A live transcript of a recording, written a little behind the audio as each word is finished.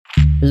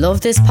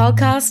Love this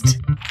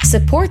podcast?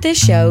 Support this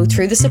show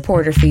through the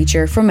supporter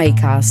feature from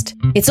Acast.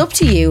 It's up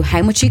to you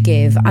how much you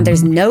give and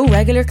there's no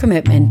regular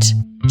commitment.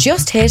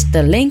 Just hit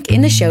the link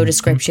in the show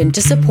description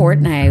to support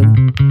now.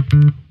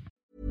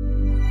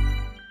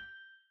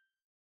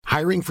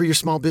 Hiring for your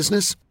small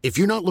business? If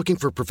you're not looking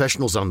for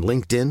professionals on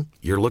LinkedIn,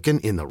 you're looking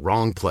in the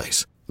wrong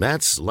place.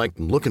 That's like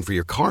looking for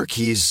your car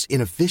keys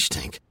in a fish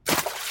tank.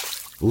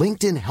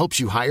 LinkedIn helps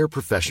you hire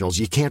professionals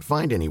you can't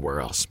find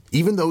anywhere else,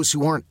 even those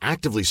who aren't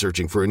actively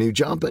searching for a new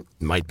job but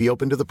might be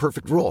open to the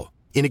perfect role.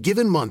 In a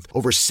given month,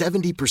 over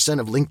 70%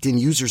 of LinkedIn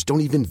users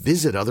don't even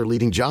visit other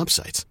leading job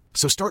sites.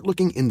 So start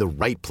looking in the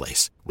right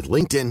place. With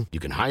LinkedIn, you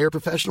can hire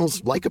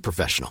professionals like a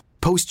professional.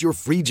 Post your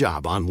free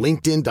job on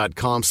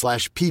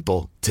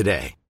linkedin.com/people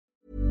today.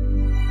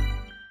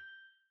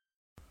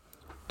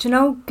 Do you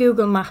know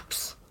Google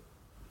Maps?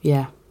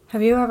 Yeah.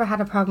 Have you ever had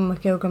a problem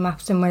with Google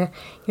Maps and where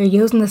you're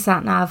using the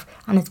sat nav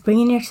and it's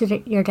bringing you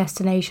to your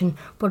destination,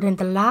 but in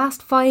the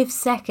last 5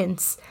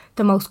 seconds,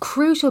 the most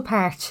crucial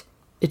part,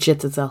 It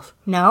shits itself.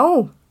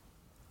 No,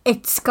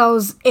 it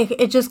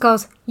just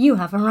goes, you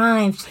have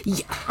arrived.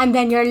 Yeah. And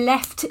then you're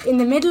left in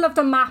the middle of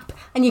the map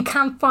and you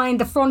can't find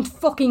the front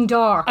fucking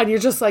door. And you're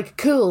just like,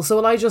 cool, so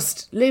will I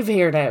just live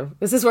here now?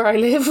 Is this where I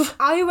live?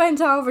 I went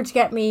over to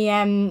get me,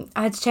 I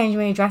had to change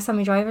my address on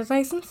my driver's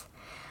licence,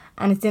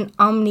 and it's in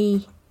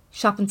Omni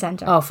Shopping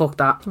Centre. Oh, fuck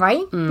that. Right?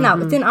 Mm-hmm. No,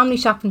 it's in Omni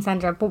Shopping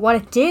Centre. But what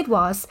it did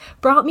was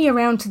brought me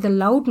around to the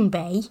loading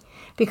bay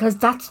because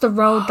that's the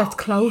road that's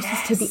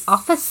closest to the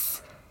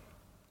office.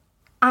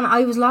 And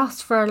I was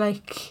lost for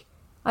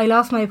I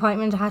lost my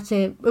appointment.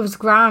 It was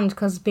grand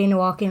because being a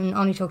walk-in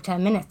only took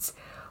 10 minutes.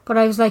 But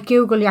I was like,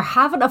 Google, you're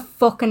having a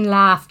fucking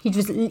laugh.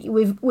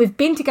 We've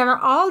been together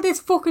all this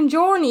fucking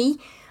journey,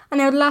 and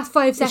now the last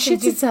 5 seconds.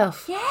 It shits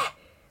itself. Yeah.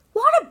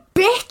 What a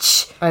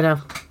bitch. I know.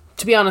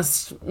 To be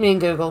honest, me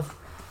and Google,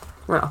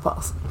 we're not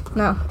pals.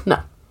 No.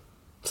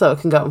 So it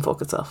can go and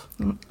fuck itself.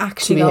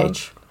 Actually go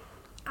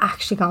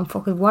and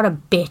fuck it. What a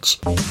bitch.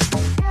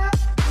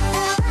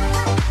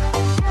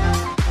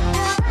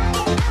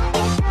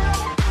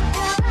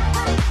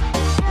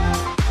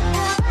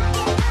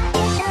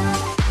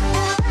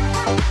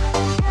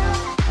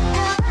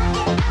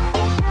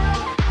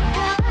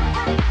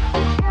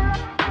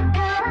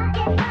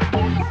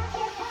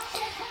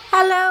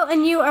 Hello,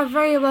 and you are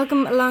very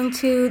welcome along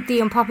to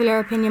the Unpopular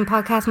Opinion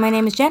podcast. My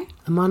name is Jen.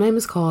 And my name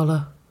is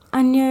Carla.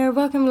 And you're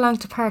welcome along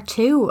to part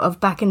 2 of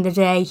Back in the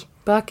Day.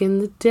 Back in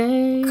the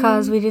day.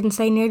 Because we didn't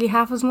say nearly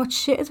half as much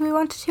shit as we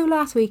wanted to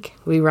last week.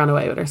 We ran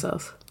away with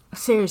ourselves.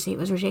 Seriously, it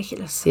was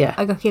ridiculous. Yeah.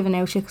 I got given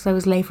out shit because I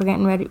was late for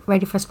getting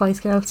ready for Spice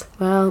Girls.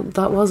 Well,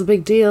 that was a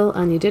big deal,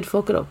 and you did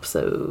fuck it up,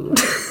 so...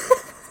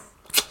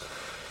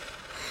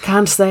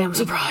 Can't say I'm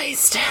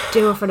surprised.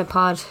 Do it for the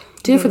pod.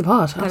 Do it for the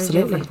pod,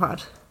 absolutely. Do it for the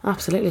pod.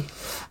 Absolutely.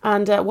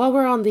 And while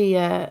we're on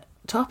the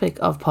topic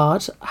of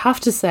pod, I have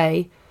to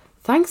say,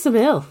 thanks a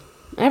mil,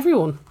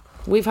 everyone.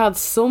 We've had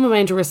some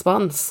amount of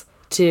response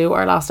to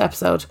our last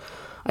episode.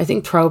 I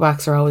think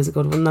throwbacks are always a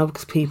good one though,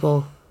 because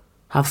people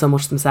have so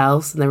much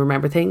themselves and they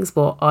remember things,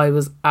 but I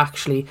was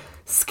actually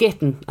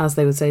skitting, as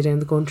they would say down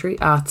the country,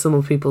 at some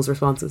of people's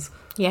responses.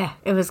 Yeah,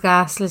 it was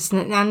gas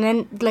listening. And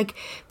then,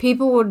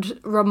 people would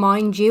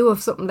remind you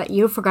of something that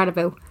you forgot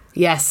about.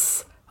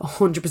 Yes.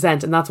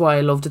 100%, and that's why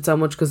I loved it so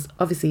much, because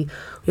obviously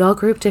we all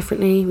grew up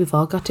differently, we've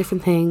all got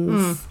different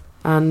things,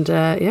 and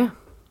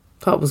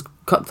thought it was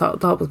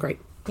great.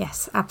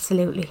 Yes,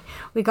 absolutely.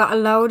 We got a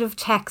load of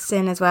texts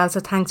in as well, so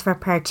thanks for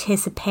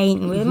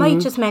participating. We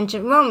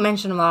won't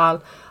mention them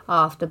all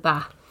off the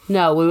bat.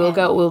 No, we'll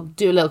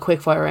do a little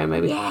quick fire round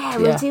maybe. Yeah,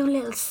 we'll do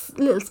little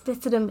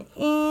splits of them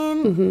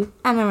in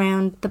and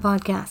around the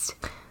podcast.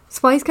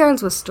 Spice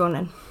Girls was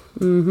stunning.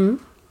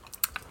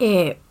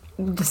 The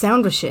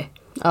sound was shit.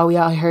 Oh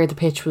yeah, I heard the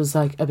pitch was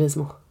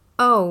abysmal.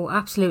 Oh,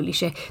 absolutely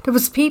shit. There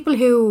was people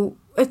who...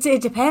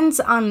 It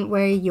depends on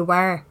where you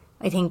were,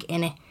 I think,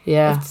 in it.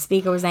 Yeah. If the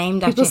speaker was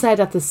aimed at you. People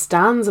said at the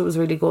stands it was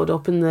really good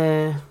up in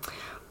the...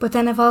 But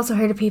then I've also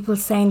heard of people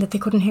saying that they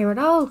couldn't hear at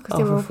all because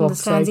they were up in the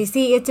stands. You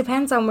see, it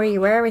depends on where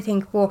you were, I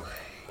think. But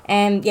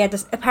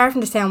apart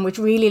from the sound, which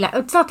really...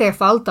 it's not their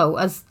fault though,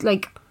 as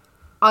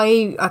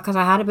because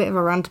I had a bit of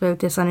a rant about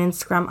this on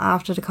Instagram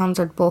after the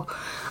concert, but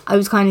I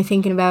was kind of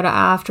thinking about it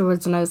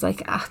afterwards, and I was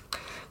like,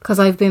 because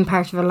I've been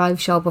part of a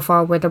live show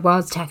before where there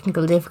was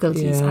technical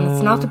difficulties, and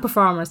it's not the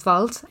performer's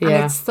fault,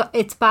 and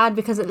it's bad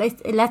because it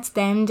lets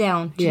them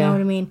down. Do you know what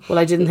I mean? Well,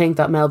 I didn't think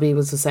that Mel B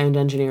was a sound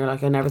engineer. I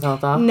never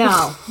thought that.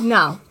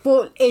 No,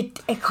 but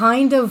it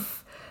kind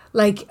of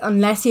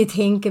unless you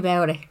think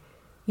about it,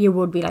 you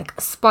would be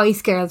like,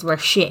 Spice Girls were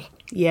shit.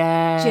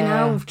 Yeah, do you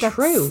know?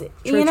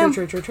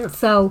 True.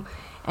 So.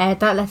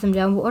 That let them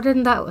down, but other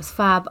than that, it was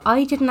fab.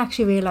 I didn't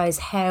actually realise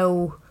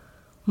how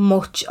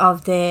much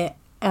of the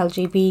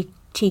LGBTQIA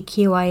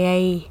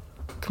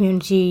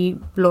community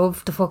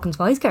loved the fucking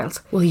Spice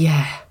Girls. Well,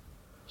 yeah.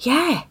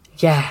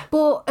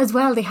 But as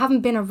well, they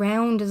haven't been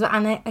around,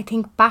 and I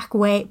think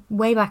way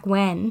back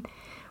when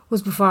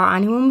was before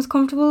anyone was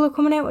comfortable with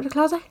coming out of the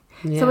closet.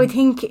 Yeah. So I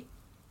think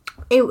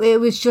it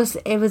was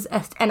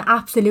an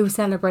absolute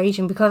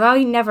celebration, because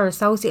I never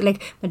associate,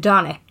 like,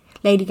 Madonna,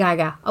 Lady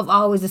Gaga, I've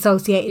always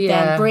associated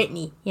them,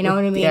 Britney, you know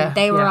what I mean? Yeah,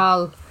 they were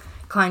all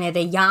kind of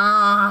the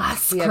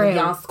Yas crew,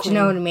 do you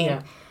know what I mean?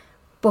 Yeah.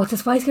 But the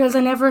Spice Girls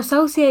I never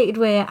associated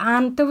with,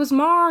 and there was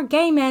more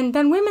gay men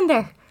than women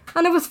there.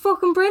 And it was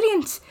fucking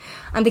brilliant.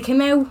 And they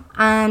came out,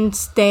 and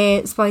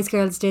the Spice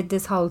Girls did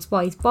this whole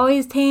Spice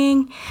Boys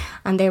thing,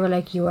 and they were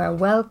like, you are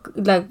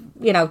welcome. Like,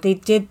 you know, they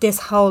did this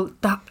whole,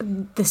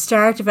 the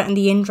start of it and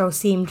the intro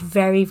seemed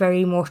very,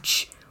 very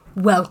much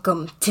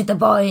welcome to the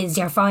boys,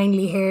 you're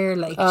finally here.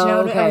 Like, you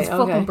know, it was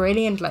fucking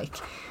brilliant. Like,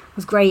 it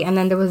was great. And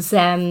then there was,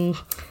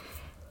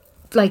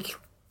 like,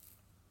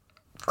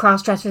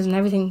 cross-dressers and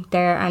everything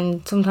there,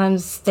 and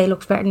sometimes they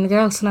looked better than the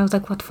girls, and I was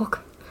like, what the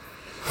fuck?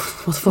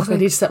 What the fuck, I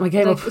need to set my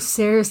game up.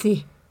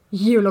 Seriously,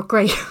 you look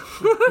great.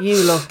 You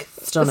look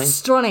stunning.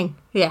 Stunning,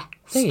 yeah.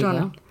 There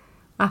stunning. You go.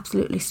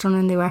 Absolutely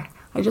stunning they were.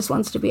 I just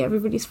wanted to be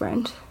everybody's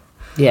friend.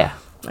 Yeah.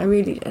 I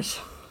really did.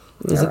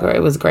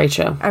 It was a great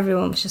show.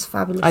 Everyone was just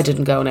fabulous. I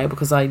didn't go now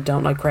because I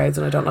don't like crowds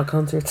and I don't like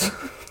concerts.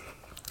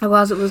 It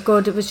was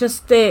good. It was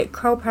just the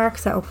Croke Park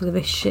setup was a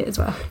bit shit as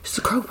well. Just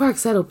the Croke Park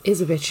setup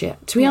is a bit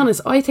shit. To be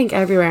honest, I think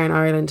everywhere in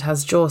Ireland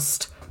has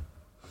just,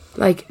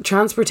 like,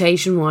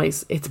 transportation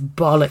wise, it's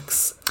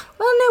bollocks.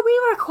 Well, no, we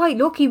were quite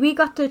lucky. We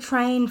got the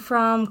train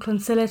from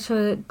Clonsilla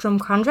to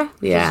Drumcondra.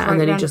 Yeah, and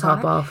then you just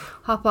hop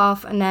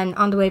off. And then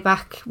on the way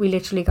back, we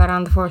literally got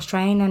on the first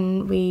train,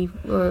 and we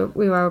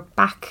were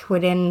back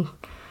within,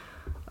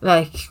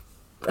 like,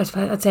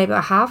 I'd say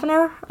about half an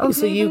hour.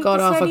 So you got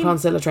off at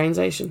Clonsilla train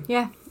station?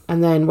 Yeah.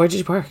 And then where did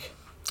you park?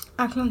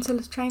 At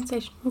Clonsilla's train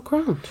station. Oh,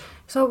 grand.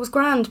 So it was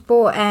grand,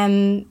 but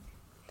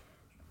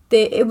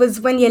it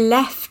was when you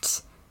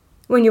left,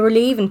 when you were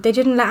leaving, they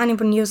didn't let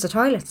anyone use the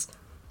toilets.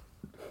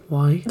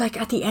 Why? Like,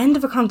 at the end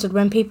of a concert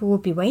when people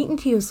would be waiting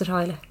to use the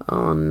toilet.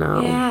 Oh, no.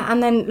 Yeah,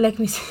 and then, like,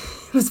 it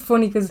was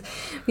funny because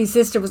my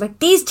sister was like,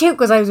 these two,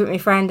 because I was with my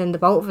friend and the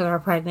both of them are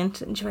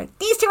pregnant, and she was like,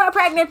 these two are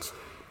pregnant.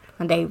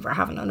 And they were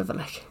having none of it,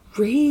 like.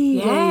 Really?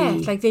 Yeah,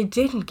 like, they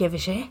didn't give a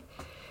shit.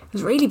 It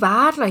was really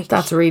bad, like.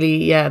 That's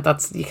really,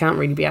 you can't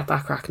really be at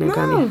that crack now,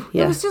 can you?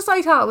 Yeah. It was just,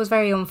 I thought it was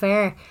very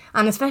unfair.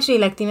 And especially,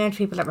 like, the amount of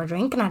people that were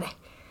drinking at it.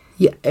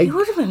 Yeah. You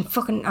would have been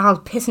fucking all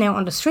pissing out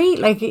on the street.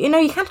 Like, you know,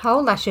 you can't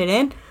hold that shit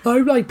in. I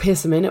like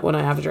piss a minute when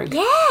I have a drink.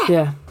 Yeah.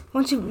 Yeah.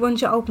 Once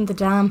you open the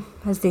dam,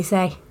 as they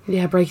say.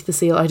 Yeah, break the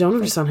seal. I don't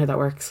understand how that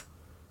works.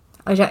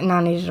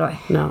 No, neither do I.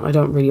 No, I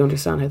don't really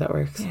understand how that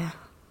works. Yeah.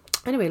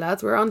 Anyway,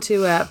 lads, we're on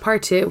to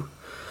part 2.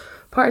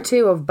 Part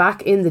 2 of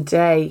Back in the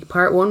Day.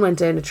 Part 1 went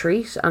down a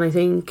treat, and I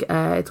think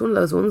it's one of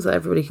those ones that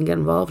everybody can get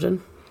involved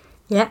in.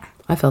 Yeah.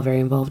 I felt very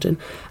involved in.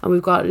 And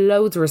we've got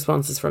loads of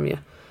responses from you.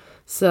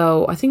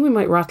 So I think we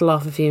might rattle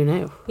off a few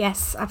now.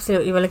 Yes,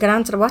 absolutely. Will I get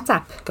on to the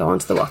WhatsApp? Go on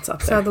to the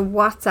WhatsApp. So the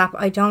WhatsApp,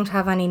 I don't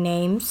have any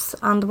names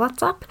on the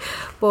WhatsApp,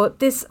 but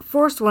this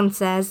first one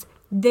says,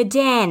 The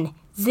Den,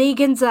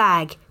 Zig and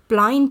Zag,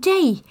 blind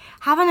day,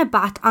 having a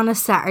bat on a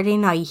Saturday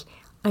night.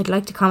 I'd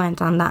like to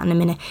comment on that in a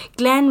minute.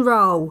 Glen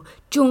Rowe,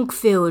 junk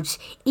food,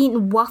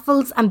 eating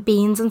waffles and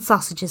beans and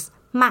sausages,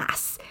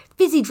 mass,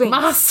 fizzy drinks.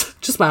 Mass.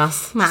 Just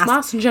mass. Just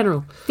mass in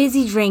general.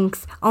 Fizzy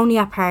drinks, only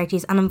at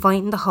parties and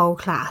inviting the whole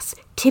class.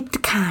 Tip the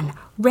can,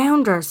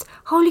 rounders,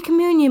 Holy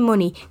Communion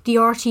money, the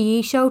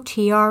RTE show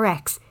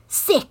TRX.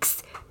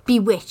 6.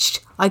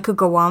 Bewitched. I could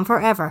go on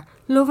forever.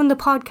 Loving the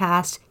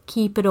podcast.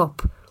 Keep it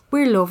up.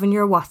 We're loving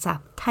your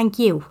WhatsApp. Thank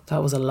you.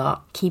 That was a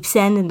lot. Keep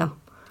sending them.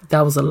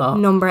 That was a lot.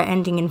 Number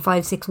ending in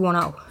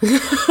 5610.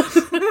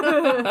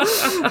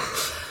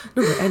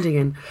 Number ending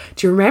in.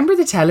 Do you remember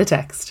the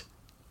teletext?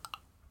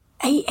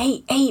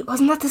 888.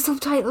 Wasn't that the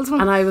subtitles one?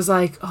 And I was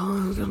like,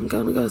 I'm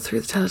going to go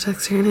through the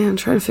teletext here now and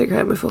try to figure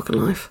out my fucking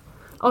life.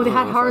 Oh, they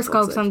had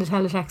horoscopes on the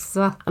teletext as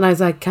well. And I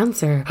was like,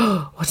 Cancer.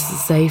 What does it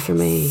say for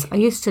me? I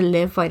used to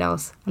live by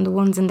those. And the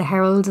ones in the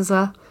Herald as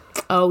well.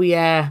 Oh,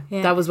 yeah.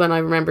 That was when I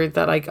remembered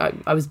that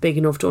I was big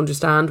enough to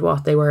understand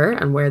what they were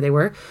and where they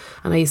were.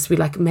 And I used to be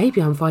like, maybe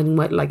I'm finding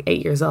my, like,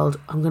 8 years old,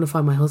 I'm going to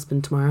find my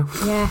husband tomorrow.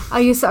 Yeah.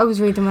 I was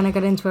reading when I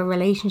got into a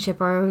relationship,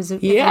 or I was a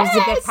bit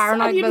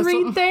paranoid about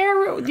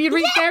something. You'd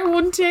read there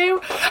one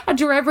too. And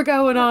do you remember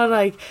going on,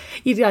 like,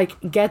 you'd like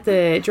get do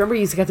you remember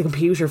you used to get the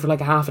computer for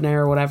like a half an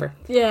hour or whatever?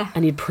 Yeah.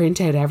 And you'd print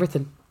out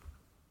everything.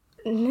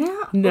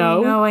 No.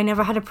 No? No, I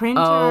never had a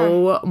printer.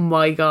 Oh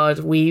my God.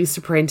 We used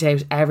to print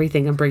out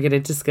everything and bring it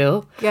into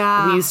school.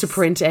 Yes. We used to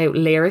print out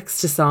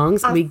lyrics to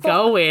songs, and we'd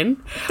go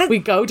in,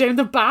 we'd go down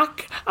the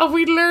back and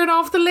we'd learn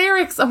off the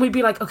lyrics, and we'd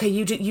be like, okay,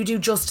 you do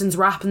Justin's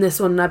rap in this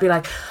one, and I'd be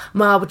like,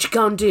 Ma, what you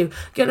gonna do?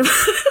 Literally.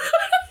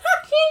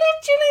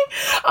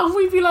 And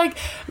we'd be like,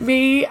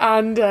 me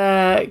and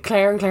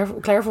Claire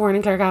Foran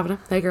and Claire Kavanagh,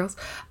 hey girls.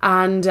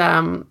 And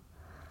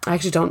I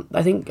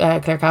think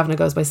Claire Kavanagh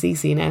goes by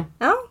CC now.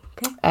 Oh,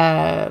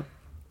 okay.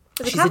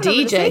 She's a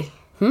DJ.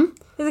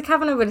 Is it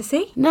Kavanagh with a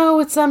C? No,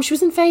 it's she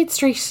was in Fade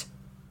Street.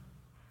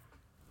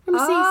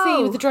 Remember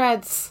CC with the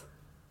dreads?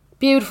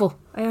 Beautiful.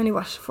 I only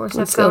watched 4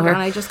 episodes and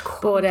I just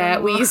couldn't.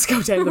 But we used to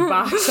go down the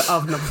back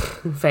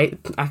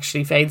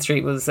of Fade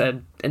Street was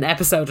an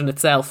episode in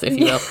itself, if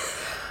you will.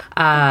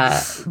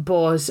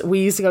 But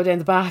we used to go down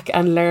the back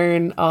and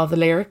learn all the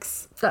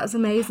lyrics. That's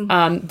amazing.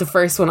 And the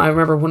first one, I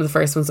remember one of the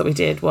first ones that we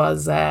did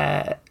was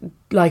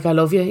Like I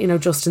Love You, you know,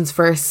 Justin's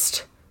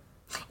first.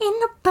 In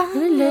the band,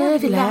 I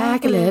love you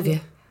like I love you.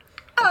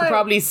 I could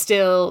probably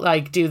still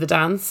like do the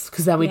dance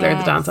because then we'd learn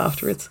the dance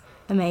afterwards.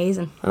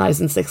 Amazing. And I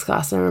was in 6th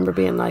class and I remember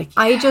being like,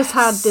 I just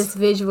had this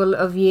visual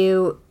of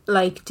you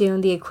like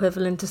doing the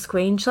equivalent to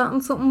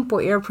screenshotting something, but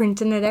you're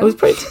printing it out. I was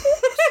printing.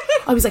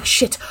 I was like,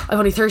 shit, I've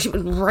only 30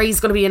 minutes. Ray's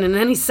going to be in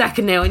any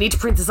second now. I need to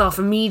print this off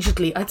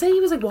immediately. I'd say he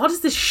was like, what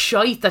is this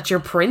shite that you're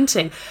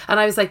printing? And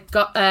I was like,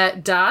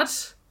 Dad,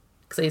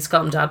 because I used to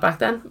call him Dad back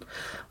then.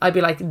 I'd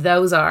be like,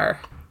 those are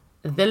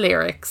the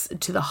lyrics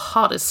to the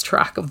hottest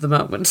track of the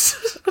moment.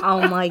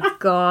 Oh my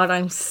God,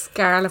 I'm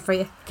scarlet for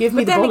you. Give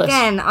me the bullet. But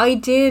then again, I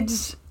did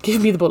do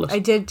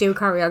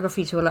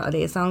choreography to a lot of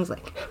these songs,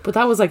 like. But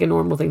that was like a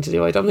normal thing to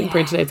do. I don't think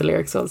printing out the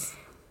lyrics was.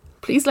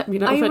 Please let me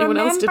know if anyone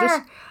else did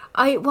it.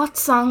 What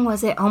song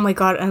was it? Oh my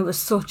God, and it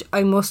was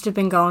I must have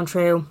been going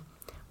through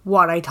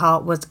what I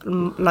thought was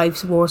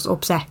life's worst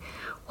upset.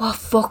 What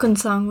fucking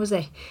song was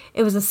it?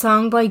 It was a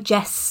song by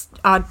Joss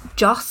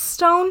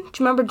Stone. Do you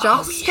remember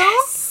Joss Stone?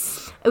 Yes.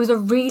 It was a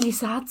really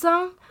sad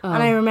song,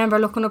 and I remember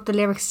looking up the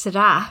lyrics to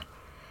that,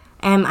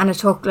 and it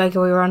took, like, we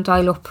were on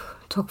dial-up,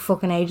 took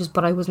fucking ages,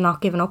 but I was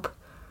not giving up.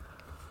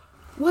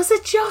 Was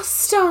it Joss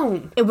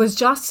Stone? It was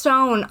Joss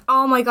Stone.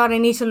 Oh my God, I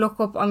need to look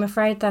up. I'm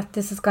afraid that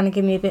this is going to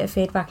give me a bit of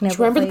feedback now. Do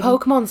you remember the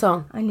Pokemon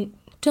song?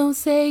 Don't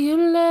say you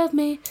love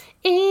me,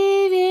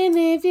 even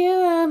if you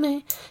want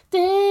me.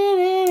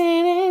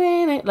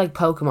 Like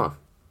Pokemon.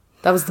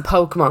 That was the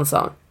Pokemon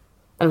song.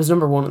 And it was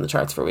number 1 on the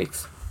charts for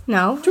weeks.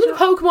 No. Do you remember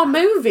the Pokemon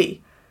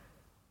movie?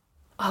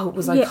 Oh, it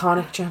was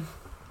iconic, Jen.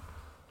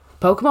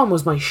 Pokemon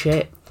was my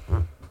shit.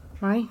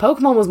 Right.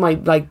 Pokemon was my,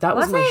 like, that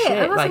was my shit.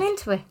 I wasn't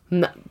into it.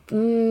 No,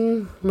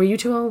 were you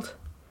too old?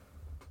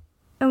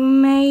 Oh,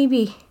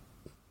 maybe.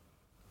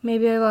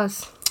 Maybe I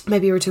was.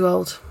 Maybe you were too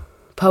old.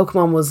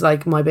 Pokemon was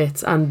like my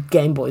bits, and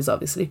Game Boys,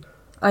 obviously.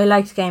 I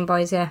liked Game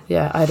Boys, yeah.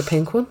 Yeah, I had a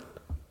pink one.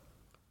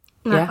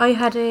 No, Yeah. I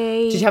had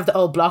a... Did you have the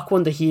old block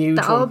one, the huge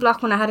one? The old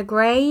block one. I had a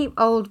grey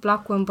old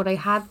block one, but I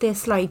had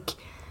this, like...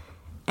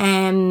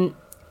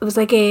 It was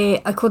like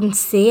I couldn't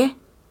see it.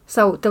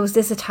 So there was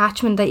this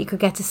attachment that you could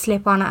get to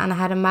slip on it, and I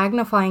had a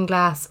magnifying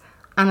glass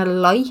and a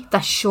light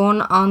that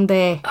shone on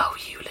the... Oh,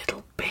 you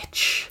little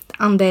bitch.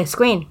 On the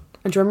screen.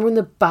 And do you remember when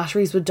the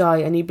batteries would die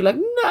and you'd be like,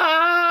 no!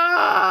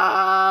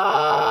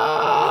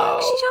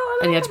 Actually, don't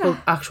remember. And you had to put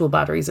actual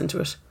batteries into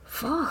it.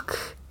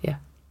 Fuck. Yeah.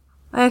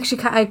 I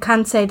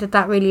can't say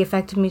that really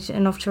affected me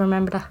enough to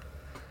remember that.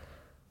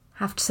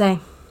 Have to say.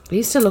 Are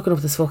you still looking up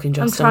this fucking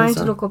Joss Stone I'm trying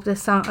song? to look up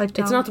this song.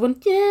 It's not the one,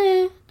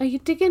 yeah, are you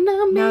digging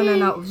on me?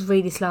 No. It was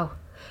really slow.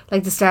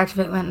 Like, the start of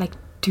it went like...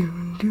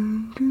 Doon,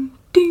 doon, doon,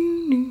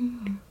 doon,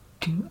 doon,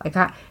 doon. I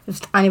can't...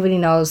 If anybody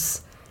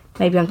knows...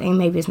 Maybe I'm thinking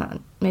maybe it's not...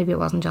 Maybe it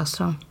wasn't Joss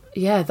Stone.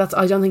 Yeah,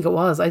 I don't think it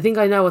was. I think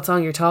I know what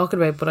song you're talking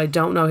about, but I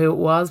don't know who it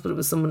was, but it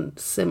was someone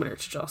similar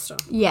to Joss Stone.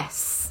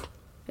 Yes.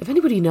 If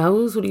anybody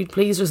knows, would you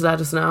please just let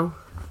us know?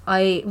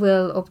 I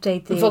will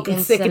update the I'm fucking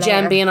Insta sick of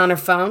Jen later. being on her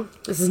phone.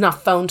 This is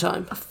not phone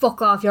time.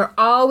 Fuck off, you're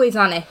always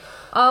on it.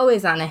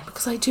 Always on it.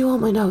 Because I do all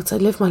my notes. I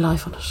live my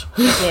life on it.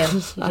 You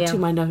I do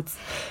my notes.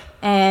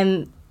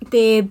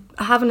 The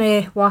having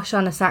a wash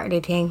on a Saturday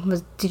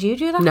thing, did you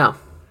do that? No.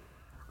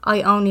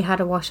 I only had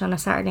a wash on a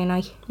Saturday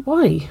night.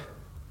 Why?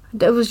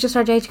 It was just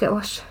our day to get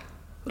washed.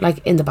 Like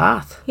in the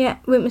bath? Yeah,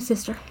 with my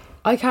sister.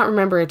 I can't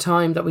remember a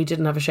time that we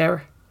didn't have a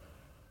shower.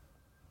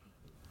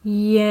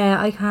 Yeah,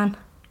 I can.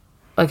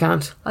 I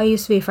can't. I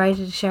used to be afraid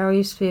of the shower. I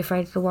used to be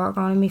afraid of the water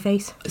going in my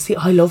face. See,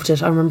 I loved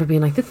it. I remember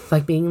being like, this is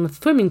like being in a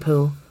swimming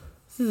pool.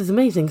 This is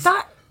amazing.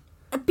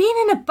 Being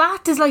in a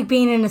bath is like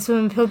being in a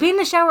swimming pool. Being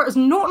in a shower is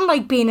nothing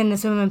like being in a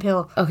swimming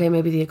pool. Okay,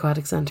 maybe the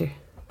aquatic centre.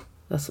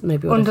 That's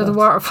maybe what Under I the thought.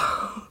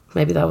 waterfall.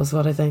 Maybe that was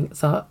what I think.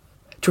 So,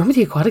 do you remember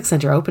the aquatic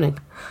centre opening?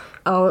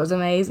 Oh, it was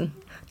amazing.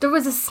 There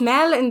was a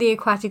smell in the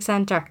aquatic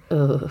centre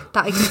Ugh.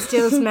 that I can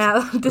still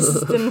smell. This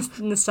is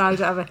the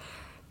nostalgia of it.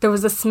 There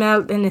was a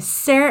smell in a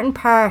certain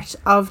part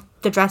of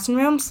the dressing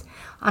rooms,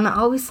 and it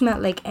always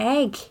smelled like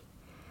egg.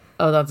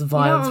 Oh, that's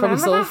vile. It's probably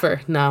remember that?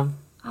 sulphur. No.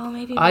 Oh,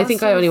 maybe. I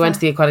think I only went to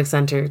the aquatic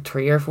centre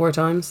 3 or 4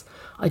 times.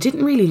 I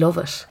didn't really love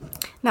it.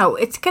 No,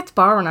 it gets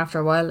boring after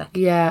a while. Like.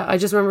 Yeah, I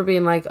just remember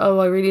being like, oh,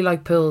 I really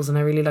like pools and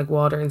I really like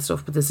water and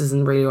stuff, but this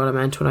isn't really what I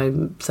meant when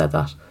I said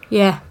that.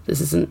 Yeah. This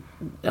isn't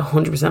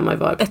 100% my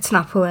vibe. It's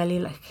not poorly,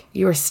 like.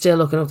 You are still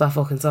looking up that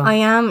fucking song. I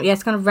am. Yeah,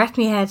 it's going to wreck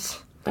me head.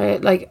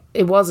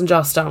 It wasn't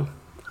Joss Stone,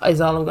 is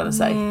all I'm going to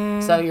say. Yeah.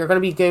 So you're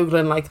going to be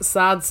Googling, like,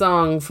 sad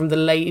song from the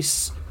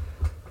late...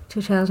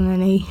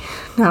 2008.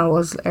 No, it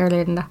was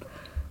earlier than that.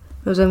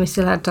 It was when we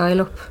still had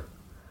dial-up.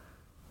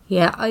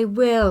 Yeah, I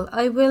will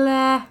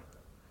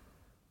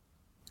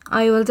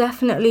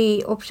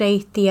definitely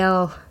update the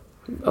L.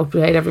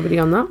 Update everybody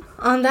on that.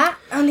 On the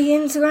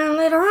Instagram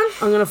later on.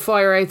 I'm going to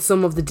fire out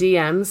some of the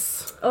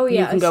DMs. Oh,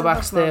 yeah. You can go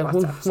back to the...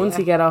 WhatsApps, once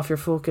you get off your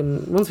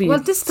fucking... Once we Well,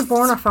 this is the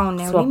burner phone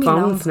now. swap Leave me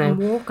alone. phones now. I'm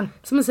walking.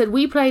 Someone said,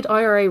 we played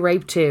IRA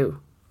Rape 2.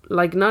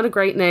 Like, not a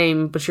great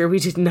name, but sure we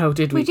didn't know,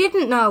 did we? We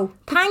didn't know.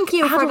 Thank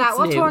you for that.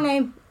 What's knew. her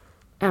name?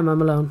 Emma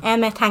Malone.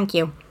 Emma, thank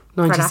you.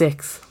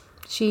 96.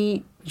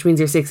 Which means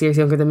you're 6 years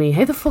younger than me.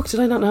 How the fuck did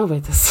I not know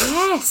about this?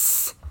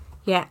 Yes.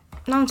 Yeah.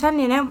 No, I'm telling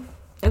you now.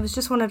 It was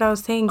just one of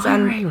those things.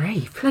 IRA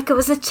rape. Like, it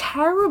was a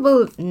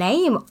terrible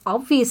name,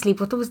 obviously,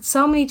 but there was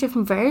so many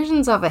different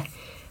versions of it.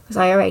 It was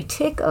IRA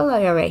Tickle,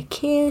 IRA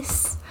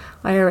Kiss,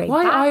 IRA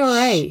Why Bash.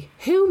 IRA?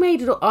 Who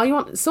made it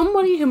up?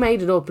 Somebody who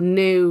made it up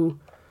knew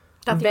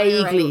That the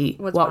vaguely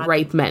IRA was what bad.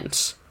 rape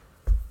meant.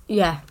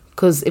 Yeah.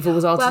 Because if it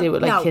was all to do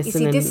with like no,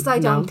 kissing, you see, this and I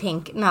don't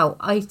think. No,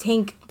 I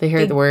think they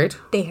heard the word.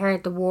 They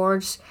heard the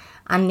words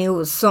and knew it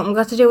was something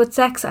got to do with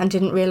sex and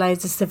didn't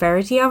realise the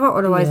severity of it.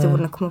 Otherwise, they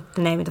wouldn't have come up with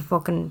the name of the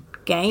fucking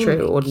game.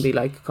 True, it wouldn't be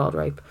like called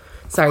rape.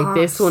 Sorry,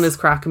 this one is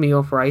cracking me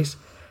up, right?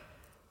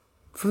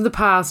 From the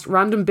past,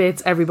 random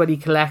bits everybody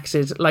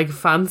collected, like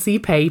fancy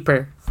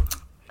paper.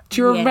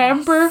 Do you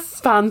remember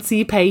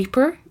fancy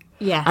paper?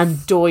 Yes.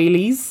 And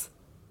doilies?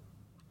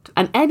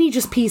 And any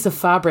just piece of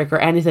fabric or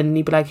anything, and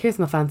you'd be like, here's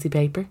my fancy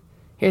paper.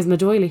 Here's my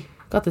doily.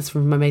 Got this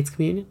from my mate's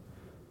communion.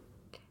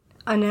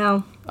 I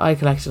know. I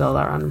collected all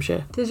that random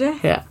shit. Did you?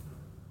 Yeah.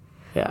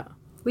 Yeah.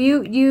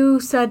 Well, you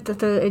said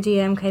that a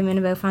DM came in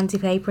about fancy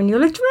paper, and you're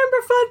like, do you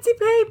remember fancy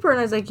paper? And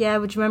I was like, yeah,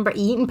 but do you remember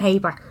eating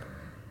paper?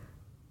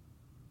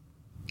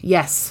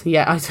 Yes.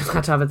 Yeah, I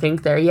had to have a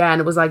think there. Yeah, and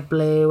it was like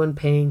blue and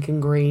pink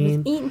and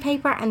green. Eating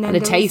paper, and then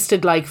And it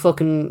tasted like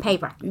fucking...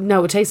 paper.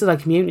 No, it tasted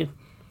like communion.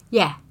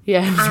 Yeah.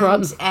 Yeah, it was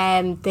rotten.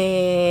 And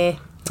They're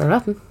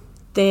rotten.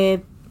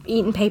 the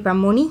eating paper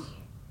money.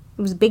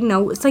 It was a big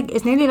note.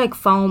 It's nearly like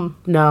foam.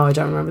 No, I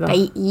don't remember that.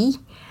 IE.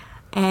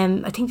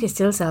 I think they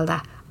still sell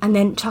that. And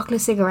then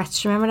chocolate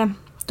cigarettes, do you remember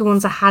them? The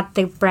ones that had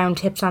the brown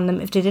tips on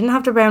them. If they didn't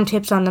have the brown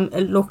tips on them,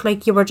 it looked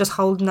like you were just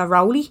holding a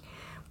rollie.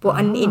 But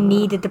it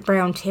needed the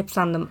brown tips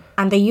on them.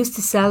 And they used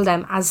to sell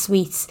them as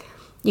sweets.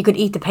 You could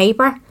eat the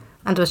paper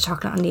and there was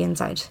chocolate on the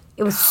inside.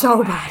 It was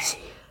so bad.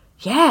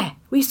 Yeah.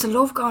 We used to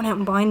love going out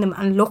and buying them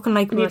and looking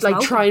like we were You'd like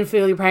smoking. try and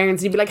fool your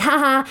parents and you'd be like,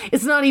 haha,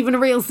 it's not even a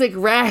real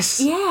cigarette.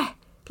 Yeah.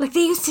 Like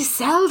they used to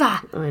sell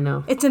that. I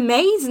know. It's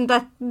amazing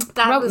that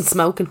Rotten was...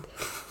 smoking.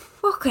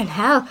 Fucking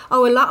hell.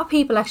 Oh, a lot of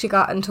people actually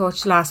got in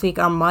touch last week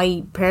on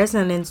my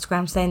personal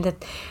Instagram saying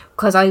that,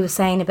 because I was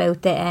saying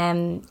about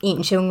the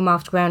eating chewing gum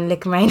off the ground and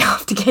licking rain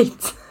off the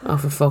gates, Oh,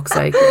 for fuck's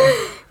sake.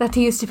 that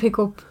they used to pick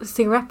up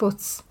cigarette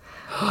butts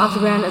off the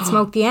ground and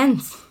smoke the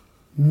ends.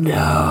 No.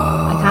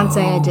 I can't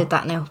say I did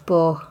that now,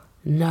 but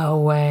No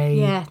way.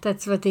 yeah,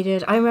 that's what they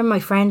did. I remember my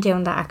friend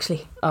doing that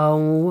actually.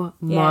 Oh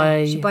Yeah,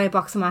 my. she'd buy a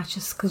box of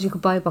matches, because you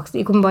could buy a box.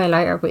 You couldn't buy a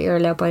lighter, but you're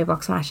allowed to buy a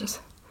box of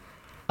matches.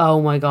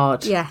 Oh my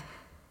God. Yeah.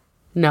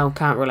 No,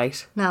 can't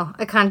relate. No,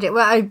 I can't do.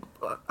 Well,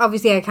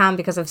 obviously I can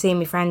because I've seen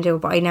my friend do it,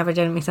 but I never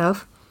did it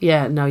myself.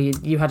 Yeah, no,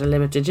 you had a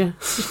limit, did you?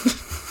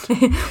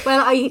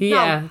 Well,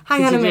 Yeah, no,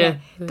 hang on a did minute.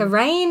 you? The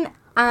rain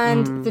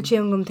and the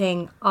chewing gum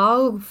thing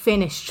all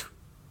finished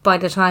by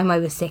the time I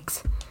was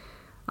 6.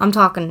 I'm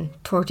talking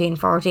 13,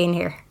 14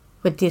 here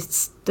with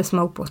the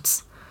smoke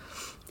butts.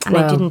 And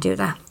I Well. didn't do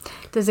that.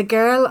 There's a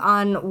girl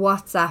on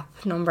WhatsApp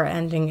number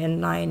ending in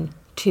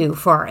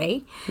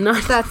 9248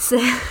 that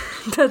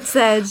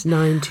said,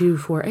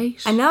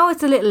 9248. I know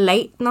it's a little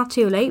late, not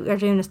too late. We're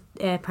doing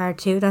part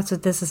 2. That's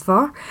what this is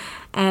for.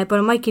 But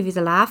it might give you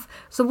the laugh.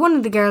 So one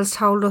of the girls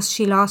told us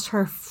she lost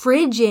her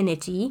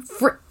virginity.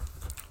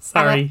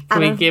 Sorry,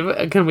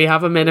 can we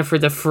have a minute for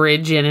the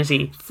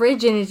frigidity?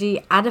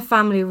 Virginity at a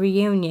family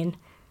reunion.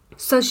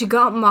 So she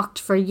got mocked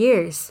for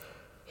years.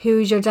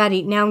 Who's your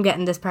daddy? Now I'm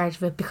getting this part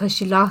of it, because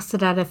she lost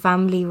it at a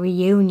family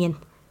reunion.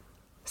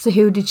 So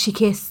who did she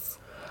kiss?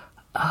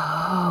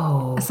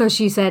 Oh. So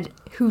she said,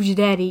 who's your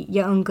daddy?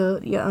 Your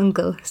uncle. Your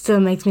uncle. Still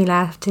makes me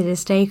laugh to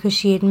this day because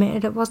she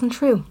admitted it wasn't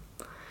true.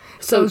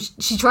 So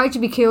she tried to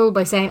be cool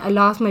by saying, I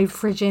lost my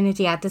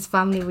virginity at this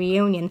family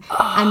reunion.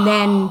 And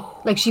then,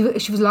 like, she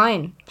was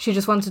lying. She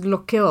just wanted to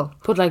look cool.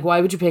 But, like, why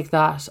would you pick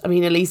that? I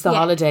mean, at least the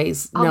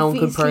holidays, no one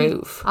could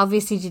prove.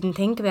 Obviously didn't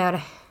think about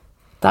it.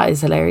 That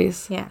is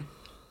hilarious. Yeah.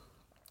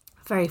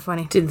 Very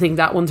funny. Didn't think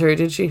that one through,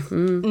 did she?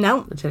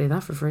 No. I'll tell you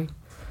that for free.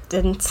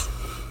 Didn't.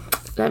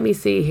 Let me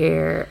see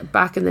here.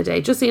 Back in the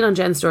day. Just seen on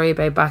Jen's story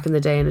about back in the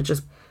day, and it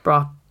just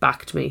brought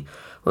back to me.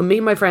 When me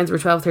and my friends were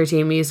 12,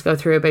 13, we used to go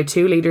through about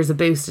 2 litres of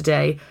Boost a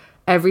day,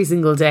 every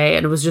single day,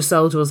 and it was just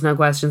sold to us, no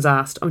questions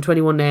asked. I'm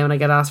 21 now and I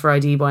get asked for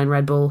ID buying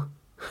Red Bull.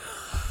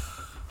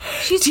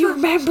 Do you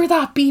remember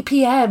that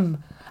BPM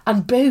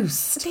and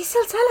Boost? They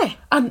still sell it.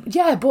 And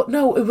yeah, but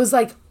no, it was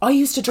like, I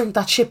used to drink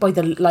that shit by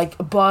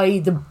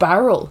the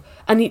barrel,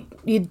 and you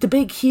had the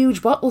big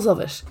huge bottles of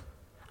it.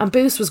 And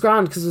Boost was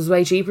grand because it was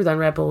way cheaper than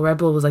Red Bull. Red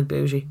Bull was like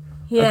bougie.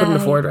 Yeah, I couldn't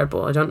afford Red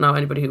Bull. I don't know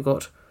anybody who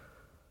could.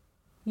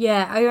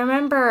 Yeah, I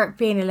remember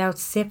being allowed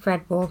to sip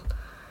Red Bull.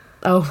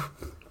 Oh.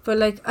 But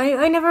like,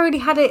 I never really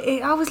had it.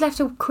 It always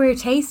left a queer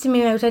taste in my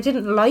mouth. I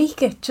didn't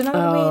like it. Do you know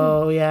what I mean?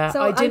 Oh, yeah.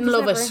 So I didn't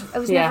love it. I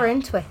was never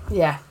into it.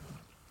 Yeah.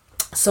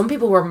 Some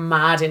people were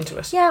mad into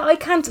it. Yeah, I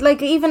can't,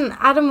 like, even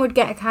Adam would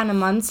get a can of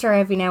Monster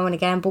every now and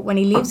again, but when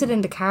he leaves it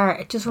in the car,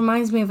 it just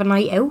reminds me of a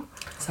night out.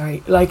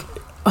 Sorry, like,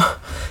 Do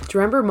you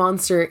remember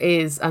Monster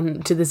is,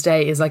 and to this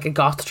day, is like a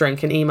goth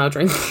drink, an emo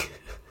drink?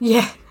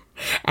 Yeah.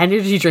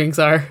 Energy drinks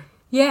are.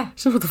 Yeah. I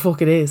don't know what the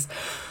fuck it is.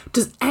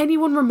 Does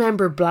anyone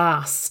remember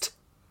Blast?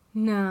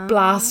 No.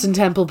 Blast in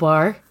Temple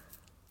Bar?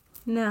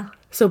 No.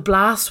 So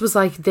Blast was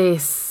like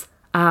this,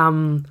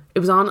 it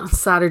was on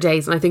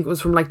Saturdays, and I think it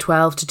was from like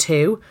 12 to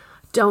 2.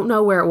 Don't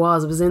know where it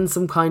was. It was in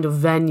some kind of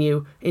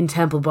venue in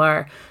Temple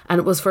Bar, and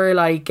it was for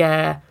like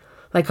kind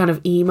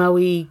of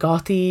emo-y,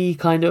 gothy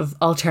kind of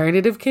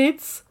alternative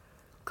kids.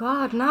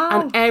 God, no.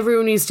 And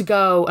everyone used to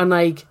go and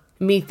like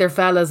meet their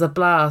fellas at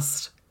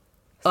Blast.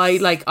 I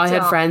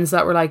had friends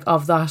that were like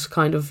of that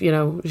kind of, you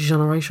know,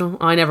 generation.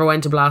 I never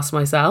went to Blast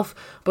myself,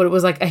 but it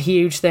was like a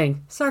huge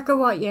thing. Circa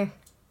what year?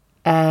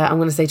 I'm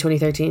going to say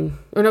 2013.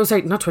 Or no,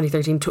 sorry, not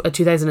 2013,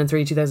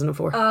 2003,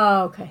 2004.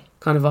 Oh, okay.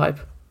 Kind of vibe.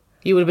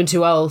 You would have been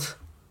too old.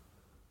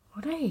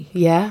 Would I?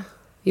 Yeah.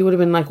 You would have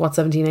been like, what,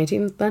 17,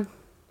 18 then?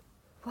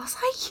 Was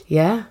I?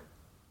 Yeah.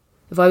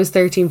 If I was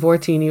 13,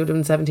 14, you would have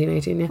been 17,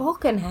 18, yeah.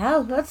 Fucking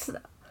hell,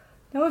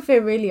 now I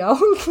feel really old.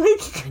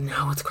 Like, I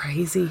know, it's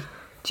crazy.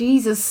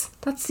 Jesus,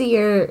 that's the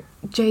year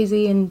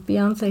Jay-Z and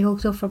Beyonce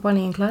hooked up for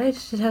Bonnie and Clyde,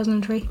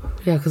 2003.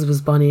 Yeah, because it was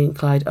Bonnie and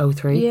Clyde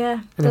 03. Yeah.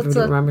 And everybody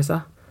remembers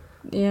that.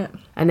 Yeah.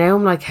 And now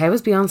I'm like, how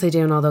is Beyonce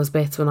doing all those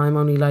bits when I'm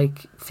only like,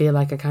 feel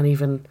like I can't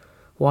even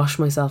wash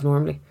myself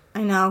normally?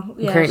 I know.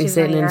 Yeah, I'm currently she's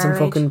sitting in some our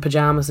fucking age.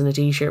 pyjamas and a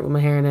t-shirt with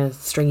my hair in a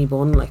stringy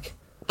bun, like.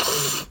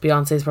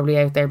 Beyonce's probably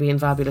out there being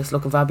fabulous,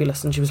 looking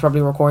fabulous, and she was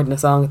probably recording a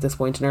song at this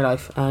point in her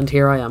life, and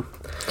here I am.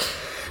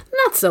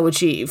 Not so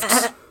achieved.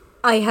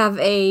 I have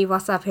a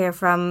WhatsApp here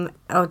from,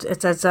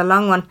 it's a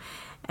long one,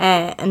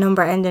 a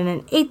number ending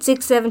in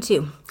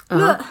 8672.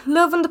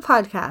 Loving the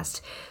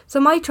podcast. So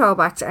my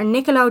throwbacks are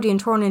Nickelodeon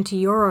turned into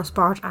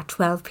Eurosport at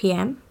 12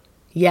 p.m.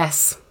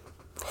 Yes,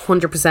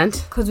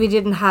 100%. Because we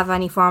didn't have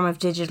any form of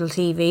digital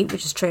TV,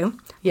 which is true.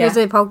 Yeah. Here's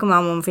a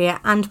Pokemon one for you.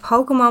 And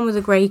Pokemon was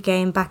a great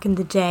game back in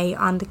the day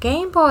on the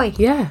Game Boy.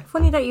 Yeah.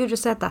 Funny that you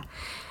just said that.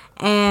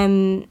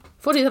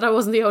 Funny that I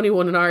wasn't the only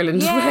one in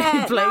Ireland playing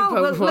Pokemon.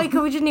 Well, like,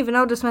 we didn't even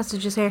know this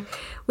message is here.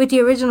 With the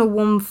original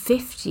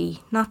 150,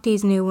 not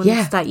these new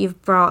ones that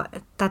you've brought.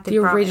 The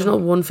original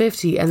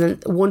 150, and then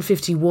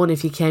 151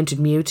 if you counted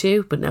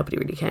Mewtwo, but nobody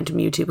really counted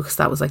Mewtwo because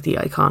that was like the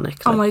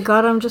iconic. Oh my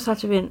god, I'm just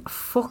after being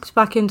fucked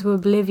back into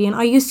oblivion.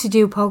 I used to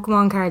do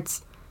Pokemon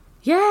cards.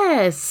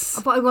 Yes.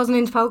 But I wasn't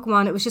into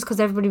Pokemon, it was just because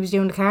everybody was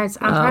doing the cards.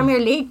 And Premier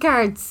League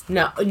cards.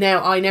 No,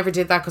 I never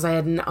did that because I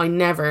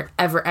never,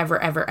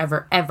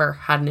 ever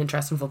had an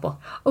interest in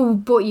football. Oh,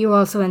 but you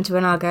also went to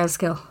an all-girl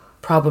school.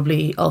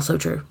 Probably also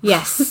true.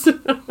 Yes.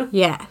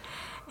 Yeah.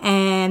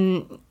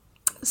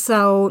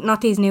 So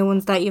not these new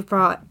ones that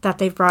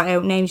they've brought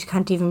out, names you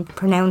can't even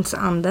pronounce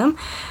on them,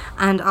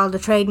 and all the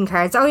trading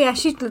cards. Oh yeah,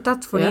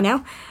 that's funny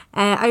now.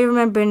 I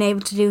remember being able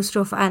to do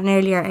stuff at an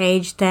earlier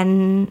age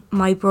than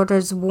my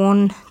brother's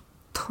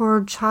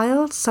 1/3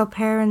 child, so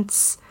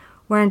parents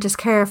weren't as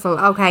careful.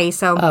 Okay,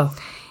 so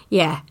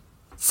yeah,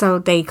 so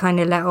they kind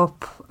of let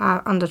up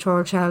on the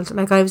third child.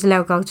 Like, I was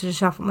allowed to go to the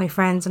shop with my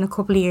friends, and a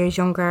couple of years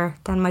younger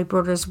than my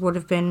brothers would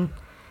have been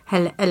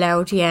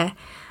allowed. Yeah.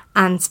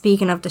 And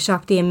speaking of the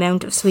shop, the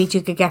amount of sweets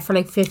you could get for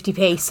like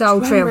 50p.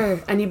 So true.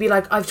 And you'd be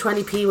like, I've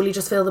 20p, will you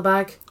just fill the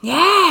bag?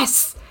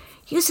 Yes!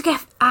 You used to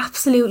get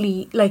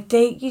absolutely, like,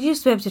 you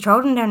used to be able to throw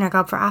them down your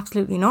gob for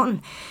absolutely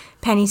nothing.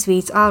 Penny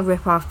sweets, all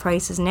rip-off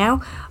prices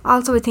now.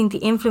 Also, I think the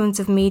influence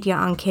of media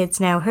on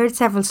kids now. Heard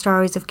several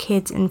stories of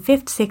kids in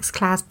 5th, 6th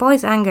class,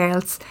 boys and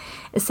girls,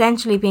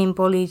 essentially being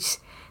bullied.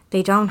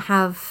 They don't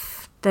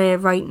have the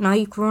right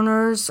Nike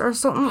runners or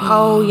something.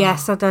 Oh yeah,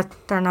 so that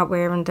they're not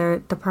wearing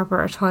the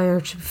proper attire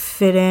to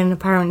fit in,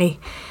 apparently.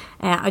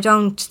 I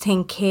don't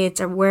think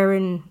kids are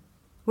we're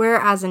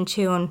as in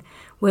tune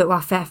with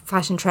what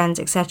fashion trends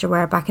etc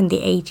were back in the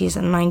 80s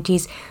and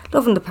 90s.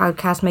 Loving the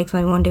podcast makes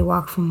my Monday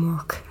walk from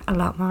work a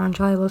lot more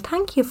enjoyable.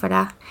 Thank you for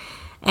that.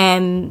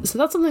 So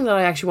that's something that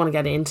I actually want to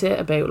get into,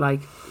 about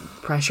like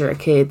pressure at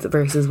kids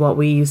versus what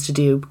we used to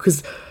do,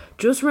 because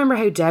just remember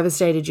how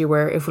devastated you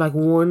were if like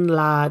one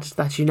lad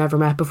that you never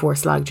met before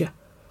slagged you.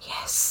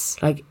 Yes.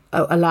 Like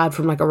a lad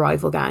from like a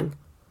rival gang.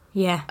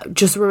 Yeah.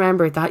 Just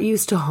remember, that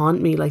used to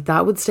haunt me. Like,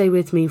 that would stay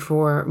with me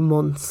for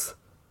months.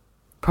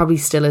 Probably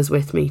still is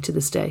with me to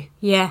this day.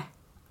 Yeah.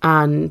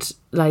 And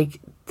like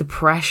the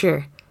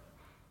pressure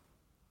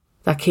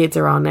that kids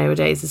are on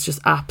nowadays is just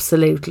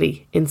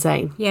absolutely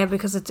insane. Yeah,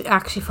 because it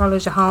actually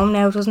follows you home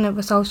now, doesn't it,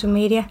 with social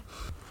media?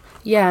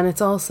 Yeah, and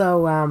it's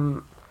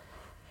also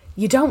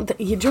you don't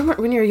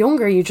when you're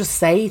younger, you just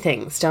say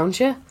things, don't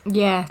you?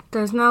 Yeah,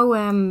 there's no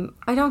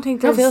I don't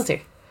think there's no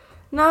filter.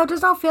 No,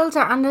 there's no filter,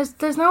 and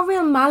there's no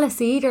real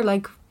malice either,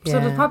 like, so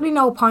there's probably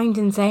no point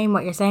in saying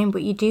what you're saying,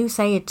 but you do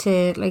say it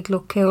to like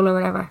look cool or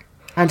whatever.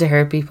 And to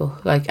hurt people,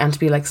 like, and to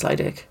be like sly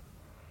dick.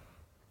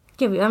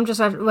 Yeah, I'm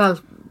just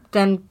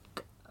then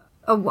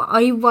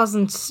I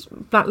wasn't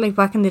like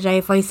back in the day.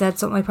 If I said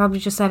something, I probably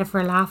just said it for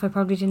a laugh. I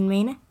probably didn't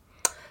mean it.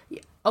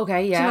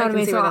 Okay, yeah, do you know I what can I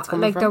mean? see where that's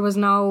coming like from. There was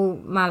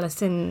no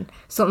malice in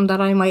something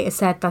that I might have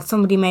said that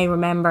somebody may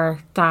remember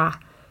that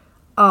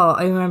Oh,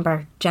 I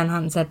remember Jen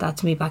Hatton said that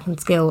to me back in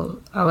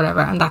school or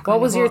whatever. And that.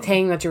 What was your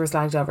thing that you were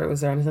slagged over?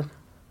 Was there anything?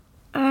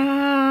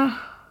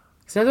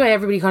 So the way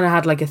everybody kind of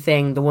had like a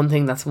thing, the one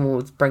thing that someone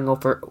would bring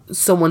up, or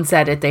someone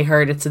said it, they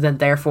heard it, so then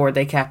therefore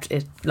they kept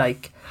it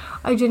like.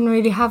 I didn't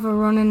really have a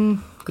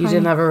running. You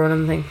didn't have a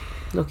running thing.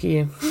 Lucky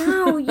you.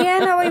 No,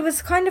 I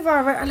was kind of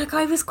alright. Like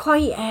I was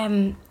quite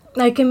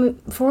like in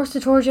first to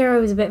third year I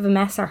was a bit of a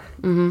messer.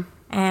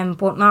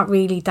 But not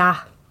really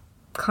that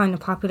kind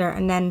of popular.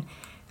 And then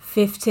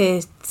 5th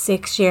to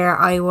 6th year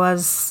I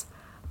was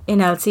in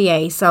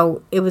LCA,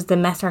 so it was the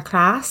messer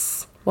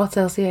class. What's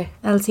LCA?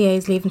 LCA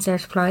is Leaving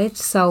Cert Applied.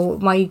 So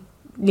my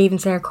Leaving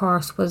Cert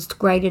course was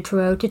graded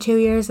throughout the 2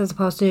 years as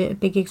opposed to a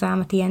big exam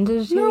at the end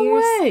of the 2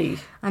 years. No way.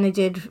 And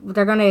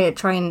they're going to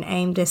try and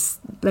aim this,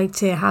 like,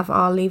 to have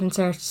all Leaving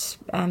Cert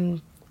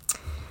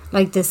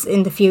like this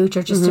in the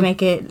future, just to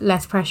make it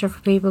less pressure for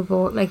people.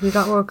 But like, we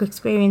got work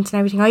experience and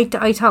everything. I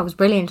thought it was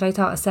brilliant. I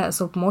thought it set us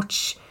up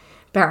much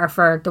better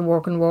for the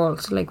working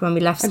world, like when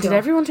we left And school. did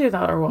everyone do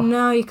that or what?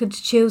 No, you could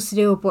choose to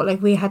do it, but like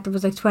there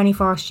was like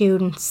 24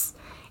 students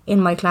in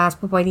my class,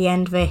 but by the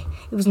end of it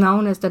was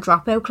known as the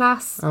dropout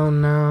class. Oh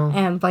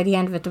no. By the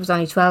end of it there was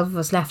only 12 of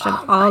us left, and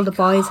all the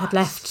boys had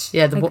left.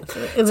 Yeah,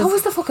 it's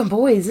always the fucking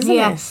boys, isn't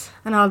it?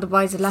 And all the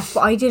boys had left.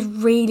 But I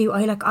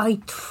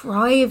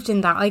thrived in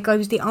that. Like, I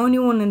was the only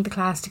one in the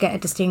class to get a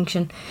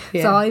distinction.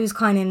 Yeah. So I was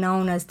kind of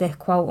known as the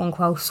quote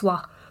unquote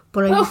swat.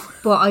 But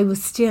I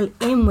was still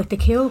in with the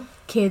cool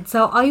kids.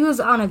 So I was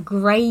on a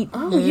great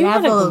level. You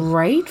had a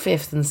great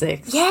 5th and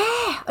 6th. Yeah,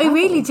 I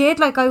really did.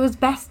 Like, I was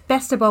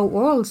best of both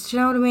worlds. Do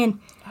you know what I mean?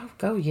 Oh,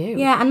 go you.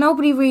 Yeah, and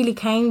nobody really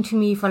came to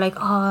me for like,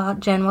 oh,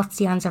 Jen, what's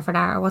the answer for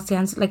that? Or what's the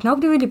answer? Like,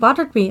 nobody really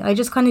bothered me. I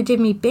just kind of did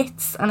me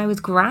bits and I was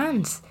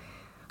grand.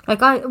 Like,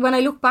 when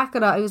I look back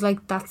at it, I was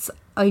like, that's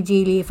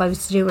ideally, if I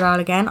was to do it all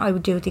again, I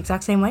would do it the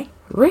exact same way.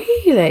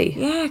 Really?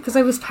 Yeah, because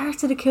I was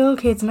part of the cool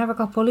kids, never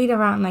got bullied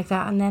or anything like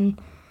that. And then...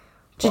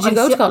 Did you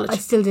go to college? I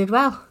still did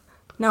well.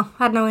 No,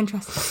 had no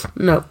interest.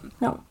 No.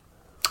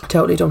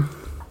 Totally done.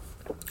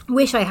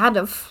 Wish I had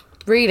have.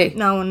 Really?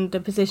 Knowing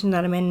the position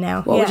that I'm in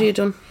now. What would you have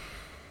done?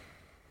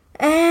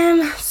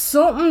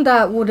 Something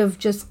that would have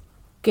just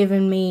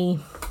given me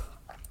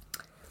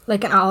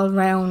like an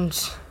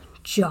all-round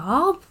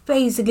job,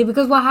 basically,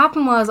 because what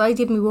happened was I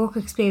did my work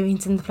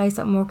experience in the place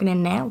that I'm working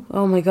in now.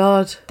 Oh my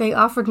god. They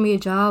offered me a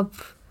job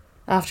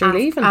after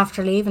leaving,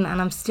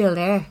 and I'm still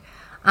there.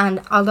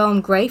 And although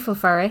I'm grateful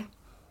for it,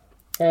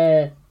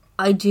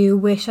 I do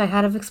wish I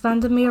had have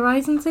expanded my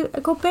horizons a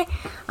good bit.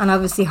 And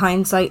obviously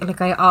hindsight, like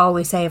I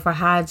always say, if I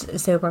had a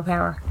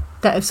superpower,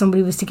 that if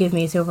somebody was to give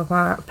me a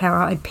superpower,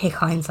 I'd pick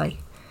hindsight,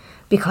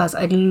 because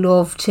I'd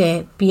love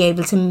to be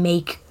able to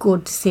make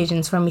good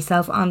decisions for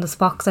myself on the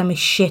spot, because I'm a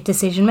shit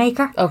decision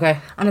maker. Okay.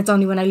 And it's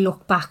only when I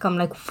look back I'm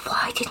like,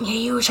 why didn't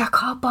you use your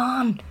cop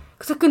on?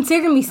 Because I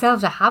consider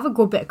myself to have a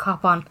good bit of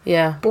cop on.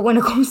 Yeah. But when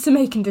it comes to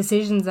making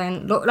decisions,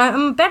 and look, like,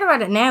 I'm better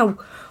at it now,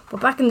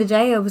 but back in the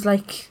day I was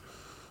like,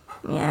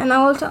 yeah,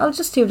 no, I'll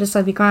just do this,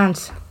 I'll be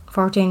grand.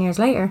 14 years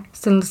later,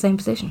 still in the same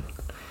position.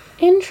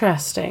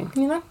 Interesting.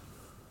 You know?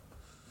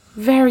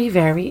 Very,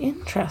 very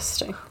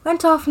interesting.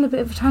 Went off on a bit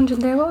of a tangent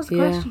there. What was the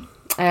question?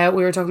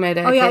 We were talking about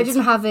oh yeah, kids. I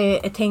didn't have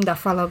a thing that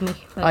followed me.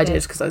 Like I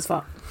did, because I was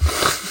fat.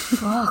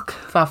 Fuck.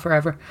 Fat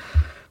forever.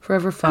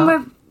 Forever fat.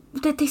 And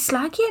did they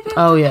slag you about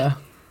Oh that? yeah.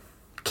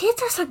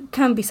 Kids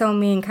can be so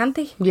mean, can't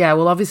they? Yeah,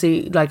 well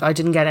obviously, like, I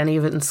didn't get any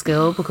of it in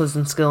school, because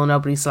in school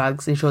nobody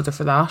slags each other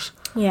for that.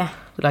 Yeah.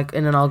 Like,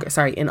 in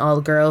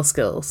all girls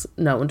schools,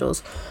 no one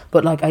does.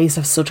 But like, I used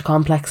to have such a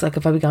complex, like,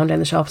 if I be going down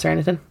the shops or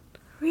anything.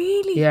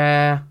 Really?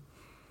 Yeah.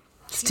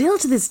 Still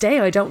to this day,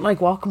 I don't like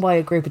walking by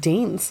a group of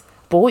teens.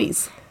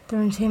 Boys.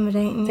 They're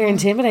intimidating. They're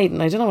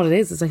intimidating. I don't know what it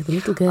is. It's like the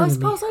little girl I in me.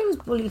 suppose I was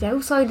bullied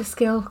outside of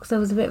school because I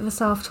was a bit of a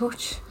soft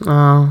touch.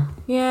 Oh.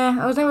 Yeah,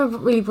 I was never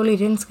really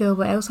bullied in school,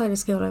 but outside of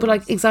school I was. But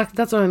like, exactly,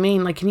 that's what I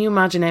mean. Like, can you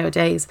imagine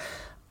nowadays,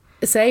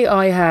 say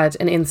I had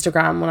an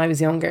Instagram when I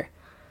was younger,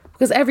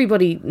 because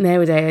everybody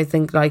nowadays, I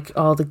think, like,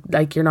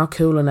 you're not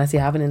cool unless you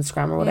have an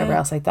Instagram or whatever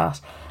else like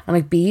that, and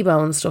like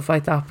Bebo and stuff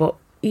like that. But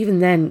even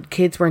then,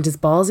 kids weren't as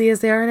ballsy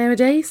as they are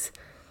nowadays.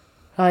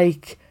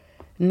 Like,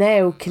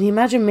 now, can you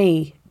imagine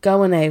me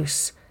going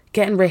out,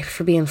 getting ripped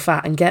for being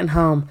fat, and getting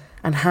home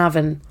and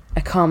having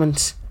a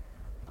comment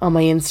on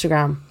my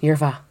Instagram, "You're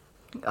fat,"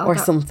 or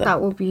something? That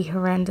would be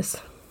horrendous.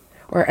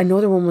 Or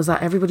another one was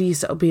that everybody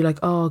used to be like,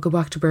 "Oh, go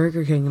back to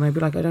Burger King," and I'd be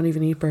like, "I don't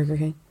even eat Burger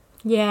King."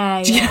 Yeah.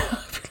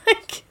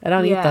 Like, I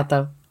don't eat that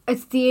though.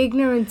 It's the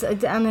ignorance,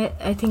 and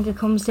I think it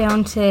comes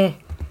down to,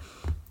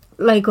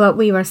 like, what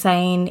we were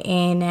saying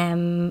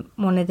in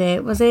one of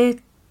the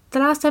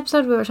last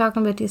episode, we were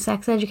talking about the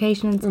sex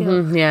education in school.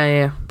 Mm-hmm.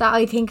 Yeah. That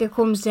I think it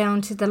comes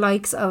down to the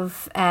likes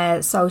of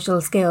social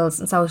skills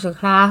and social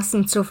class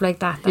and stuff like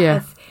that.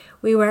 If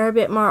we were a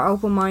bit more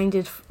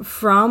open-minded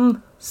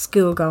from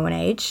school-going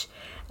age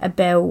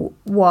about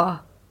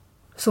what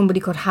somebody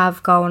could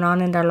have going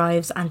on in their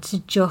lives, and to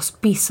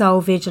just be so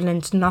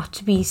vigilant not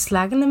to be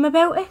slagging them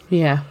about it.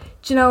 Yeah.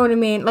 Do you know what I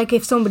mean? Like,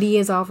 if somebody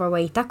is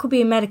overweight, that could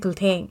be a medical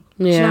thing.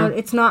 Yeah. Do you know,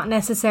 it's not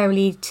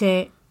necessarily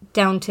to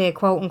down to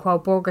quote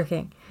unquote Burger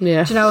King.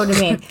 Yeah. Do you know what I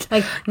mean?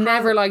 Like,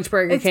 never liked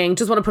Burger King.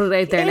 Just want to put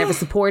it out there. Never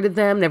supported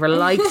them. Never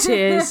liked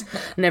it.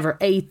 Never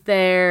ate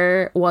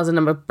there. Wasn't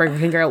a Burger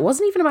King girl.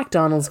 Wasn't even a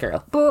McDonald's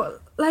girl.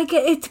 But like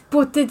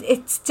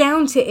it's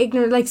down to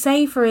ignorance. Like,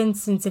 say for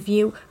instance,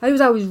 I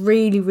was always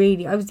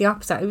I was the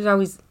opposite. I was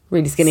always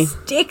really skinny,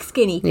 stick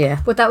skinny.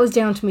 Yeah. But that was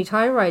down to my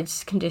thyroid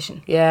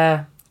condition.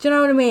 Yeah. Do you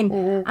know what I mean?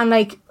 Mm-hmm. And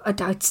like,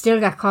 I'd still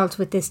get called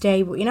to it this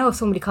day. But if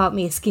somebody called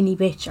me a skinny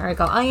bitch, or I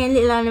go, I am a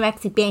little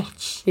anorexic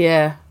bitch.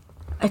 Yeah.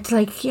 It's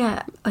like,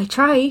 yeah, I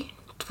try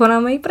to put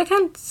on weight, but I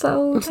can't.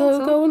 So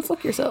go and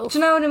fuck yourself. Do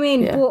you know what I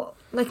mean? Yeah. But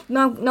like,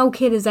 no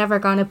kid is ever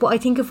gonna. But I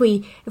think if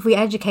we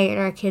educated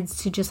our kids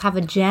to just have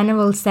a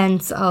general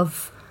sense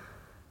of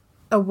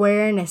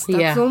awareness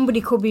that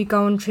somebody could be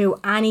going through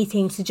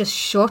anything, so just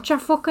shut your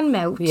fucking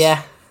mouth.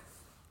 Yeah.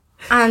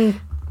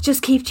 And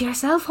just keep to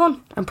yourself,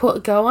 hon. And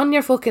go on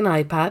your fucking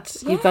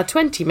iPad. Yeah. You've got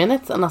 20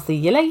 minutes and I'll see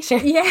you later.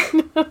 Yeah,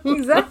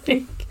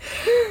 exactly.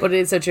 But it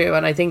is so true,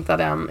 and I think that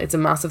it's a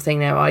massive thing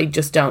now. I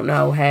just don't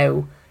know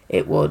how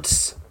it would,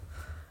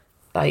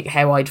 like,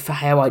 how I'd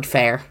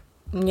fare.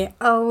 Yeah.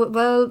 Oh,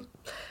 well,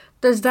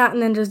 there's that,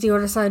 and then there's the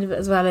other side of it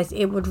as well.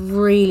 It would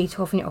really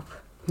toughen you up.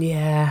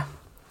 Yeah.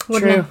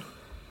 Wouldn't it?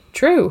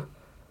 True.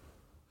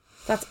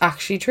 That's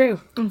actually true.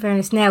 In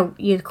fairness, now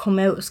you'd come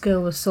out of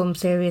school with some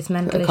serious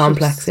mental issues.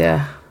 Complex,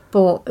 yeah.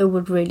 But it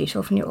would really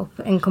toughen you up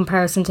in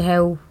comparison to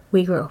how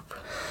we grew up.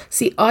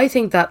 See, I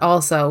think that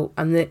also,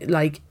 and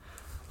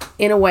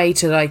in a way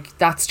to, like,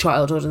 that's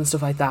childhood and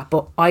stuff like that,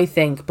 but I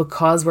think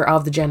because we're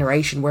of the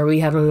generation where we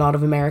had a lot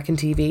of American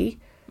TV,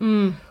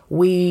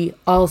 we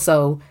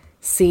also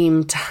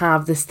seem to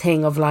have this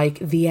thing of, like,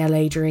 the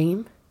LA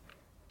dream.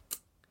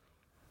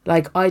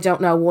 Like, I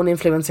don't know one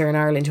influencer in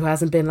Ireland who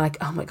hasn't been like,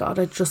 oh my God,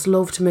 I'd just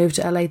love to move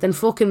to LA. Then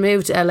fucking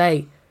move to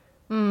LA.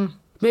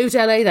 Move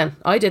to LA then.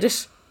 I did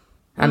it.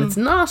 And it's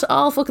not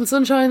all fucking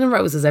sunshine and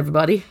roses,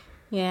 everybody.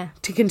 Yeah.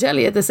 I can tell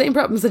you, the same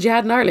problems that you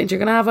had in Ireland, you're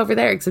going to have over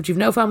there, except you've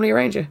no family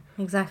around you.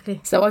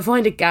 Exactly. So I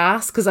find it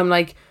gas, because I'm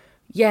like,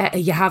 yeah,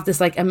 you have this,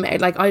 like,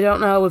 I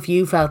don't know if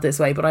you felt this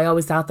way, but I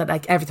always thought that,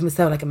 like, everything was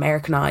so, like,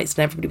 Americanized,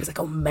 and everybody was like,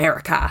 oh,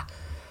 America.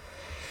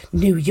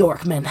 New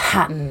York,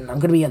 Manhattan, I'm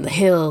going to be on the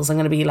hills, I'm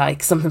going to be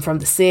like something from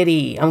the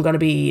city, I'm going to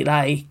be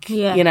like,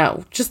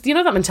 just,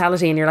 that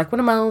mentality, and you're like, when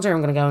I'm older,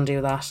 I'm going to go and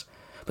do that.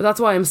 But that's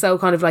why I'm so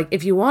kind of like,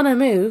 if you want to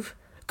move,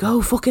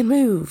 go fucking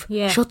move.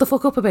 Yeah. Shut the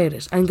fuck up about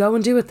it and go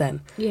and do it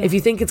then. Yeah. If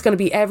you think it's going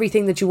to be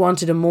everything that you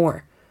wanted and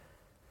more,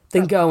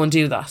 then go and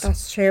do that.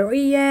 That's true.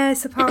 Yeah, I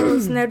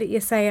suppose now that you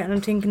say it, and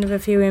I'm thinking of a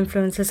few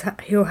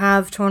influencers who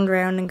have turned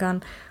around and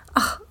gone,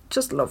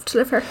 just love to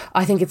live here.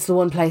 I think it's the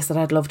one place that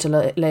I'd love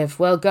to live.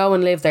 Well, go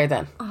and live there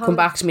then. Come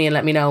back to me and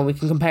let me know, and we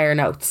can compare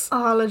notes. A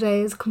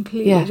holiday is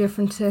completely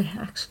different to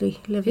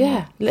actually living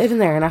there. Living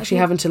there and actually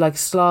having to, like,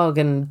 slog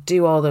and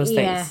do all those things.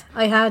 Yeah,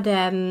 I had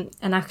an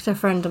actor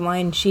friend of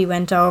mine, she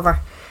went over.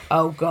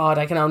 Oh God,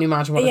 I can only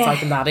imagine what it's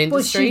like in that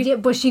industry.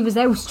 But she was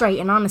out straight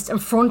and honest in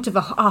front of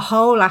a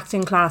whole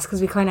acting class, because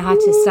we kind of had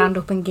to stand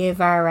up and give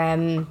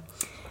our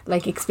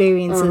like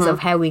experiences of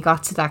how we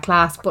got to that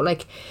class. But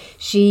like,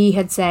 she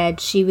had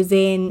said she was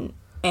in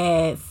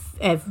a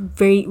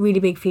very really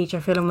big feature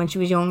film when she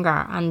was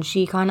younger, and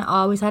she kind of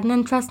always had an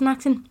interest in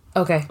acting.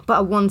 Okay.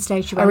 But at one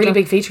stage she went a really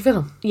big feature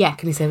film? Yeah.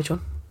 Can you say which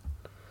one?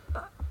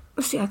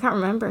 See, I can't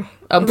remember.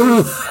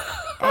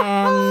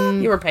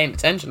 You were paying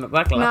attention at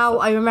that class. No,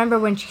 I remember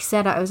when she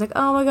said it, I was like,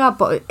 oh my God,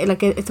 but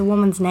it's a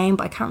woman's name,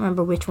 but I can't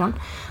remember which one.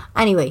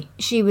 Anyway,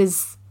 she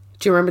was...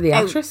 Do you remember the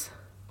actress?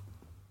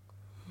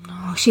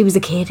 No, she was a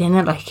kid in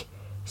it, like,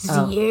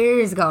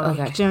 years ago, like,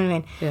 okay. Do you know what I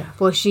mean? Yeah.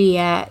 But she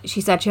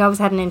said she always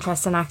had an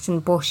interest in acting,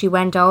 but she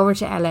went over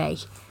to LA.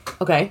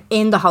 Okay.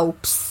 In the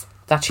hopes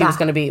that she was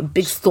going to be a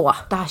big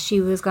star. That she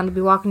was going to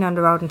be walking down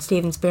the road and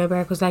Steven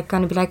Spielberg was like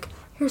going to be like,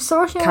 you're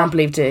sorted. Can't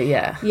believe it,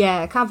 yeah.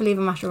 Yeah, I can't believe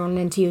I'm after running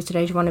into you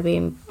today. Do you want to be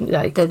in,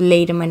 like, the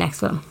lead in my next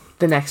film?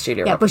 The next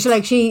Julia Roberts.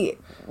 But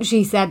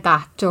she said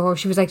that to her.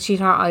 She was like,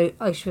 I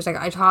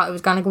thought I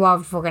was going to go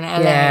over to fucking LA.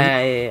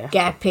 Yeah.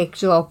 Get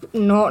picked up.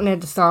 Nothing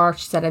at the start.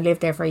 She said, I lived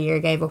there for a year,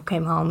 gave up,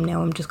 came home.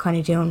 Now I'm just kind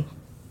of doing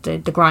the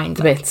grind.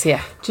 The bits,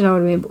 yeah. Do you know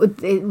what I mean?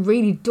 But it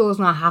really does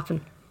not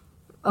happen.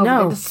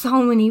 No. There's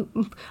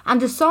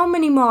so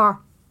many more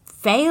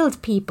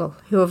failed people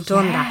who have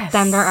done that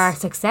than there are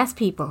success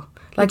people.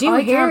 Like,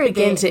 I can't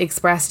begin to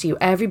express to you,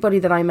 everybody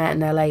that I met in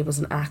LA was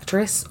an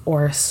actress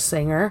or a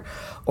singer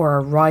or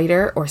a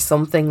writer or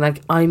something.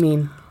 Like, I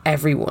mean,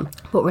 everyone.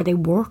 But were they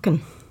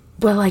working?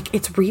 Well, like,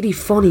 it's really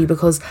funny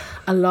because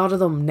a lot of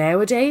them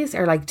nowadays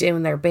are, like,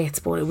 doing their bits,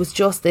 but it was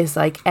just this,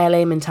 like,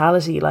 LA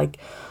mentality. Like,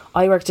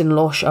 I worked in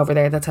Lush over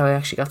there. That's how I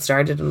actually got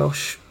started in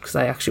Lush, because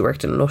I actually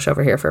worked in Lush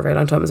over here for a very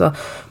long time as well.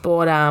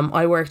 But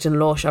I worked in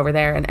Lush over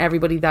there, and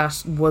everybody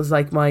that was,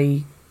 like,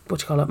 my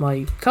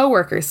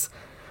co-workers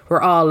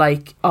were all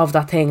like of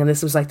that thing, and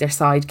this was like their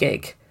side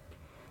gig.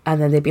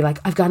 And then they'd be like,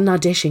 I've got an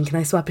audition, can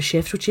I swap a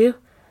shift with you?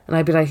 And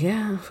I'd be like,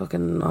 yeah,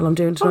 fucking all I'm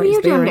doing tonight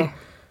is beer.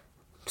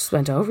 Just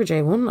went over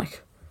J1,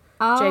 like.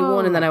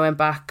 J1, and then I went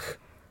back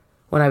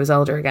when I was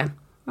older again.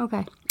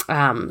 Okay.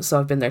 So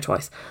I've been there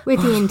twice.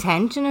 With the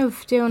intention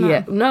of doing it?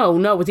 Yeah,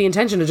 no, with the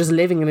intention of just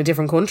living in a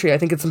different country. I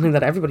think it's something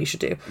that everybody should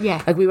do.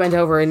 Yeah. Like we went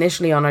over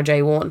initially on our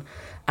J1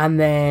 and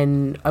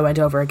then I went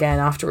over again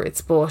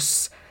afterwards.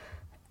 But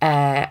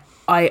I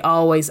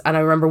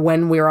remember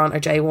when we were on our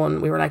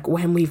J1, we were like,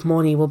 when we've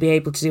money, we'll be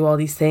able to do all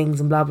these things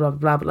and blah, blah,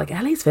 blah. But like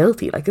LA's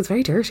filthy. Like it's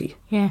very dirty.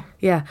 Yeah.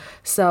 Yeah.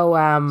 So,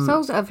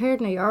 so I've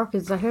heard New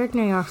York's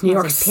New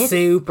York's like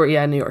super,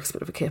 New York's a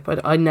bit of a kip.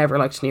 I never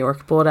liked New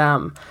York,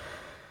 but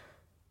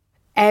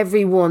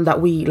everyone that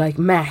we like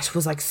met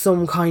was like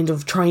some kind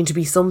of trying to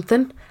be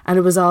something, and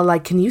it was all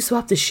like, can you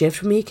swap the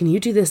shift with me? Can you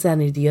do this, that,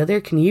 and the other?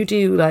 Can you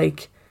do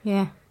like,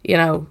 yeah, you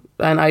know?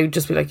 And I would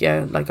just be like,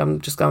 yeah, like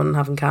I'm just going and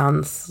having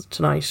cans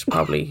tonight,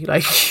 probably.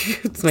 Like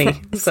it's me.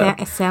 So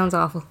it sounds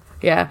awful.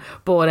 Yeah,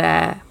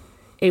 but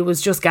it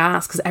was just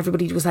gas because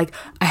everybody was like,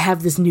 I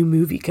have this new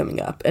movie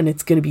coming up and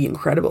it's going to be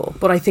incredible.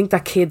 But I think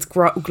that kids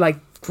grow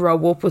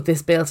up with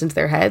this built into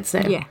their heads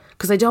now. Yeah.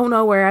 Because I don't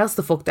know where else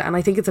the fuck that. And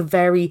I think it's a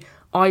very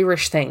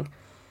Irish thing.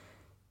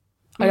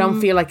 I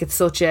don't feel like it's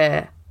such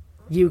a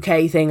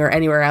UK thing or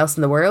anywhere else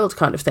in the world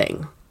kind of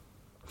thing.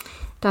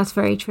 That's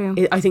very true.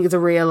 I think it's a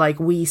real like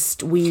we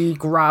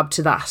grab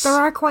to that. There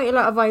are quite a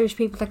lot of Irish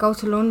people that go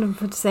to London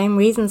for the same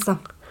reasons though.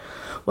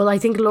 Well, I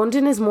think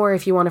London is more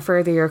if you want to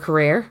further your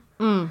career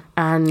and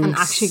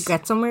actually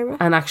get somewhere with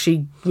it. And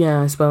actually,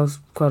 yeah, I suppose,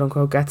 quote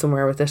unquote, get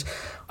somewhere with it.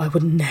 I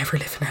would never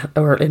live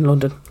in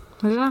London.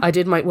 I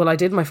did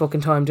my fucking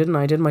time, didn't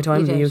I? I did my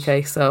time in the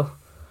UK, so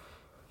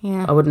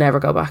yeah, I would never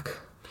go back.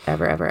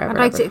 Ever. I'd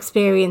like to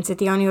experience it.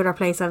 The only other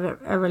place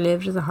I've ever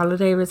lived is a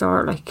holiday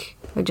resort. Like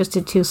I just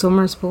did 2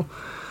 summers, but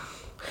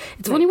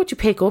it's funny what you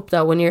pick up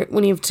though when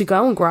you have to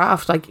go and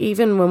graft. Like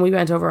even when we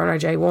went over on our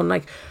J1,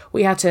 like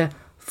we had to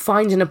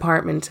find an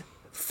apartment,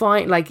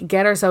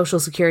 get our social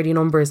security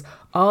numbers,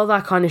 all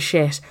that kind of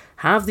shit,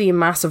 have the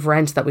massive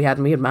rent that we had,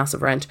 and we had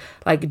massive rent,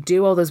 like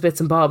do all those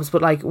bits and bobs.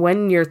 But like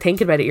when you're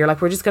thinking about it, you're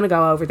like, we're just going to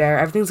go over there,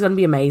 everything's going to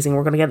be amazing,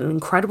 we're going to get an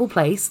incredible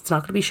place, it's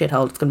not going to be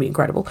shithole, it's going to be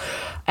incredible.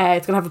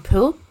 It's going to have a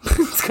pool,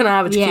 it's going to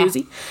have a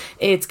jacuzzi,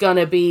 it's going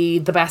to be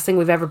the best thing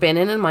we've ever been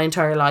in my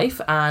entire life,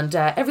 and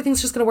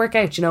everything's just going to work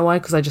out. You know why?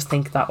 Because I just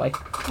think that way.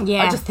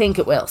 I just think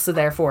it will, so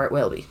therefore it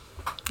will be.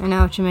 I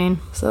know what you mean.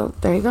 So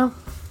there you go.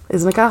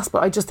 Isn't it gas?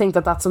 But I just think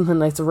that that's something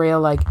that's real,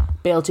 like,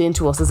 built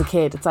into us as a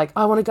kid. It's like,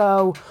 I want to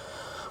go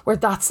where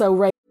that's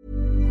so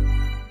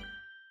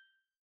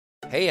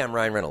Hey, I'm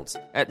Ryan Reynolds.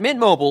 At Mint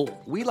Mobile,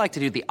 we like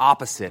to do the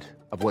opposite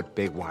of what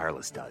Big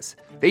Wireless does.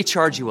 They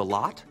charge you a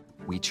lot,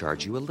 we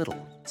charge you a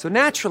little. So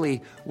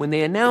naturally, when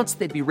they announced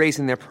they'd be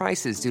raising their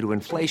prices due to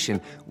inflation,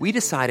 we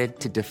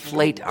decided to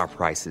deflate our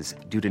prices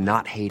due to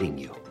not hating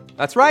you.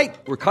 That's right.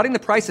 We're cutting the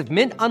price of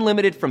Mint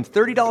Unlimited from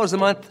 $30 a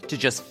month to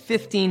just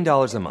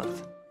 $15 a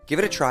month. Give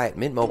it a try at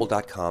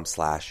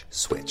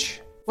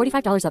mintmobile.com/switch.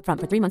 $45 up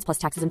front for 3 months plus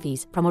taxes and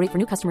fees. Promo rate for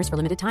new customers for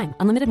limited time.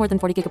 Unlimited more than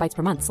 40 gigabytes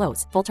per month.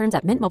 Slows full terms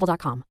at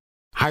mintmobile.com.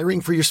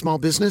 Hiring for your small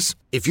business?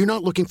 If you're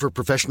not looking for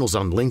professionals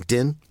on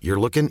LinkedIn,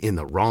 you're looking in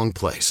the wrong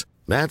place.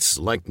 That's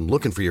like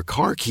looking for your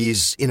car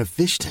keys in a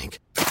fish tank.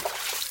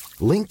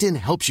 LinkedIn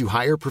helps you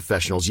hire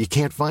professionals you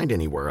can't find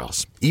anywhere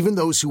else, even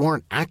those who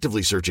aren't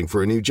actively searching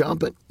for a new job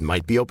but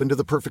might be open to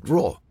the perfect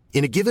role.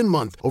 In a given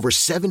month, over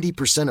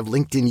 70% of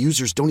LinkedIn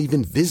users don't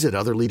even visit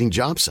other leading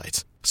job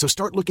sites. So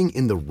start looking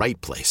in the right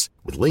place.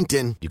 With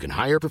LinkedIn, you can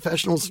hire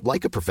professionals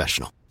like a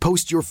professional.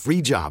 Post your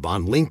free job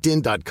on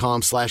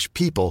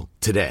linkedin.com/people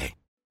today.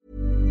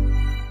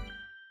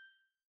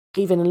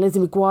 Even in Lizzie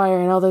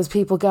McGuire and all those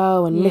people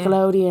go, and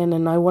Nickelodeon,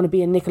 and I want to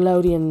be a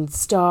Nickelodeon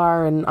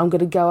star, and I'm going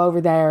to go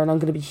over there and I'm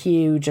going to be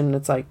huge. And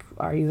it's like,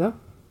 are you though?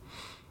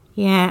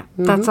 Yeah,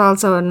 that's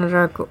also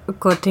another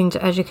good thing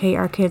to educate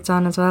our kids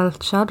on as well.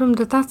 Show them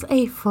that that's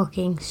a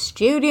fucking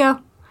studio.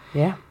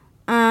 Yeah.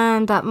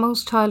 And that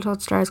most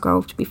childhood stars grow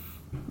up to be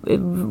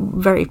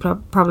very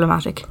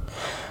problematic.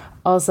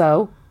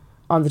 Also,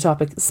 on the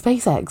topic,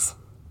 space eggs.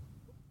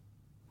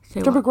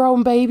 Remember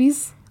growing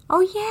babies? Oh,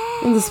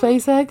 yeah. In the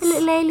space eggs? The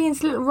little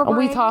aliens, little rubber And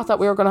we thought that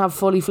we were going to have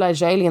fully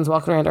fledged aliens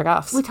walking around our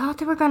gaffs. We thought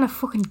they were going to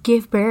fucking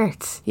give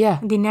birth. Yeah.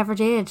 And they never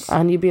did.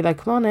 And you'd be like,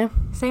 come on now.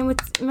 Same with,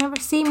 remember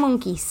sea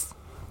monkeys?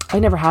 I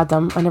never had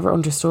them. I never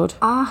understood.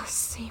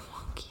 Sea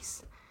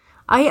monkeys.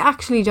 I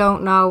actually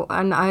don't know,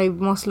 and I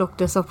must look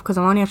this up because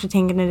I'm only after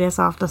thinking of this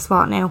off the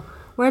spot now.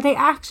 Were they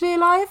actually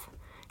alive?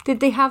 Did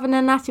they have an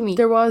anatomy?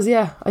 There was,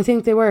 yeah. I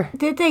think they were.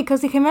 Did they?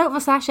 Because they came out of a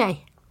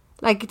sachet.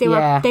 Like, they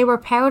were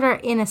powder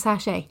in a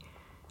sachet.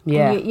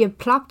 Yeah. And you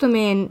plop them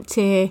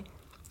into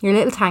your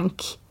little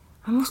tank.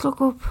 I must look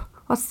up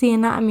what's the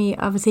anatomy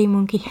of a sea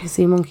monkey. A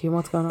sea monkey,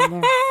 what's going on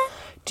there?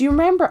 Do you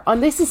remember,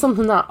 and this is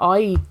something that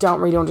I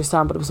don't really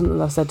understand, but it was something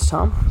that I said to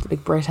Tom, the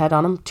big Brit head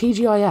on him,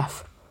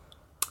 TGIF.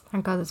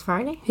 Thank God it's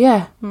Friday.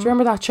 Yeah. Do you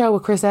remember that show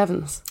with Chris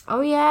Evans?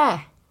 Oh,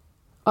 yeah.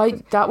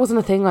 That wasn't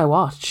a thing I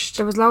watched.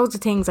 There was loads of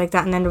things like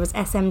that, and then there was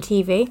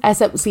SMTV.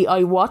 See,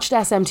 I watched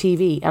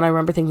SMTV, and I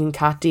remember thinking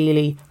Kat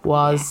Deely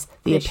was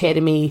the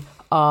epitome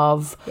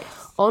of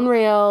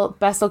unreal,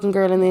 best looking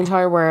girl in the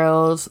entire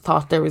world.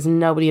 Thought there was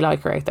nobody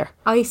like her out there.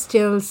 I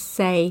still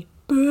say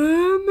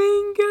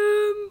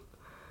Birmingham.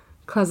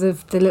 because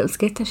of the little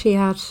skit that she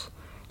had.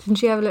 Didn't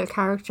she have a little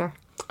character?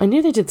 I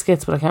knew they did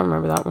skits, but I can't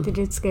remember that one. They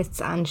did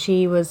skits, and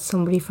she was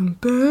somebody from...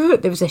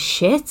 There was a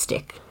shit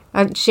skit,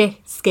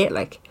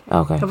 like.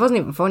 Okay. It wasn't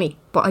even funny,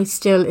 but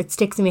it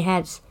sticks in my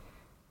head.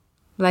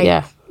 Like,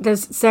 yeah.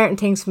 There's certain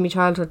things from my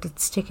childhood that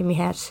stick in my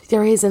head.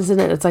 There is, isn't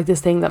it? It's like this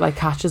thing that like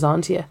catches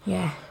on to you.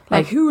 Yeah.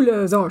 Like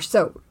hulas or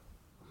so.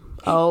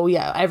 Oh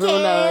yeah,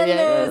 everyone knows.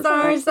 Yeah.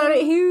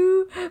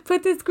 Who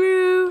put the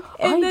screw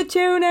in the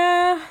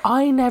tuna?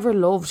 I never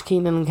loved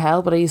Kenan and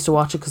Kel, but I used to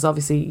watch it because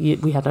obviously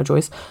we had no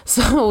choice.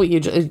 So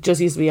it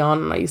just used to be on,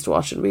 and I used to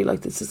watch it and be like,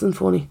 "This isn't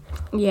funny."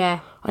 Yeah,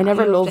 I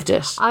never loved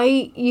it.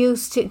 I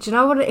used to. Do you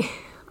know what?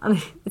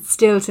 And it's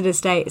still to this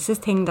day. It's this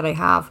thing that I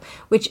have,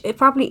 which it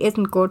probably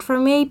isn't good for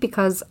me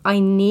because I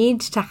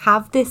need to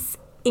have this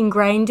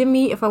ingrained in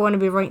me if I want to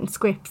be writing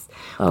scripts.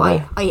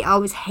 Okay. But I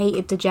always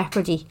hated the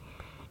jeopardy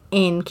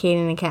in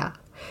Kenan and Kel.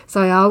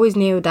 So I always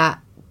knew that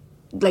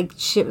like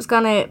shit was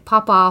gonna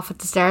pop off at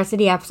the start of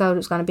the episode. It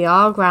was gonna be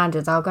all grand.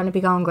 It's all gonna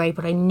be going great.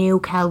 But I knew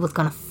Kel was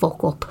gonna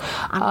fuck up,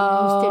 and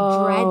I used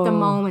to dread the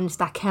moments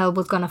that Kel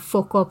was gonna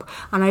fuck up.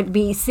 And I'd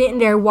be sitting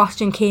there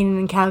watching Kenan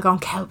and Kel, going,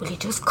 "Kel, will you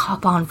just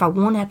cop on for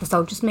one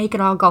episode? Just make it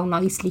all go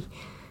nicely."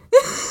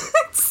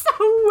 It's so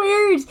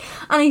weird.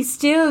 And I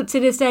still, to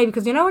this day,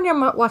 because you know when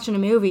you're watching a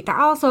movie, they're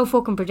all so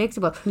fucking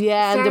predictable.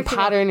 Yeah, and the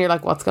pattern, you're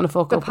like, what's going to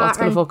fuck up? What's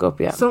going to fuck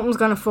up? Yeah. Something's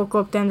going to fuck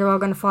up, then they're all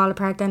going to fall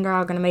apart, then they're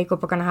all going to make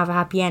up, we're going to have a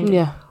happy ending.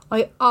 Yeah.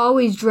 I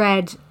always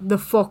dread the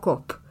fuck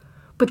up.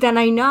 But then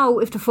I know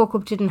if the fuck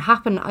up didn't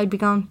happen, I'd be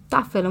going,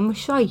 that film was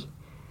shy.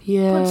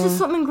 Yeah. But it's just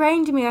something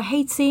ingrained in me. I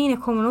hate seeing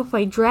it coming up.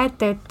 I dread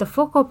the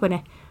fuck up in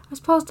it. I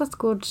suppose that's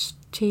good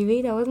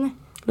TV though, isn't it?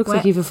 Looks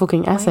like you've a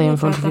fucking essay in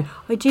front of you.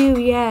 I do,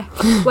 yeah.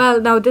 Well,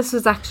 no, this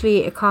was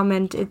actually a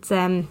comment. It's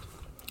a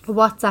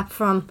WhatsApp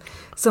from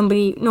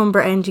somebody,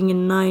 number ending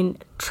in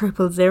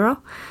 9000.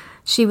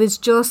 She was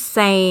just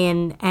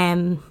saying,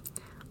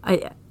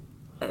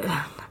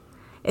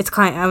 it's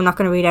kind of, I'm not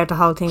going to read out the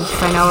whole thing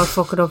because I know I'll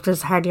fuck it up.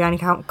 There's hardly any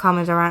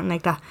comments or anything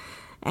like that.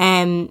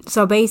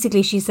 So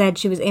basically she said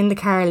she was in the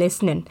car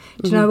listening.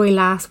 Do you know why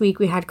last week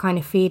we had kind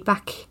of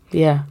feedback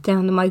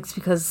down the mics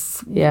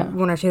because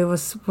one or two of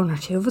us,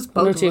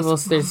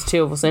 there's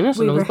two of us in it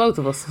and it was both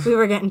of us. We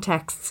were getting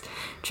texts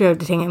throughout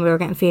the thing and we were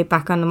getting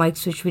feedback on the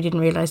mics which we didn't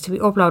realise to be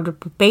uploaded.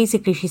 But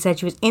basically she said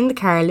she was in the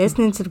car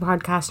listening to the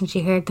podcast and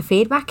she heard the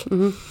feedback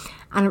and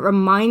it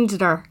reminded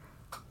her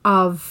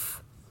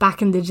of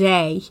back in the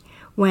day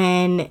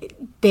when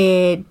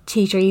the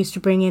teacher used to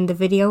bring in the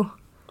video,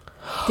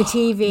 the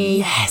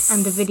TV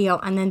and the video,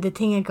 and then the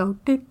thing would go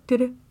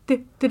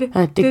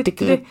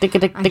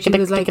and she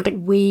was like,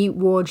 we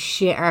would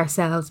shit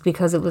ourselves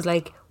because it was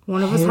like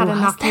one of us had a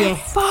Nokia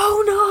phone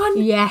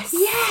on.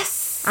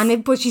 Yes.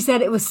 And but she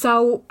said it was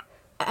so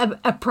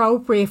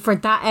appropriate for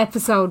that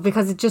episode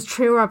because it just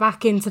threw her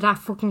back into that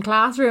fucking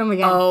classroom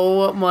again.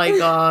 Oh my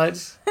god.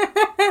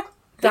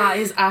 That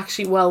is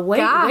actually, well,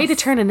 way to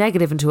turn a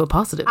negative into a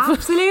positive.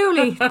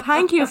 Absolutely.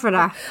 Thank you for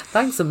that.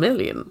 Thanks a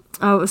million.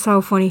 Oh, it was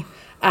so funny.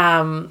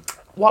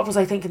 What was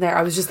I thinking there?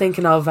 I was just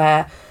thinking of, do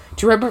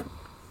you remember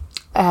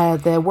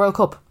the World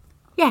Cup?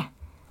 Yeah.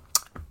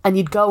 And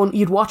you'd go and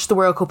you'd watch the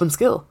World Cup in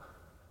school?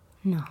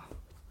 No.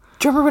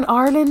 Do you remember when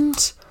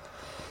Ireland,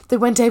 they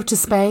went out to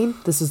Spain?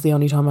 This was the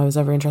only time I was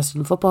ever interested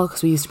in football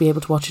because we used to be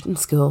able to watch it in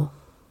school.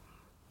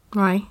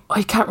 Right.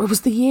 I can't remember. It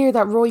was the year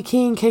that Roy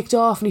Keane kicked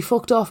off and he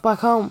fucked off back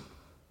home.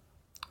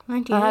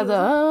 98. I had the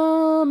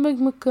Mick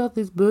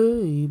McCarthy's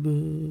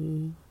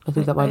baby. I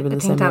think that might have been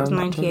the same year. I think that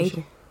was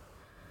 98.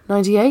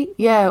 98?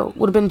 Yeah,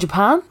 would have been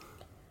Japan.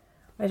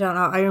 I don't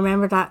know. I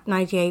remember that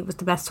 98 was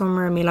the best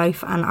summer of my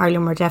life and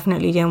Ireland were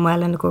definitely doing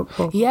well in the Group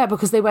Cup. Yeah,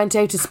 because they went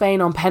out to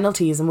Spain on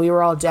penalties and we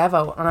were all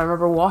Devo and I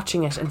remember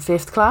watching it in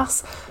 5th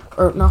class.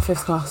 Or not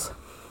 5th class.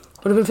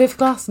 Would have been 5th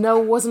class?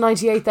 No, it wasn't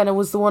 98 then. It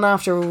was the one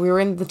after. We were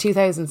in the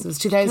 2000s. It was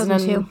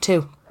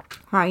 2002.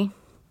 Right.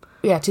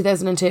 Yeah,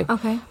 2002.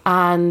 Okay.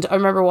 And I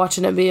remember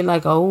watching it and being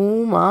like,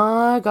 oh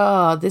my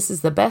God, this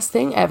is the best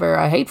thing ever.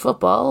 I hate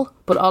football.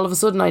 But all of a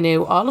sudden I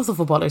knew all of the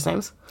footballers'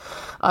 names.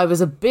 I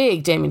was a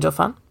big Damien Duff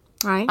fan.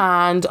 Right.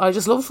 And I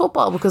just love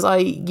football because I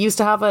used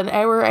to have an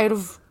hour out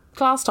of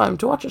class time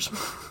to watch it.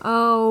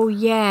 Oh,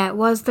 yeah.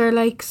 Was there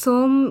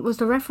was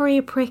the referee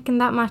a prick in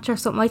that match or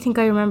something? I think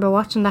I remember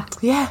watching that.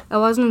 Yeah. I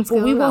wasn't in school.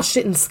 But we watched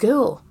it in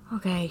school.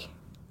 Okay.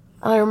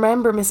 And I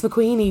remember Miss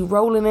McQueenie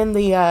rolling in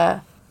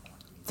the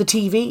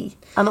TV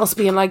and us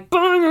being like,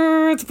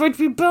 banger, it's about to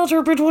be better,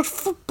 about to watch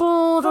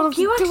football. Fuck,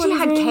 you actually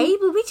had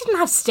cable. We didn't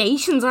have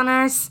stations on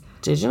ours.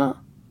 Did you not?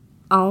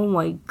 Oh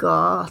my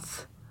God.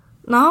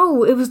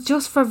 No, it was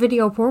just for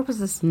video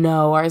purposes.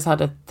 No, ours had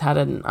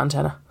an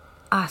antenna.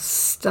 Ah,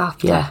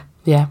 stop. Yeah.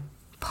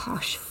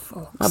 Posh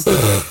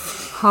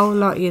fucks. Whole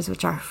lot of yous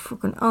which are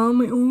fucking,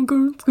 my own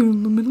girl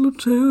in the middle of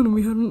town and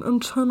we had an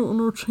antenna on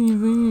our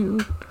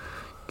TV.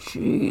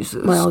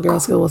 Jesus. My old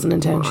girl's school wasn't in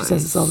town. She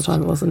says this all the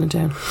time. It wasn't in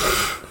town.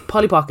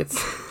 Polly Pockets.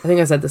 I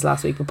think I said this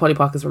last week, but Polly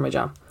Pockets were my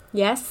jam.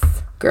 Yes.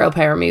 Girl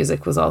power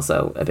music was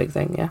also a big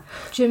thing, yeah.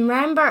 Do you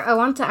remember, I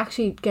want to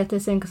actually get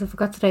this in because I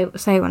forgot to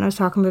say when I was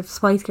talking about the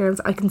Spice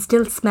Girls, I can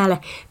still smell it.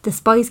 The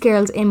Spice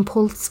Girls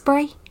Impulse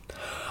Spray.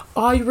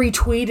 I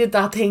retweeted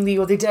that thing the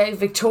other day,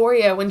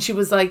 Victoria, when she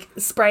was like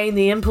spraying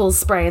the Impulse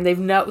spray, and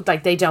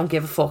they don't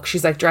give a fuck.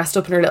 She's like dressed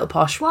up in her little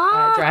posh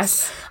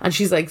dress, and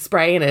she's like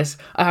spraying it.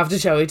 I have to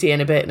show it to you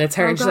in a bit, and it's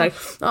her, and she's like,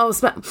 "Oh,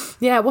 what's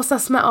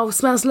that smell? Oh, it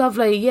smells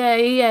lovely. Yeah,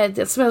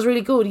 it smells really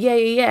good.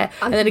 Yeah."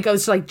 And then it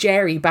goes to like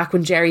Jerry, back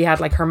when Jerry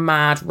had like her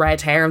mad red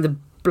hair and the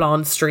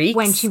blonde streaks.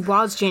 When she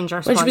was Ginger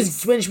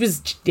Spice. When she was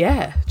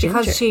ginger.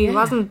 Because she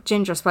wasn't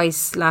Ginger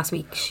Spice last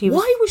week.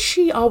 Why was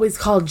she always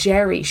called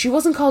Jerry? She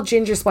wasn't called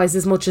Ginger Spice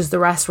as much as the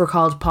rest were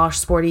called Posh,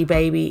 Sporty,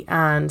 Baby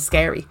and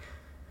Scary. Do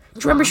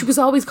you remember she was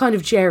always kind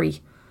of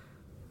Jerry?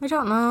 I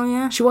don't know,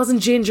 yeah. She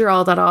wasn't Ginger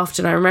all that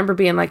often. I remember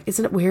being like,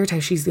 isn't it weird how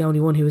she's the only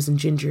one who isn't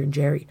Ginger and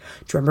Jerry?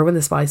 Do you remember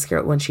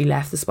when she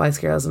left the Spice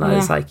Girls, and I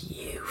was like,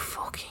 you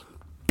fucking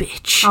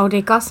bitch. Oh,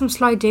 they got some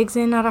sly digs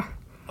in at her.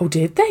 Oh,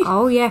 did they?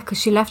 Oh, yeah,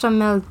 because she left on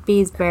Mel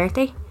B's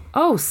birthday.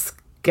 Oh,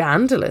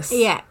 scandalous.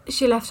 Yeah,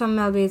 she left on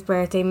Mel B's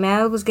birthday.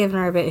 Mel was giving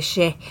her a bit of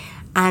shit.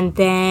 And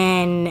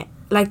then,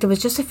 like, there was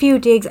just a few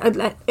digs.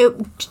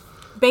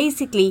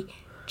 Basically,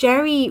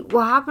 Jerry,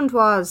 what happened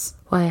was...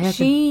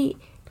 She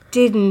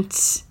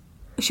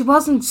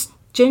wasn't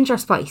Ginger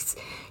Spice.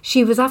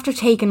 She was after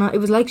taking on... It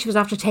was like she was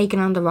after taking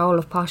on the role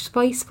of Posh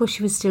Spice, but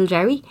she was still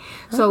Jerry.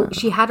 So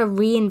she had a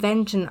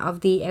reinvention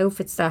of the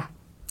outfits that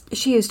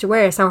she used to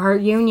wear. So her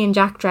Union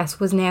Jack dress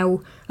was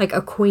now like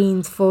a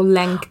queen's full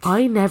length.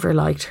 I never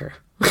liked her.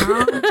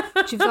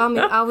 She was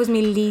always my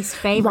least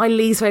favourite. My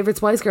least favourite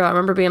Spice Girl. I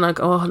remember being like,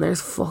 oh, and there's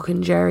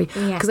fucking Jerry.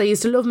 Because I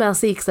used to love Mel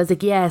C, because I was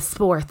like, yeah,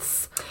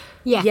 sports.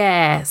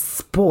 Yeah,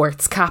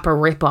 sports, Kappa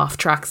rip-off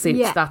tracksuits.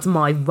 Yeah. That's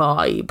my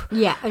vibe.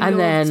 Yeah, I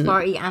love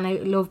Sporty and I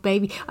love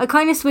Baby. I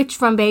kind of switched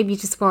from Baby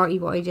to Sporty,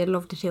 but I did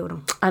love the two of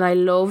them. And I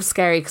love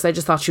Scary because I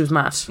just thought she was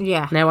mad.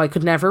 Yeah. Now, I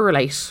could never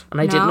relate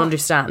and I didn't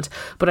understand,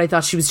 but I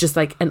thought she was just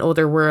like an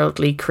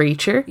otherworldly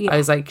creature. Yeah. I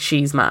was like,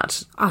 she's mad.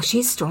 Oh,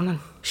 she's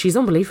stunning. She's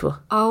unbelievable.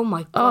 Oh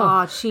my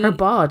God. Her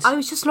bod. I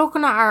was just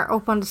looking at her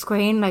up on the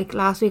screen like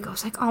last week. I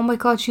was like, oh my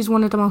God, she's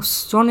one of the most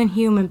stunning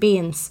human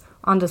beings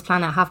on this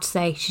planet, I have to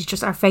say. She's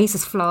just, her face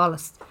is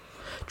flawless.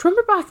 Do you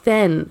remember back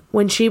then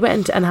when she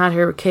went and had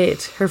her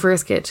kid, her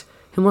first kid,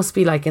 who must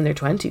be like in their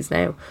 20s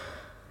now,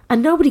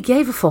 and nobody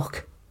gave a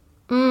fuck?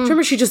 Do you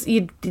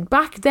remember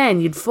back then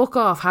you'd fuck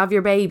off, have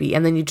your baby,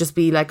 and then you'd just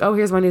be like, oh,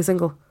 here's my new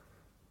single,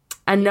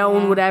 and no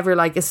one would ever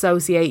like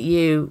associate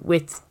you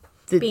with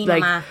being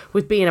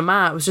a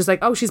ma. It was just like,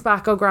 oh, she's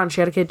back, oh grand,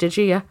 she had a kid, did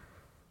she? Yeah.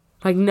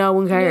 Like no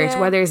one cared.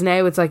 Whereas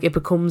now it's like it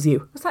becomes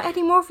you. Was that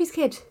Eddie Murphy's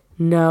kid?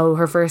 No,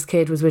 her first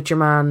kid was with your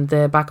man,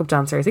 the backup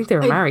dancer. I think they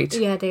were married.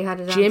 Yeah, they had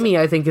a dancer. Jimmy,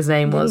 I think his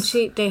name was.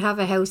 They have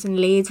a house in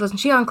Leeds. Wasn't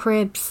she on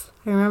Cribs?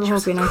 I remember her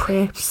being on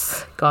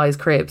Cribs. Guys,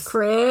 Cribs. Do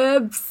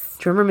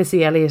you remember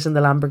Missy Elliott in the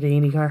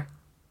Lamborghini car?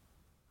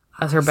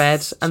 As her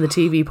bed, and the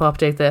TV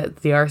popped out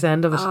the arse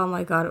end of it. Oh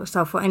my God, it was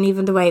so fun. And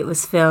even the way it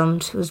was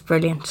filmed, it was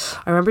brilliant.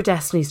 I remember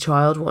Destiny's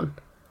Child one.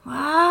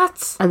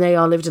 What? And they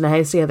all lived in a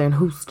house together in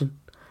Houston.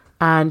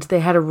 And they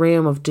had a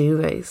room of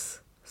duvets.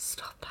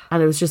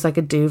 And it was just like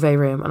a duvet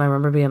room. And I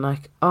remember being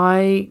like,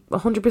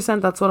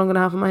 100% that's what I'm going to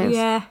have in my house.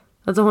 Yeah.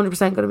 That's 100%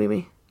 going to be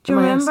me. Do you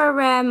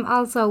remember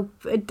also,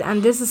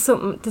 and this is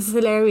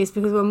hilarious,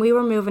 because when we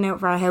were moving out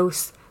of our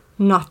house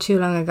not too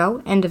long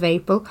ago, end of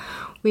April,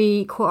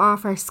 we cut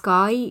off our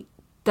Sky.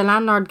 The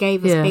landlord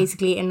gave us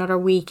basically another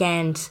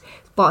weekend,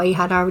 but I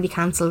had already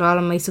cancelled all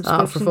of my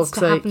subscriptions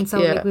to happen. So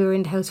like, we were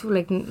in the house for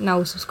like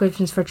no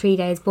subscriptions for 3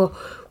 days, but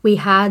we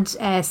had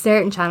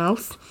certain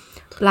channels.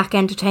 Black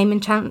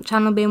Entertainment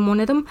channel being one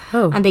of them,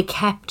 and they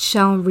kept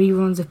showing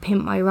reruns of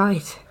Pimp My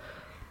Ride.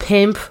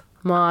 Pimp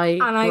My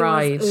Ride. And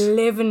I was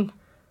living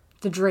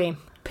the dream.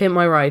 Pimp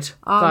My Ride.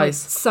 Guys.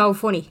 So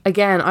funny.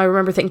 Again, I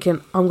remember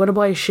thinking, I'm going to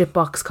buy a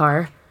shitbox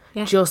car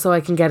just so I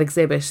can get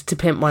Exhibit to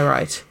Pimp My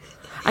Ride.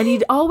 And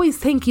you'd always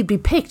think you'd be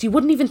picked. You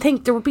wouldn't even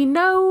think, there would be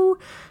no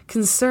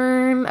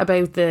concern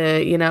about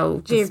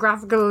the,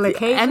 geographical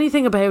location.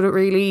 Anything about it,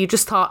 really. You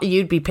just thought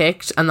you'd be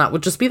picked and that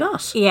would just be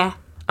that. Yeah.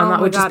 And that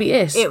would just be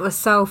it. It was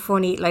so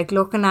funny, like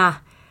looking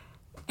at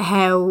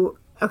how,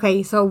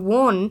 so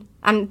one,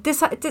 and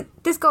this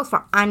goes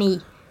for any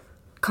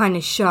kind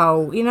of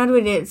show, you know the way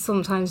they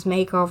sometimes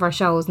makeover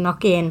shows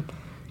knock in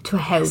to a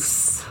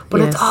house, but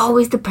it's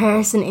always the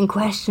person in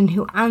question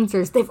who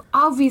answers. They've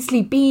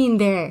obviously been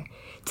there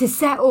to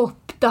set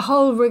up the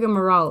whole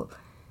rigmarole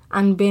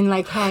and been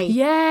like, hey,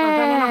 we're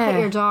going to knock at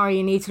your door,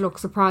 you need to look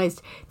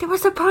surprised. They were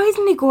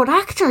surprisingly good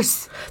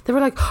actors. They were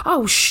like,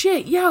 oh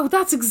shit, yo,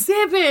 that's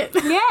Exhibit.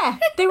 Yeah,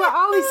 they were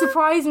always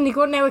surprisingly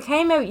good. Now, it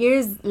came out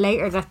years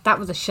later that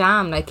was a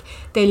sham. Like,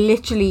 they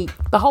literally...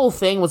 The whole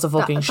thing was a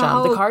fucking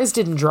sham. The cars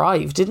didn't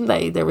drive, didn't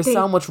they? There was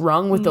so much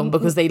wrong with them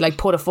because they like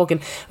put a fucking...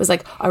 It was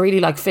like, I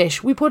really like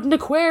fish. We put an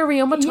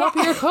aquarium on top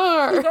of your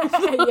car.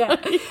 Yeah.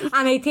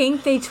 And I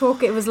think they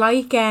took... It was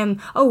like,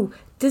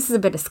 this is a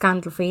bit of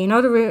scandal for you. You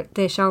know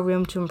the show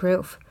Room to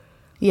Improve?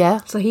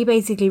 Yeah. So he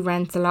basically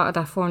rents a lot of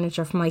that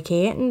furniture from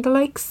IKEA and the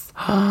likes.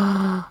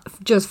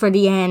 Just for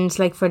the end,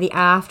 like for the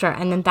after.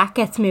 And then that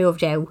gets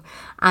moved out.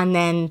 And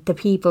then the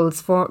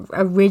people's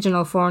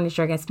original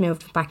furniture gets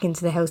moved back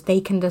into the house.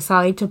 They can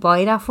decide to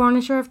buy that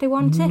furniture if they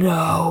want to.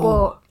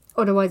 No.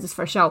 But otherwise it's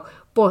for show.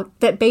 But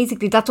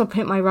basically that's what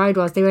Pimp My Ride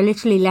was. They were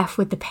literally left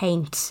with the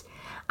paint.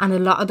 And a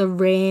lot of the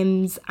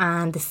rims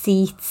and the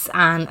seats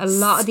and a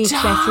lot of the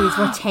accessories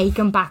were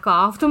taken back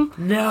off them.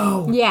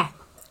 No. Yeah.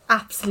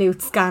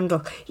 Absolute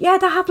scandal. Yeah,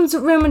 that happens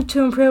at Room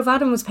to Improve.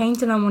 Adam was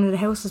painting on one of the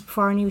houses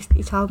before and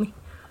he told me.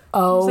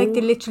 Oh. It's like they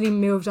literally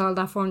moved all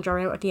that furniture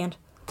out at the end.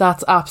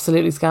 That's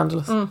absolutely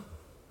scandalous.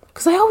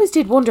 Because I always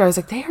did wonder, I was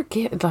like,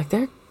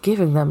 they're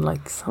giving them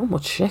like so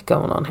much shit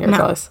going on here,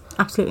 guys.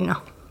 Absolutely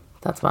not.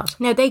 That's mad.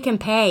 Now they can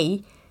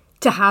pay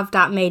to have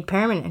that made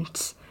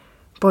permanent.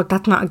 But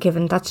that's not a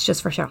given, that's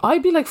just for show.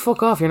 I'd be like,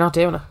 fuck off, you're not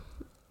doing it.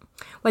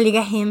 Well, you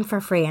get him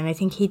for free, and I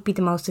think he'd be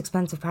the most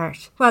expensive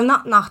part. Well,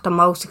 not the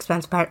most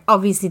expensive part.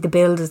 Obviously, the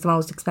build is the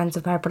most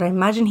expensive part, but I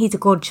imagine he's a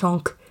good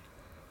chunk.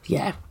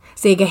 Yeah.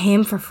 So you get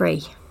him for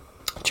free.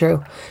 True.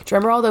 Do you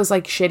remember all those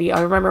like shitty...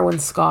 I remember when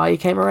Sky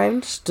came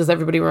around. Does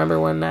everybody remember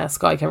when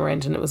Sky came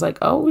around and it was like,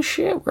 oh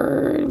shit,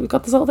 we've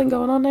got this whole thing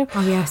going on now?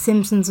 Oh yeah,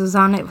 Simpsons was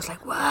on it. It was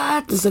like,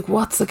 what? It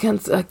was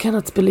like, I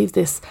cannot believe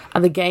this.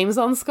 And the games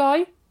on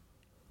Sky?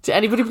 Did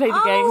anybody play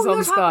the games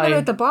on Sky? Oh,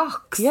 about the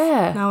box.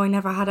 Yeah. No, I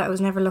never had it. I was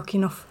never lucky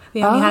enough.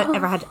 We only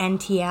ever had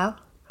NTL.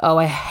 Oh,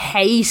 I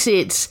hate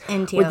it.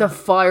 NTL. With a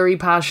fiery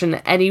passion.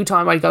 Any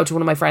time I'd go to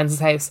one of my friends'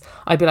 house,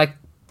 I'd be like,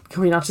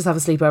 can we not just have a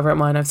sleepover at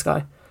mine? I have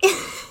Sky.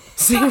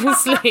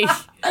 Seriously.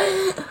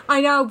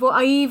 I know, but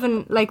I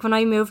even, like, when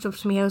I moved up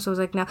to my house, I was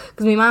like, no.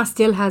 Because my ma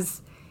still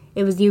has...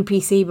 It was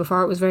UPC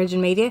before it was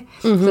Virgin Media.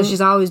 So she's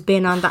always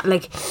been on that.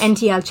 Like,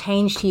 NTL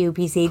changed to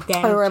UPC.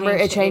 Then I remember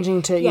it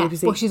changing to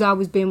UPC. But she's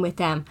always been with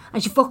them.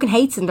 And she fucking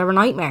hates them. They're a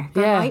nightmare.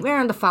 They're a nightmare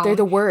on the phone. They're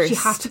the worst. She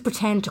had to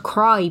pretend to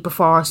cry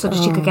before so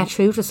that she could get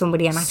through to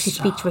somebody and actually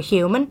speak to a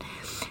human.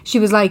 She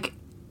was like,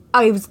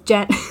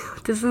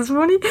 this is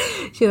funny.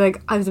 She was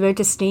like, I was about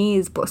to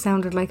sneeze, but it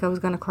sounded like I was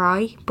going to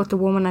cry. But the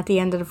woman at the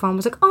end of the phone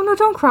was like, oh no,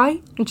 don't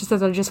cry. And she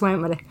said, I just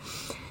went with it.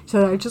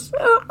 So I'm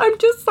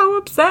just so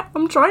upset.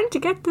 I'm trying to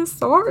get this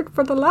sorted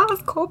for the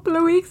last couple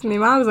of weeks. And my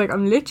mum was like,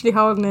 I'm literally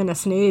holding in a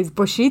sneeze,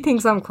 but she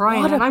thinks I'm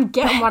crying and I'm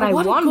getting what I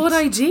want. What a good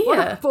idea. What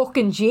a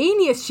fucking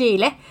genius,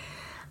 Sheila.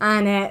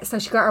 And so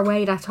she got her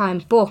way that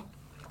time. But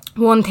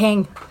one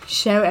thing,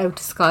 shout out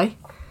to Sky.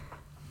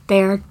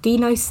 They're the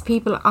nicest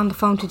people on the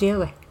phone to deal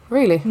with.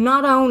 Really?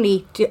 Not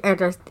only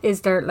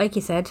is there, like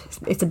you said,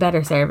 it's a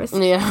better service.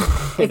 Yeah.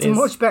 It's a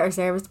much better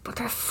service, but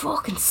they're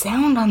fucking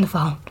sound on the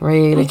phone.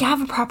 Really? Like, you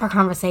have a proper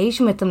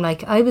conversation with them.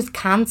 Like, I was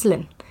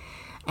cancelling,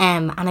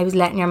 and I was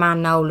letting your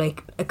man know,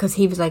 like, because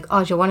he was like,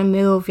 oh, do you want to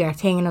move your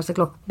thing? And I was like,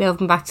 look, move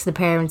them back to the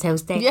parents'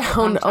 house.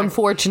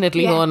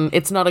 Unfortunately, hon,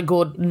 it's not a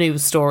good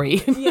news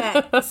story.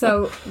 Yeah,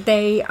 so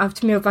they have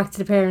to move back to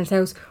the parents'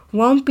 house.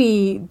 Won't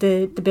be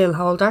the bill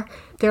holder.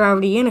 They're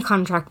already in a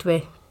contract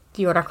with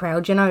the other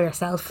crowd, you know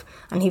yourself.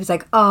 And he was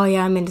like, oh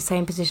yeah, I'm in the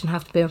same position,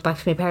 have to move back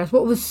to my parents.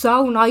 But it was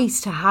so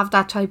nice to have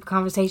that type of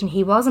conversation.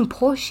 He wasn't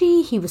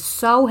pushy, he was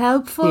so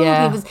helpful.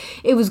 Yeah.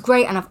 It was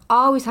great, and I've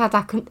always had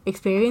that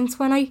experience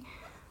when I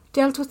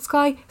dealt with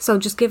Sky. So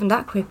just giving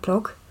that quick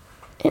plug.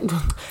 Let's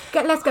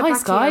get Hi back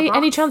Sky, to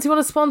any chance you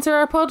want to sponsor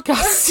our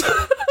podcast?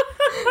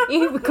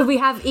 Could we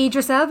have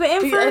Idris Elba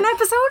in for an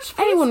episode, please?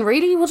 Anyone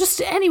really?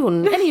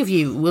 Any of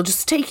you. We'll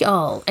just take you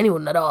all.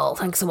 Anyone at all.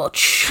 Thanks so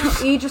much.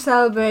 Idris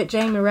Elba,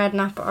 Jamie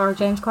Redknapp or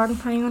James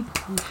Corden, anyone?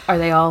 Are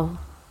they all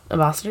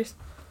ambassadors?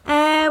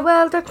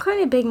 Well, they're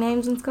kind of big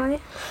names in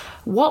Sky.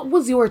 What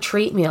was your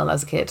treat meal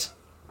as a kid?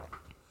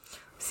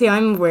 See,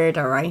 I'm weird,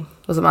 alright.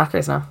 Was it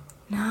Macca's now?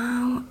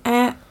 No.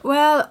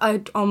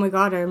 Oh my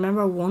god, I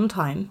remember one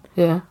time.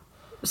 Yeah.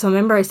 So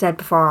remember I said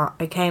before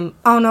I came...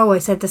 Oh no, I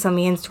said this on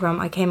my Instagram.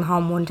 I came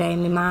home one day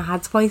and my ma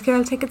had Spice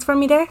Girl tickets for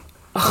me there.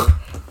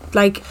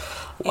 Like,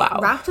 wow.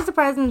 Wrapped as a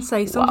present.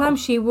 Like, sometimes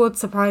she would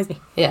surprise me.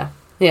 Yeah.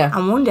 Yeah.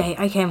 And one day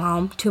I came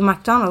home to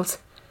McDonald's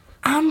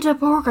and a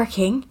Burger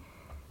King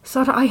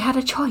so that I had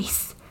a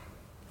choice.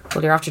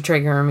 Well, you're after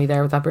triggering me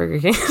there with that Burger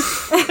King.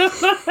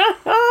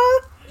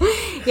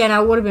 Yeah,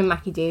 no, it would have been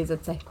Mackie D's,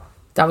 I'd say.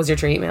 That was your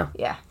treat meal?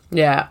 Yeah.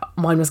 Yeah,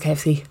 mine was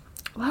KFC.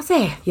 Was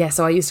it? Yeah,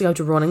 so I used to go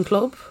to running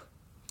club.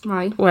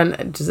 Right.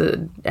 Does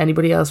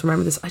anybody else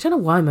remember this? I don't know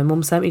why my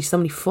mum sent me to so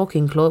many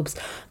fucking clubs,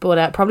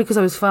 but probably because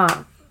I was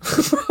fat.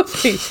 Was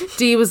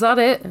that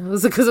it?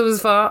 Was it because I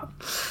was fat?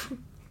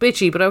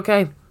 Bitchy, but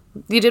okay.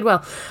 You did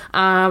well.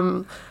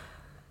 And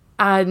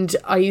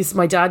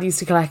my dad used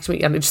to collect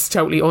me, and it just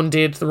totally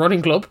undid the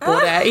running club,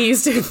 but he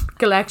used to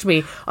collect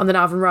me on the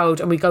Navan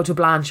Road, and we go to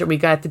Blanche and we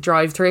get the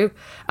drive-through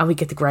and we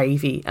get the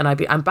gravy,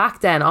 and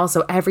back then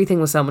also everything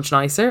was so much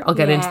nicer. I'll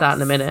get into that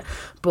in a minute,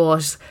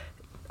 but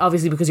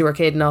obviously because you were a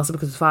kid and also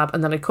because it was fab.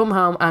 And then I'd come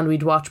home and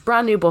we'd watch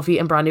brand new Buffy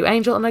and brand new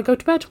Angel, and I'd go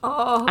to bed.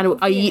 And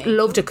I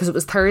loved it because it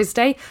was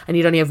Thursday and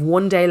you'd only have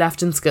one day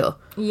left in school.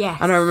 Yes.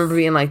 And I remember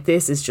being like,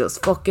 this is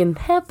just fucking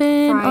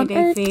heaven on Friday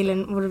earth.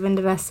 feeling would have been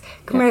the best.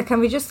 Come here, can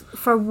we just,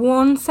 for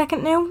 1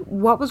 second now,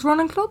 what was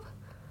running club?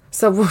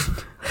 So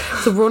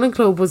running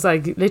club was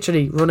like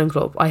literally running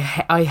club. I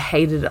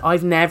hated it.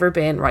 I've never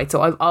been, right,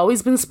 so I've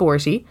always been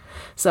sporty.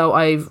 So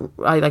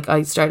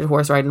I started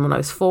horse riding when I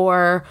was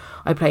 4.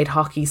 I played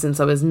hockey since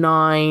I was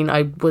 9.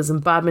 I was in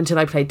badminton.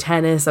 I played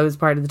tennis. I was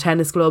part of the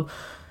tennis club.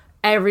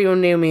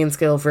 Everyone knew me in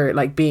school for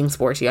like being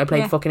sporty. I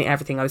played fucking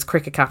everything. I was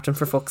cricket captain,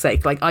 for fuck's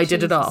sake. Like I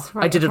did it all.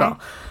 Right, I did it all.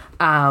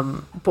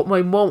 But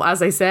my mum,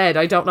 as I said,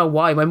 I don't know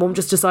why, my mum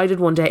just decided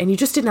one day, and you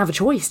just didn't have a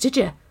choice, did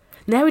you?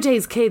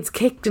 Nowadays kids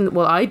kicked in.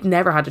 Well, I'd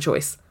never had a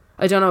choice.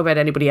 I don't know about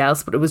anybody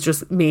else, but it was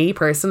just me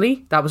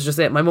personally. That was just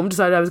it. My mum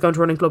decided I was going to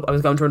running club. I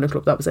was going to running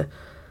club. That was it.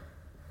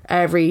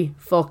 Every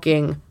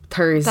fucking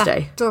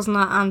Thursday. That does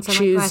not answer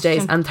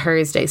Tuesdays my question. and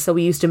Thursdays. So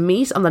we used to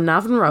meet on the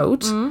Navan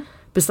Road,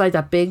 beside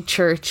that big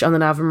church on the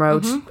Navan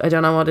Road. I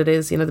don't know what it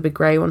is, you know, the big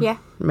grey one. Yeah.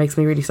 It makes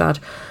me really sad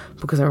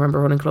because I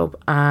remember running club,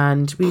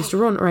 and we used to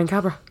run around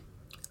Cabra.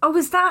 Oh,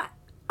 was that...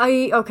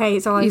 Okay,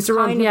 so I Used to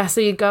run, yeah.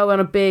 So you'd go on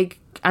a big,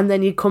 and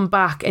then you'd come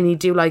back and you'd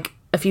do like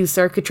a few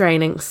circuit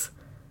trainings.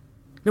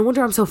 No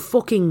wonder I'm so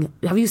fucking...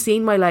 Have you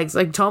seen my legs?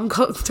 Like Tom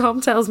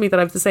tells me that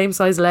I have the same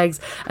size legs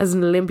as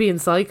an Olympian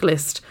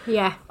cyclist.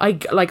 Yeah. I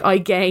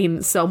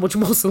gain so much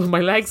muscle in my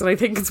legs, and I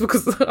think it's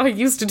because I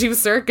used to do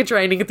circuit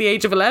training at the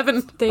age of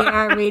 11. They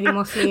are really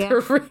muscly, yeah.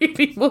 They're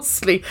really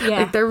muscly.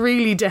 Yeah. Like they're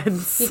really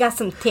dense. You got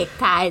some thick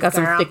thighs, Got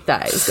girl. some thick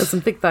thighs. Got some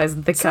thick thighs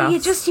and thick So calves.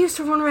 you just used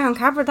to run around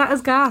Cabra. That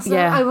is gas.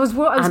 Yeah. I was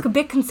a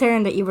bit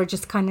concerned that you were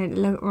just kind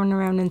of running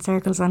around in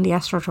circles on the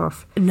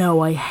AstroTurf. No,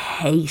 I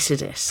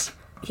hated it.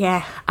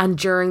 Yeah. And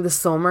during the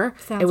summer,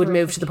 Sounds it would move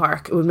horrific. to the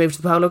park. It would move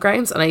to the polo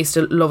grounds, and I used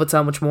to love it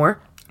so much more.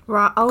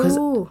 Right.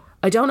 Oh.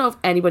 I don't know if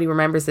anybody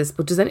remembers this,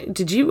 but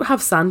did you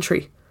have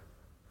Santry?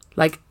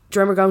 Like, do you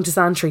remember going to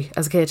Santry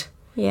as a kid?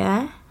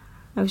 Yeah.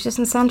 I was just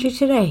in Santry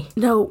today.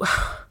 No,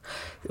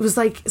 it was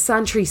like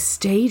Santry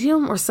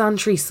Stadium or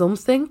Santry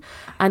something,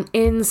 and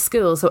in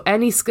school, so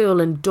any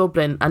school in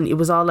Dublin, and it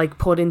was all like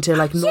put into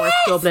like North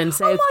Dublin,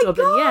 South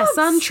Dublin, God.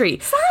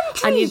 Santry.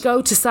 And you'd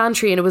go to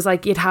Santry, and it was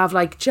like you'd have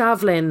like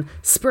javelin,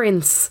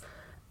 sprints,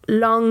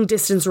 long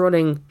distance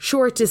running,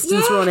 short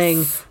distance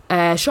running,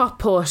 shot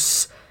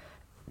put,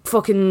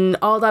 fucking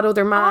all that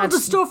other mad All the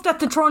stuff that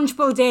the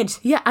Trunchbull did.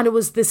 Yeah, and it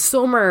was this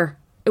summer.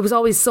 It was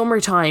always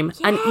summertime,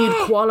 and you'd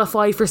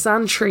qualify for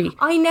Santry.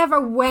 I never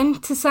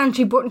went to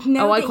Santry, but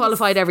now Oh, I that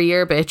qualified every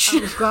year, bitch.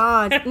 Oh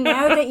God!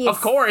 Now that you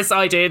Of course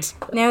I did.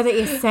 Now that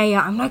you say it,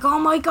 I'm like, oh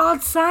my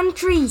God,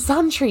 Santry.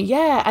 Santry,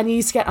 yeah. And you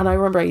used to get, and I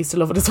remember I used to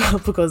love it as well,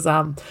 because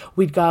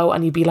we'd go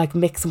and you'd be like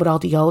mixing with all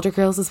the older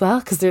girls as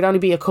well, because there'd only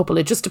be a couple.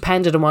 It just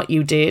depended on what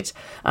you did.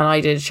 And I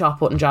did shot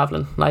put and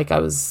javelin. Like I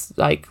was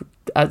like,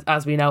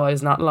 as we know, I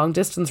was not a long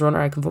distance runner.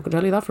 I can fucking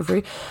tell you that for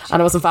free.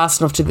 And I wasn't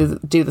fast enough to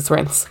do the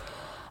sprints.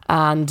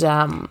 And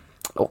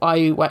I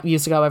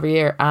used to go every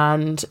year,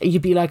 and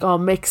you'd be like all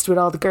mixed with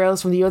all the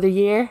girls from the other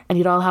year, and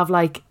you'd all have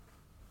like,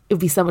 it would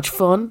be so much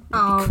fun.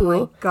 It'd be cool.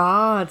 My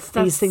God, that's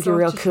You just think you're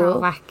real such a cool.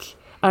 throwback.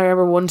 I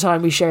remember one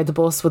time we shared the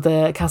bus with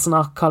the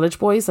Castleknock College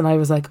boys, and I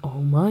was like,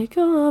 oh my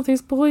God,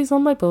 there's boys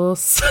on my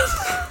bus.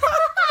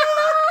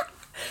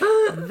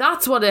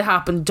 That's what it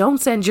happened.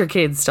 Don't send your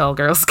kids to all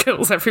girls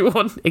schools,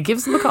 everyone. It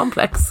gives them a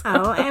complex.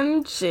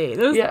 OMG,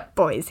 there's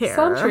boys here.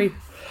 Santry.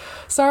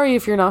 Sorry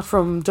if you're not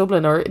from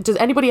Dublin, or does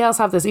anybody else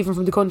have this, even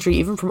from the country,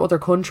 even from other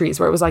countries,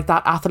 where it was like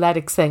that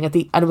athletics thing and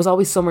it was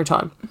always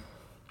summertime.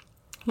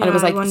 Yeah, and it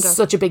was I like wonder.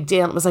 such a big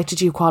deal. It was like,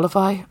 did you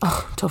qualify?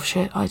 Oh, tough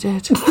shit, I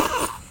did.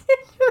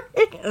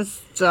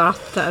 Stop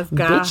that,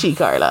 gas. Bitchy,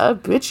 Carla.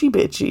 Bitchy.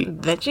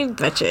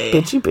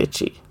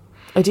 Bitchy.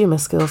 I do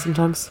miss school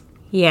sometimes.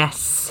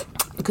 Yes.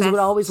 Because it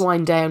would always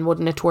wind down,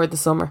 wouldn't it, toward the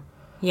summer?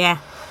 Yeah.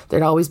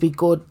 There'd always be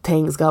good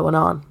things going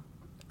on.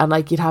 And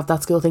like you'd have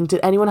that school thing. Did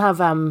anyone have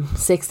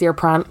 6th year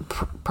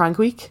prank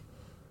week?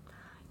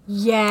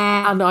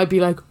 Yeah. And I'd be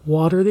like,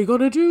 what are they going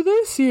to do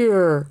this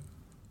year?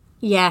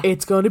 Yeah.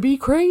 It's going to be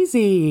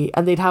crazy.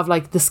 And they'd have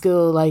like the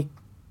school like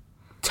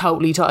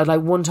totally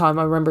like one time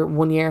I remember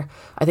one year,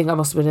 I think I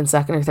must have been in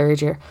 2nd or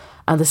 3rd year,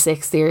 and the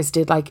 6th years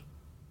did like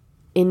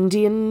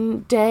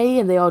Indian Day,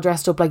 and they all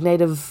dressed up like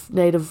Native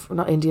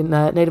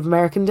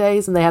American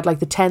days, and they had like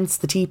the tents,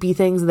 the teepee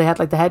things, and they had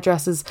like the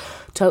headdresses.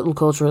 Total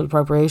cultural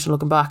appropriation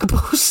looking back,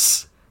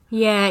 but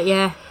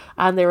Yeah.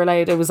 and they were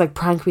allowed, it was like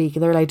prank week,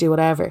 and they were allowed to do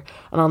whatever.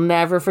 And I'll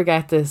never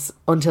forget this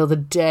until the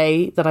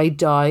day that I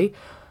die.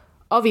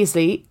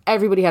 Obviously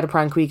everybody had a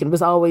prank week, and it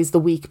was always the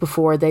week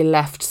before they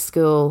left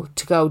school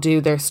to go do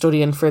their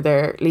studying for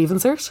their leaving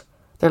cert,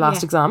 their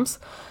last exams.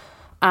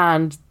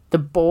 And the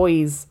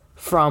boys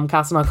from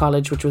Castleknock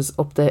College, which was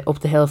up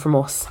the hill from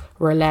us,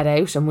 were let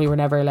out, and we were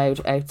never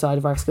allowed outside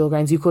of our school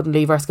grounds. You couldn't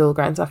leave our school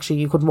grounds, actually.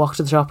 You couldn't walk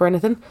to the shop or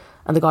anything,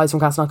 and the guys from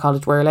Castleknock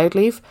College were allowed to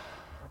leave.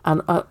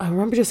 And I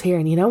remember just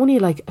hearing, you know when you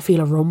like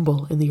feel a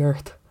rumble in the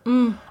earth,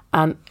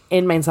 And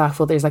in Main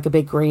Sackville, there's like a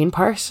big green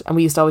part, and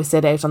we used to always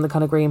sit out on the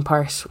kind of green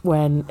part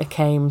when it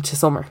came to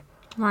summer.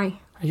 Right.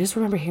 I just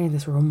remember hearing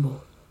this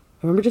rumble.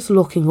 I remember just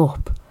looking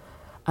up,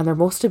 and there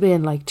must have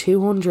been like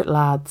 200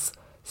 lads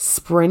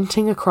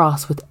sprinting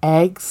across with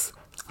eggs,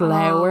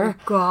 flour.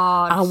 Oh,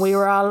 God. And we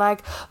were all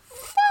like,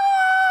 fuck!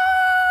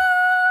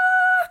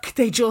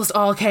 They just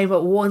all came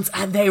at once,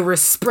 and they were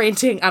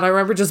sprinting. And I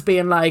remember just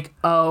being like,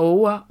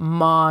 oh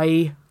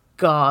my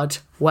God.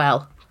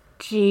 Well,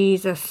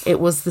 Jesus. it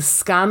was the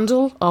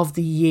scandal of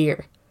the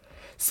year.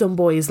 Some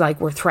boys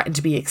like were threatened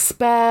to be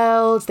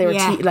expelled. They were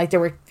they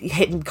were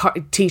hitting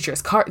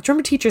teachers' car. Do you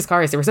remember teachers'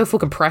 cars? They were so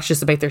fucking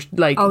precious about their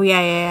like. Oh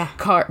yeah.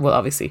 Car. Well,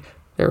 obviously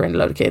they were in a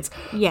load of kids.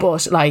 Yeah.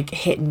 But like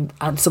hitting,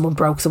 and someone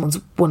broke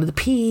one of the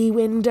PE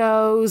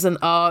windows, and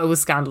it was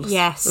scandalous.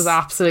 Yes. It was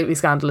absolutely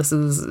scandalous. It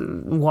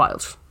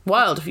was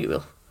wild, if you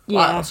will.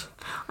 Yeah. Wild.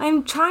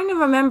 I'm trying to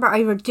remember.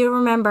 I do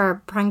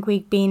remember Prank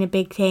Week being a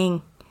big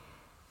thing.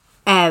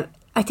 I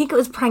think it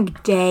was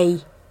Prank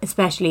Day.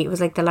 Especially, it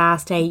was like the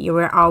last day you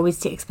were always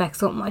to expect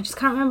something. I just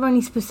can't remember any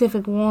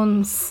specific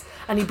ones.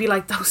 And he'd be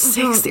like, those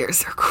 6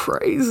 years, they're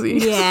crazy.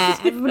 Yeah,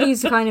 everybody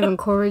used to kind of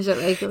encourage it.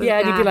 Like,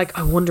 and he'd be like,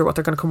 I wonder what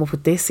they're going to come up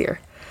with this year.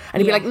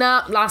 And he'd be like,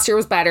 nah, last year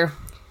was better.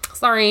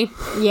 Sorry.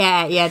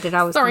 Yeah, they'd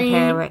always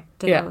compare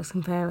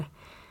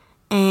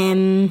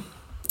it.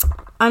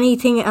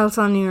 Anything else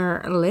on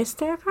your list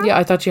there, Carl? Yeah,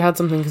 I thought you had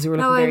something because you were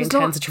looking very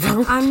intense at your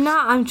phone. I'm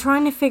not. I'm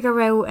trying to figure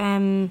out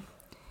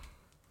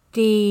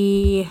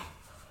the...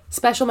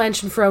 Special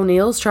mention for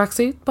O'Neill's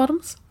tracksuit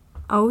bottoms.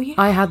 Oh, yeah.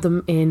 I had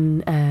them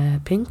in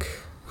pink,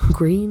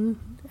 green,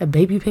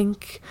 baby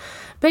pink,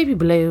 baby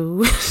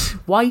blue,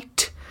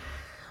 white,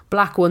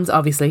 black ones.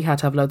 Obviously, had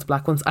to have loads of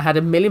black ones. I had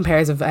a million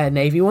pairs of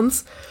navy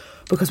ones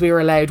because we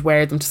were allowed to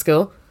wear them to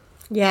school.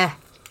 Yeah.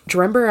 Do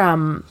you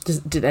remember,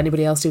 did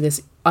anybody else do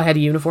this? I had a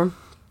uniform.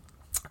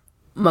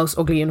 Most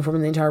ugly uniform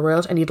in the entire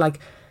world. And you'd like...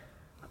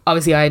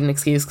 Obviously, I had an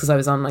excuse because I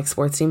was on like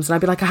sports teams. And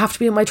I'd be like, I have to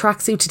be in my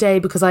tracksuit today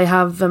because I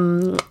have...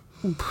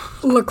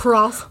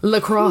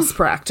 lacrosse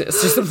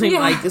practice or something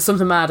like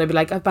something mad. I'd be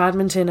like, I have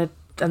badminton,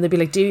 and they'd be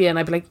like, do you? And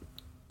I'd be like,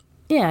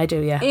 yeah, I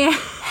do. Yeah.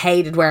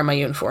 Hated wearing my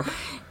uniform.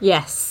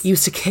 Yes.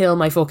 Used to kill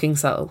my fucking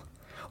soul.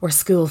 Or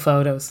school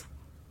photos.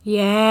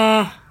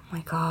 Yeah. Oh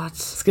my God.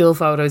 School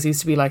photos used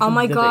to be like, oh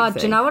my God,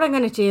 do you know what I'm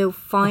going to do?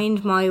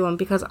 Find my one,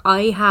 because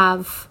I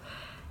have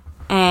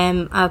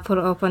I'll put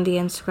it up on the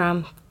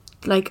Instagram.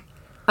 Like,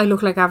 I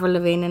look like Avril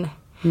Lavigne in it.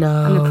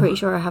 No. And I'm pretty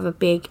sure I have a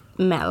big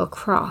metal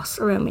cross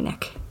around my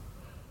neck.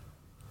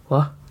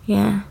 What?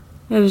 Yeah.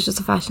 It was just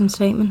a fashion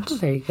statement. Oh,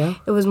 there you go.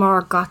 It was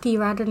more gothy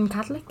rather than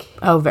Catholic.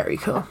 Oh, very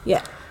cool.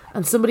 Yeah.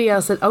 And somebody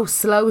else said,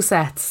 slow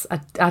sets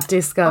at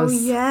discos. Oh,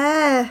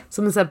 yeah.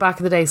 Someone said back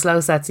in the day, slow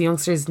sets.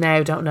 Youngsters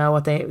now don't know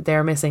what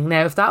they're missing.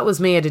 Now, if that was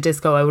me at a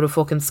disco, I would have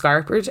fucking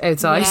scarpered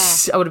outside.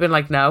 Yeah. I would have been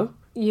like, no.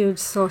 You'd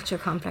such a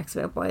complex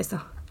about boys,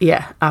 though.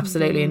 Yeah,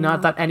 absolutely. And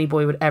not that any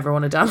boy would ever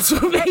want to dance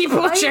with me,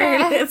 but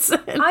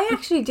I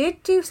actually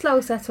did do slow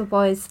sets with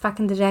boys back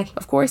in the day.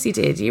 Of course you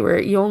did. You were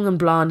young and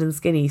blonde and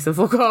skinny, so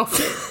fuck off.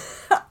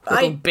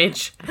 Little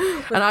bitch.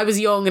 And I was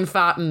young and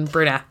fat and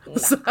brunette.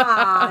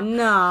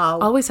 No.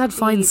 Always had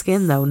fine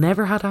skin, though.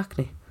 Never had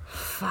acne.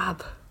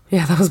 Fab.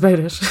 Yeah, that was about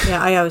it. Yeah,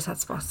 I always had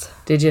spots.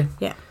 Did you?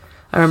 Yeah.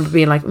 I remember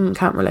being like,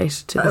 can't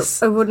relate to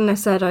this. I wouldn't have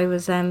said I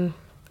was a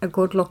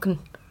good looking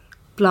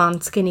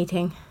blonde skinny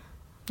thing.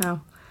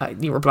 No.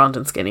 You were blonde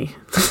and skinny.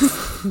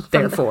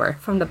 Therefore.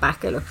 From the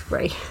back I looked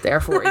great.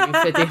 Therefore, you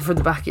fit in from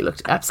the back, you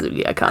looked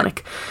absolutely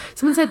iconic.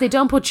 Someone said they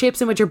don't put chips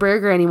in with your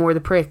burger anymore,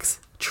 the pricks.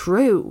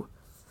 True.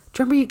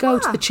 Do you remember you go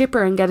to the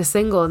chipper and get a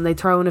single and they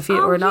throw in a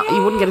few, or not,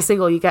 you wouldn't get a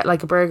single, you get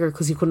like a burger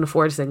because you couldn't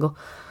afford a single.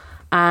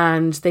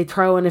 And they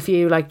throw in a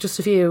few, like just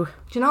a few.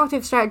 Do you know what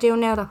they've started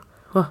doing now though?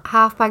 What?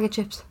 Half bag of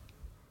chips.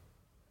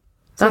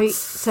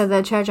 So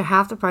they'll charge you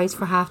half the price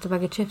for half the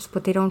bag of chips,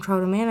 but they don't throw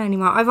them in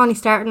anymore. I've only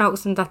started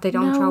noticing that they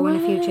don't throw in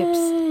a few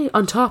chips.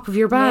 On top of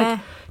your bag. Yeah.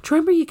 Do you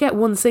remember you get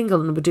one single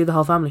and it would do the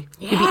whole family?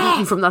 Yeah. You'd be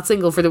eating from that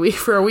single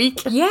for a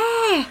week.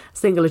 Yeah.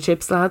 Single of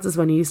chips, lads, is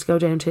when you used to go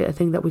down to a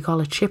thing that we call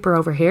a chipper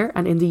over here.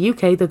 And in the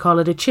UK, they call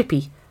it a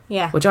chippy.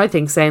 Yeah. Which I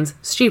think sounds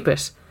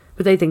stupid.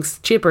 But they think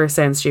chipper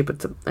sounds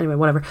stupid. So anyway,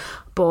 whatever.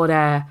 But,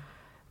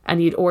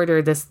 and you'd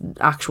order this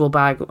actual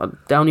bag.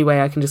 The only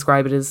way I can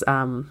describe it is,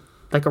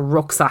 like a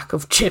rucksack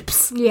of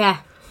chips.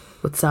 Yeah.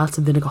 With salt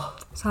and vinegar.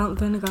 Salt and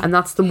vinegar. And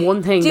that's the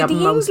one thing that most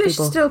people... Did the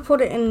English still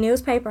put it in the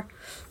newspaper?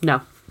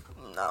 No.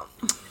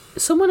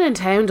 Someone in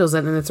town does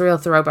it and it's a real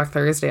throwback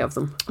Thursday of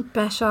them.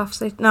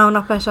 Beshoff's. No,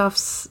 not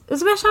Beshoff's.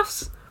 Is it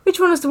Beshoff's? Which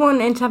one is the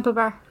one in Temple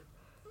Bar?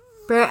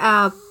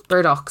 Burdocks.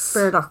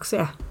 Burdocks,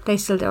 yeah. They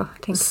still do, I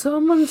think.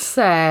 Someone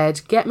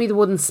said, get me the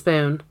wooden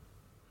spoon.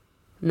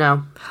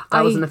 No,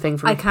 that wasn't a thing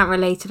for me. I can't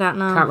relate to that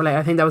now. Can't relate.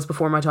 I think that was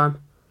before my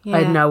time. Yeah.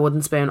 I had no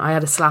wooden spoon. I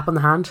had a slap on the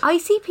hand. I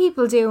see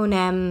people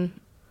doing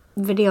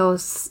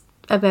videos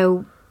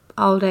about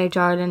old age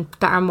Ireland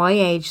that are my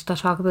age that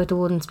talk about the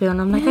wooden spoon.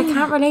 I'm like, I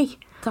can't relate.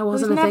 That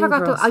wasn't a thing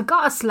for us. I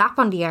got a slap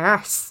on the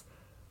arse.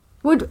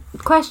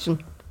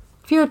 Question.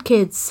 If you had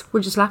kids,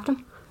 would you slap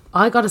them?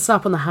 I got a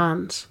slap on the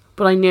hand,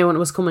 But I knew when it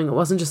was coming. It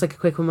wasn't just like a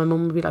quick one. My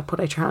mum would be like, put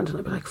out your hand, and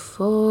I'd be like,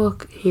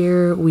 fuck,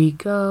 here we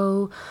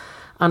go.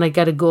 And I'd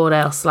get a good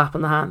L slap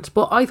in the hand.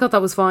 But I thought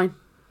that was fine.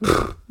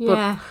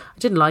 Yeah. I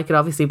didn't like it,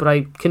 obviously, but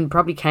I can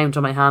probably count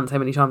on my hands how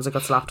many times I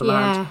got slapped on the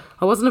hand.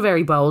 I wasn't a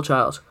very bold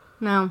child.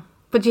 No.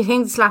 But do you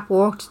think the slap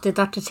worked? Did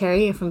that deter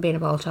you from being a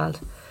bold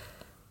child?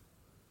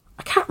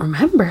 I can't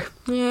remember.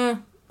 Yeah.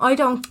 I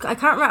can't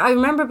remember. I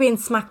remember being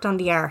smacked on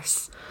the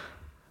arse.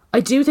 I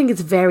do think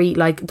it's very,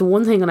 like, the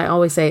one thing, and I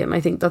always say it, and I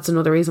think that's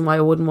another reason why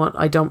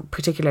I don't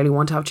particularly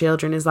want to have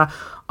children, is that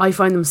I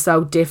find them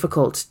so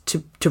difficult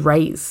to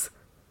raise.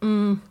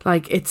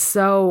 Like, it's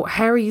so,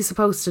 how are you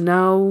supposed to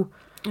know?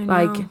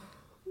 Like,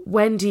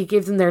 when do you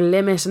give them their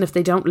limit? And if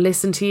they don't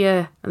listen to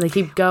you and they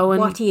keep going,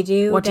 what do you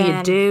do? What do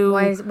you do?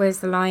 Where's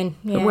the line?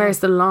 Yeah. Where's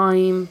the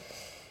line?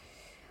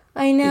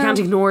 I know. You can't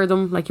ignore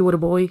them like you would a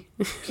boy.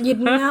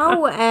 You'd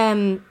know,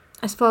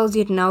 I suppose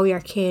you'd know your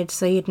kid,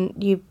 so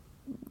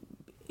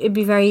it'd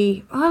be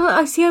very...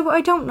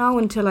 I don't know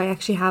until I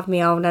actually have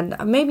my own, and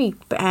maybe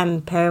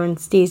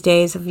parents these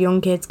days of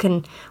young kids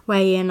can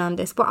weigh in on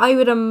this, but I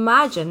would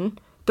imagine,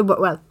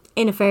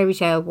 in a fairy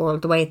tale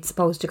world, the way it's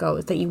supposed to go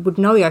is that you would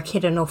know your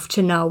kid enough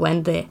to know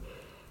when the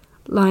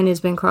line has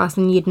been crossed,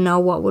 and you'd know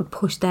what would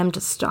push them to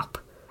stop.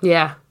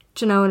 Yeah.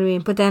 Do you know what I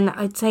mean? But then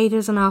I'd say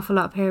there's an awful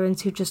lot of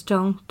parents who just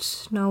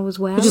don't know as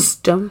well. Who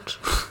just don't.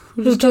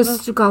 Who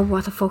just go,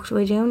 what the fuck do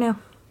I do now?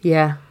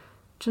 Yeah.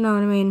 Do you know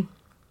what I mean?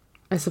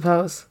 I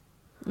suppose.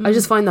 I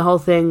just find the whole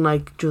thing,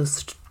 like,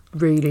 just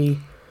really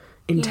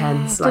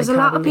intense. Yeah, there's like, a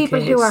lot of people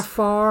kids. who are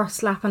for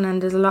slapping,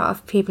 and there's a lot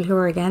of people who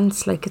are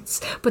against. Like,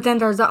 it's... But then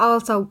there's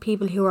also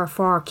people who are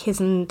for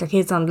kissing their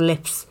kids on the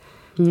lips.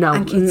 No,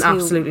 and kids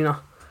absolutely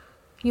not.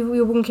 You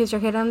wouldn't kiss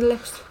your kid on the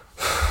lips?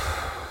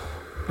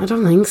 I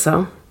don't think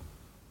so.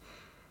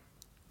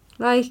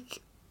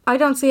 Like, I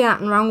don't see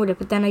anything wrong with it,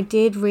 but then I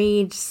did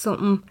read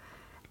something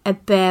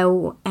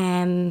about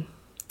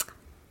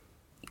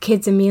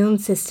kids' immune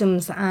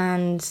systems,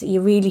 and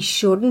you really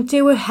shouldn't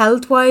do it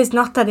health-wise.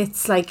 Not that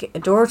it's like a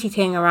dirty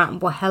thing or anything,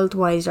 but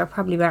health-wise you're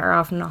probably better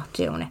off not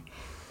doing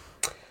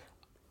it.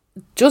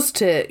 Just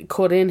to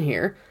cut in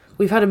here,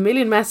 we've had a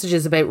million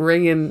messages about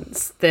ringing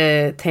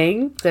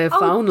the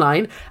phone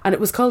line, and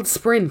it was called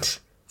Sprint.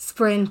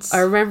 Sprint. I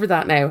remember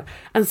that now.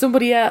 And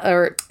somebody,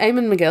 or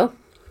Eamon McGill,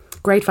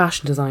 great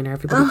fashion designer,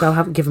 everybody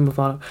go give him a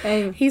follow.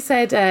 He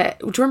said,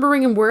 do you remember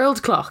ringing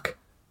World Clock?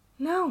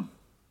 No.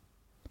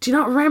 Do you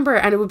not remember?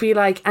 And it would be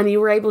like, and you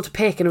were able to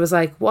pick, and it was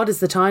like, what is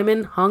the time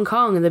in Hong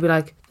Kong? And they'd be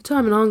like, the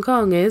time in Hong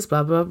Kong is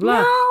blah, blah,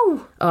 blah.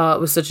 No. Oh, it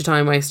was such a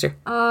time waster.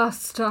 Oh,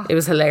 stop. It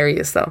was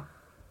hilarious, though.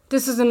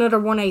 This is another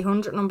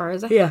 1-800 number,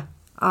 is it? Yeah.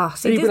 Oh,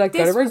 see, and you'd be like,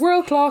 gotta ring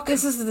World Clock.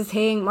 This is the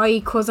thing. My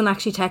cousin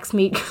actually texted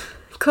me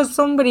because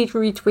somebody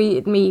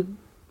retweeted me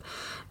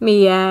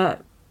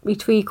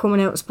tweet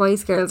coming out of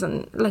Spice Girls,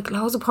 and like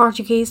loads of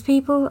Portuguese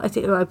people,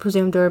 I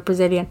presume they're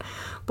Brazilian,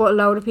 but a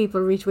load of people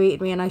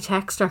retweeted me, and I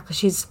text her because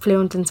she's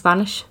fluent in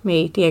Spanish,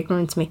 the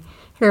ignorance me.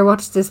 Here, what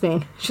does this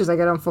mean? She's like,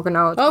 I don't fucking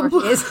know. It's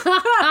Portuguese.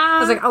 I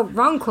was like, oh,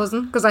 wrong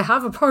cousin, because I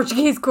have a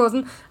Portuguese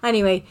cousin.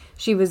 Anyway,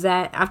 she was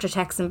after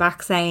texting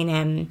back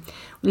saying,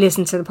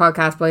 listen to the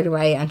podcast, by the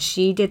way, and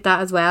she did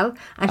that as well,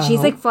 and she's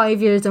like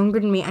 5 years younger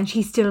than me, and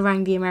she still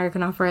rang the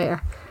American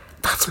operator.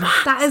 That's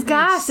mad. That is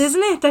gas,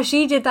 isn't it? That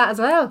she did that as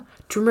well.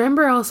 Do you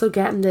remember also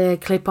getting the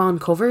clip-on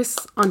covers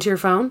onto your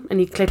phone, and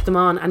you clip them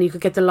on and you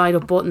could get the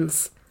light-up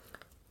buttons?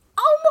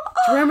 Do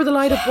you remember the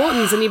light-up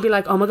buttons? And you'd be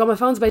like, oh my god, my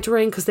phone's about to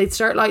ring, because they'd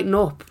start lighting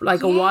up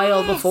like a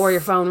while before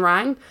your phone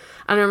rang.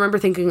 And I remember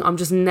thinking, I'm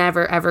just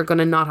never ever going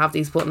to not have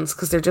these buttons,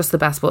 because they're just the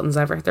best buttons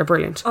ever. They're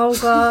brilliant. Oh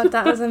god,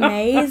 that was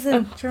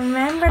amazing. Do you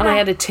remember that? And I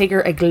had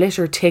a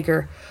glitter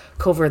Tigger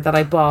cover that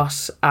I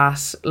bought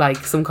at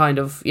like some kind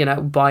of,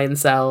 buy and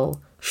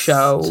sell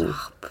show.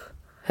 Stop.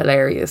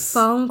 Hilarious.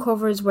 Phone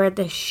covers were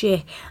the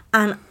shit.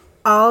 And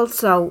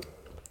also,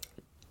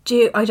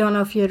 I don't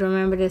know if you'd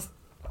remember this,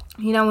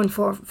 when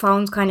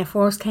phones kind of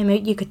first came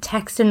out, you could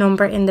text a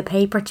number in the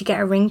paper to get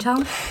a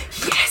ringtone.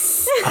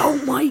 Yes.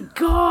 Oh my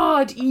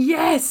god,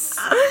 yes.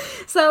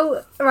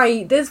 So,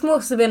 right, this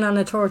must have been on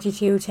a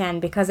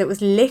 3210, because it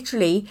was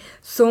literally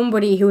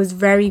somebody who was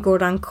very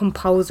good on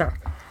Composer,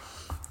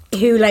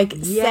 who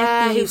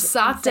who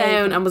sat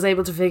down and was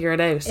able to figure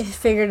it out.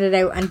 Figured it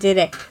out and did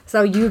it.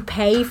 So you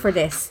pay for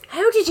this.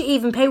 How did you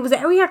even pay? Was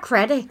it your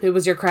credit? It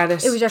was your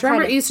credit. It was your credit.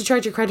 Remember, it used to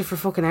charge your credit for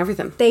fucking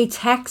everything. You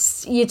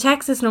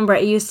text this number.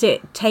 It used to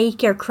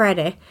take your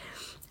credit,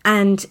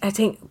 and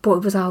but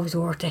it was always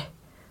worth it.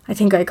 I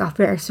think I got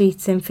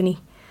Bittersweet Symphony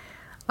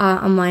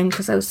on mine,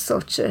 because I was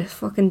such a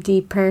fucking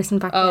deep person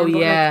back then. Oh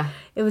yeah.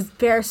 It was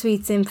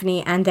Bittersweet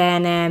Symphony, and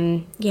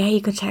then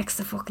you could text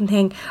the fucking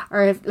thing,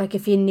 or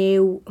if you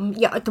knew,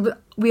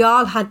 we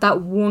all had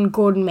that one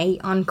good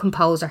mate on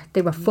Composer.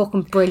 They were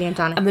fucking brilliant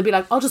on it, and they'd be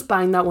like, I'll just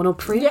bang that one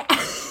up for you,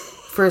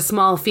 for a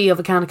small fee of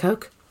a can of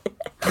Coke.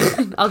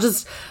 I'll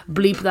just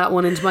bleep that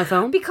one into my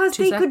phone, because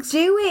they could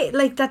do it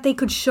like that. They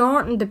could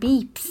shorten the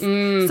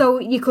beeps, so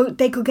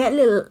they could get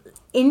little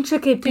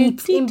intricate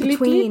beeps in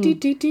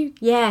between.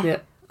 Yeah.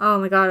 Oh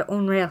my god,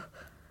 unreal.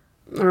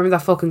 I remember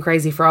that fucking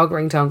crazy frog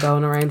ringtone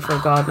going around for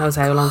God knows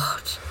how long.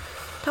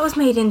 That was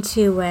made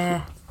into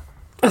a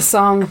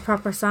song. a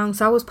proper song.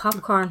 So was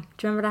Popcorn.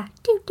 Do you remember that?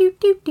 Do, do,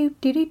 do, do,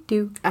 do, do,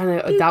 do.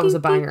 And that was a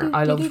banger.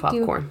 I loved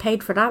Popcorn.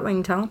 Paid for that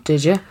ringtone.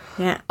 Did you?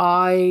 Yeah.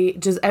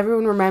 Does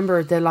everyone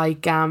remember the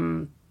like, do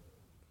you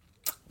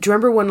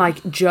remember when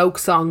like joke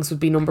songs would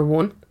be number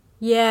one?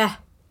 Yeah.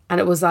 And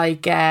it was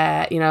like,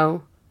 you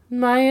know,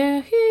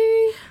 Maya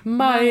he,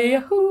 Maya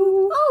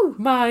hoo, Oh,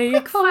 Maya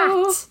quick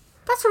ho. fact.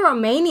 That's a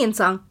Romanian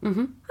song.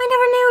 Mm-hmm. I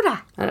never knew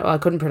that. And I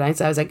couldn't pronounce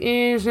it. I was like,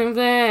 and then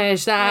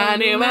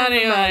I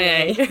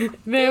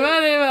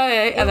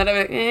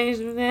went,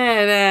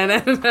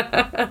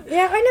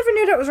 Yeah, I never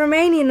knew that was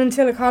Romanian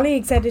until a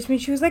colleague said it to me.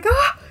 She was like,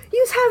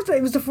 you have that.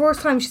 It was the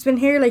first time. She's been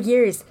here like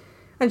years.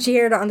 And she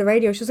heard it on the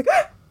radio. She was like,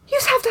 you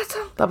have that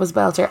song. that was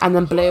Belter. And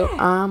then Blue,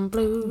 I'm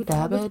blue,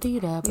 dabba dee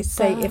dabba. You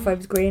say, if I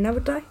was green, I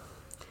would die.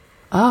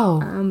 Oh.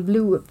 I'm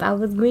blue. If I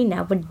was green,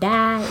 I would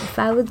die. If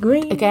I was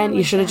green. Again,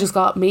 you should have just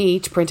got me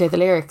to print out the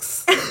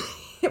lyrics.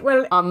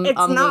 Well,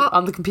 it's not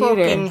on the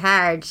computer. fucking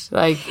hard.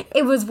 Like,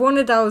 it was one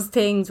of those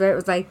things where it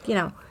was like, you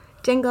know,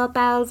 jingle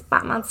bells,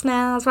 Batman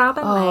smells,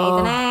 Robin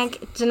lays an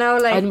egg. Do you know,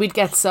 like... And we'd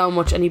get so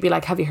much, and you'd be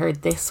like, have you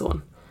heard this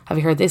one? Have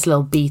you heard this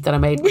little beat that I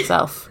made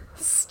myself?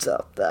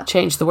 Stop that.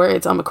 Change the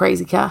words. I'm a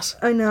crazy cat.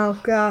 I know,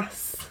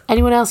 gas.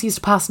 Anyone else used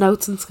to pass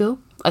notes in school?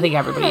 I think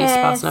everybody used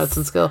to pass notes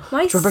in school. Do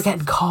you remember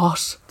getting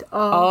caught?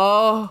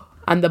 Oh.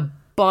 And the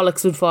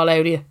bollocks would fall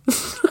out of you.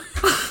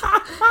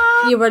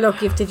 You were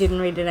lucky if they didn't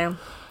read it out.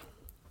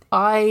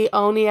 I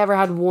only ever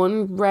had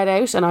one read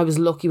out, and I was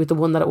lucky with the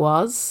one that it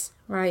was.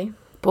 Right.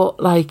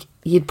 But, like,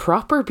 you'd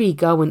proper be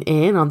going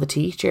in on the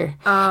teacher.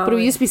 Oh, but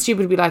it used to be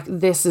stupid to be like,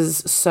 this is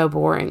so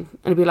boring.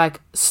 And it'd be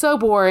like, so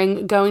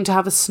boring, going to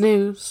have a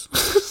snooze.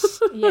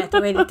 Yeah,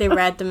 the way that they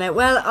read them out.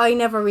 Well, I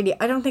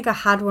don't think I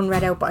had one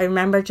read out, but I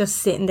remember just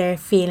sitting there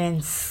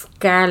feeling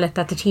scarlet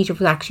that the teacher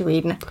was actually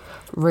reading it.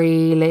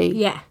 Really?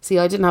 Yeah. See,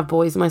 I didn't have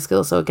boys in my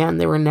school, so again,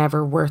 they were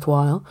never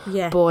worthwhile.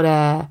 Yeah.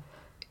 But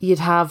you'd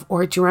have,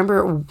 or do you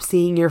remember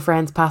seeing your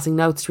friends passing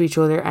notes to each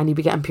other and you'd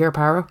be getting pure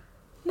paro?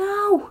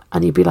 No.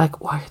 And you'd be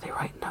like, why are they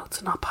writing notes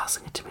and not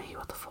passing it to me?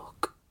 What the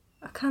fuck?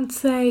 I can't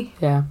say.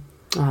 Yeah,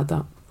 I had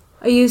that.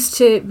 I used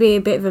to be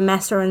a bit of a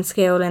messer in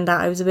school in that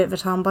I was a bit of a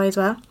tomboy as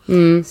well. So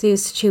I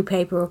used to chew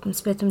paper up and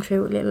split them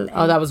through a little...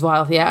 Oh, that was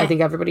wild. Yeah, I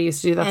think everybody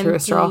used to do that through a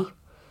straw.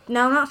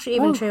 No, not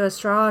even through a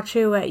straw.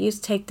 I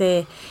used to take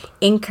the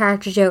ink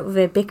cartridge out of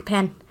a Bic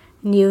pen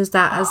and use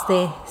that as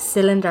the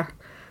cylinder.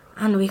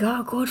 And we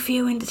got a good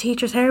few in the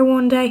teacher's hair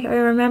one day, I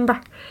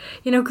remember.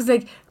 You know, because,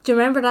 like, do you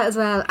remember that as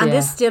well? And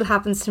this still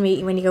happens to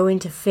me when you go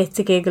into fits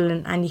of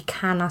giggling and you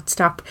cannot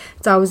stop.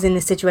 It's always in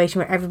a situation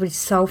where everybody's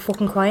so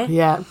fucking quiet.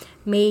 Yeah.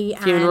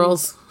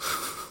 Funerals.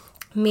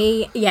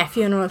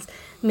 Funerals.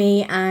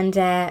 Me and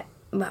there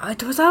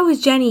was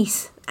always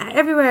Jennies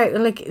everywhere.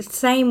 Like,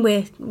 same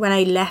with when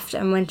I left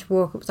and went to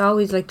work. It was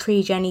always like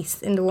 3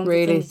 Jennies in the one.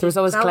 Really? Vicinity. There was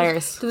always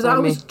Claire's. There was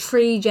always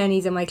 3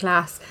 Jennies in my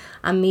class,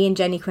 and me and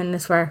Jenny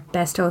Quinlis were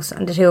bestos,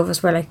 and the two of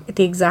us were like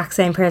the exact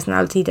same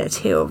personality. The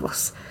two of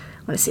us.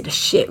 I want to see the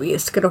shit we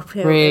used to get up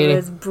to. Really? It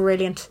was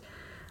brilliant.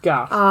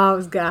 Gas. Oh, it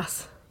was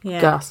gas.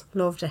 Yeah. Gas.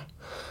 Loved it.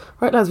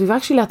 Right, lads, we've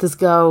actually let this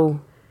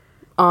go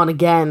on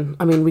again.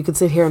 I mean, we could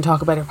sit here and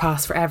talk about our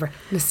past forever.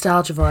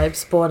 Nostalgia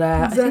vibes. But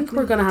I think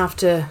we're going to have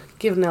to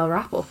give an L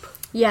wrap up.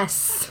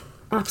 Yes.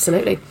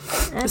 Absolutely.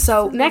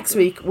 So next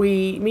week,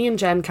 me and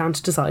Jen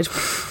can't decide. Do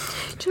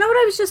you know what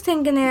I was just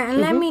thinking there? And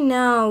let me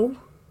know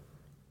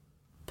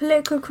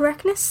political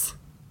correctness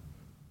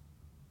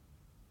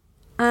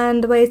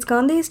and the way it's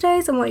gone these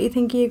days, and what you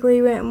think you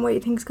agree with and what you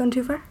think's gone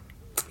too far.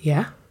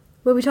 Yeah.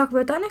 Will we talk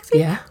about that next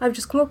week? Yeah. I've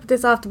just come up with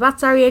this off the bat.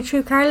 Sorry, I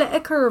threw Carla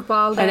a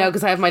curveball there. I know,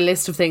 because I have my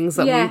list of things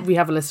that we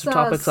have a list of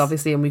topics,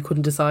 obviously, and we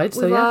couldn't decide.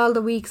 So we've yeah, all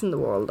the weeks in the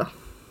world,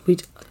 though.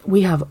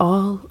 We have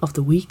all of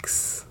the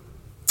weeks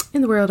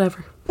in the world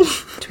ever,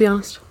 to be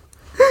honest.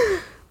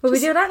 Will we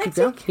do that next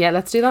week? Yeah,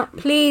 let's do that.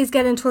 Please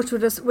get in touch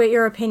with us with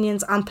your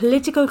opinions on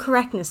political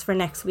correctness for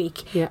next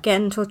week. Yeah. Get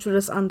in touch with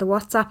us on the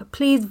WhatsApp.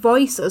 Please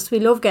voice us.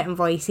 We love getting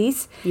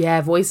voices.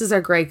 Yeah, voices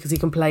are great because you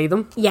can play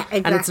them. Yeah,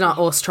 exactly. And it's not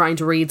us trying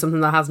to read something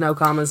that has no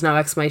commas, no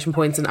exclamation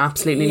points, and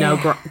absolutely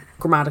no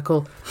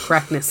grammatical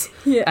correctness.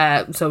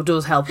 Yeah. So it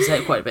does help us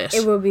out quite a bit.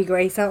 It will be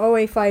great. So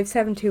 085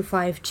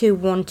 725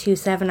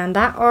 2127 and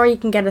that, or you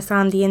can get us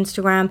on the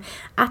Instagram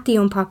at the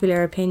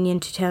Unpopular Opinion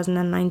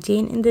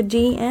 2019 in the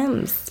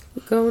DMs.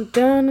 Going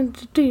down in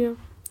the DM.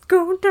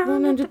 Going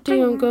down in the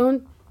DM.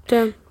 Going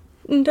down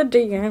in the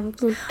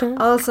DMs.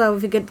 Also,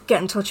 if you could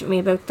get in touch with me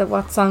about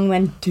what song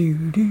went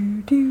do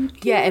do do.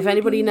 Yeah, if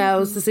anybody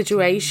knows the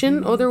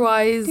situation.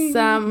 Otherwise,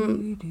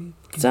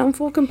 don't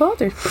fucking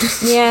bother.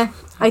 Yeah,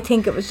 I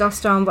think it was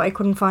just on, but I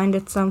couldn't find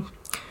it, so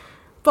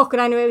fuck it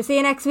anyway. We'll see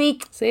you next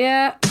week. See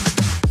ya.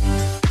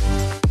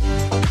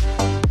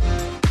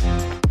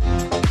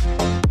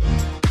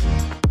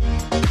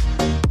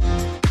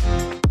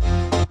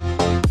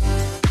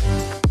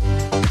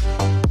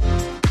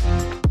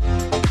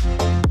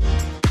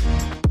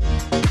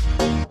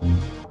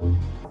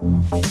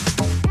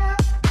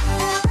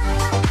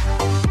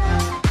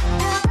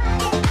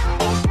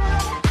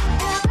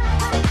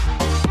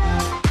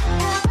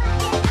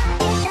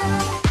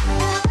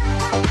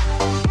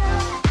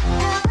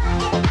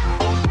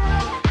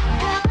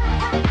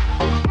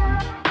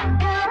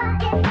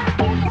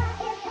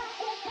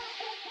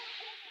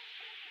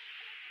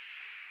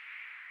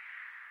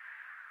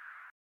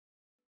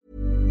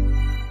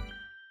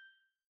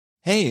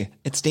 Hey,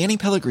 it's Danny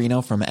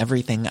Pellegrino from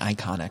Everything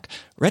Iconic.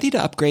 Ready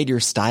to upgrade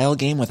your style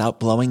game without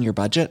blowing your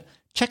budget?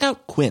 Check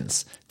out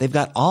Quince. They've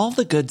got all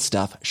the good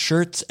stuff,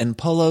 shirts and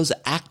polos,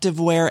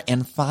 activewear,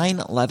 and fine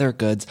leather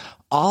goods,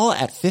 all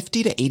at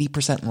 50 to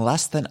 80%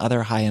 less than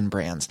other high-end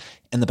brands.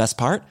 And the best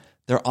part?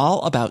 They're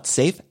all about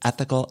safe,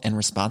 ethical, and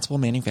responsible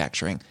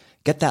manufacturing.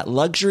 Get that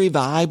luxury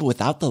vibe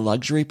without the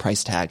luxury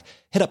price tag.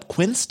 Hit up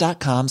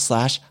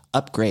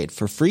quince.com/upgrade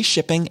for free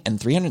shipping and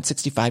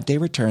 365-day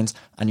returns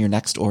on your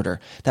next order.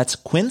 That's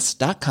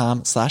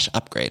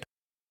quince.com/upgrade.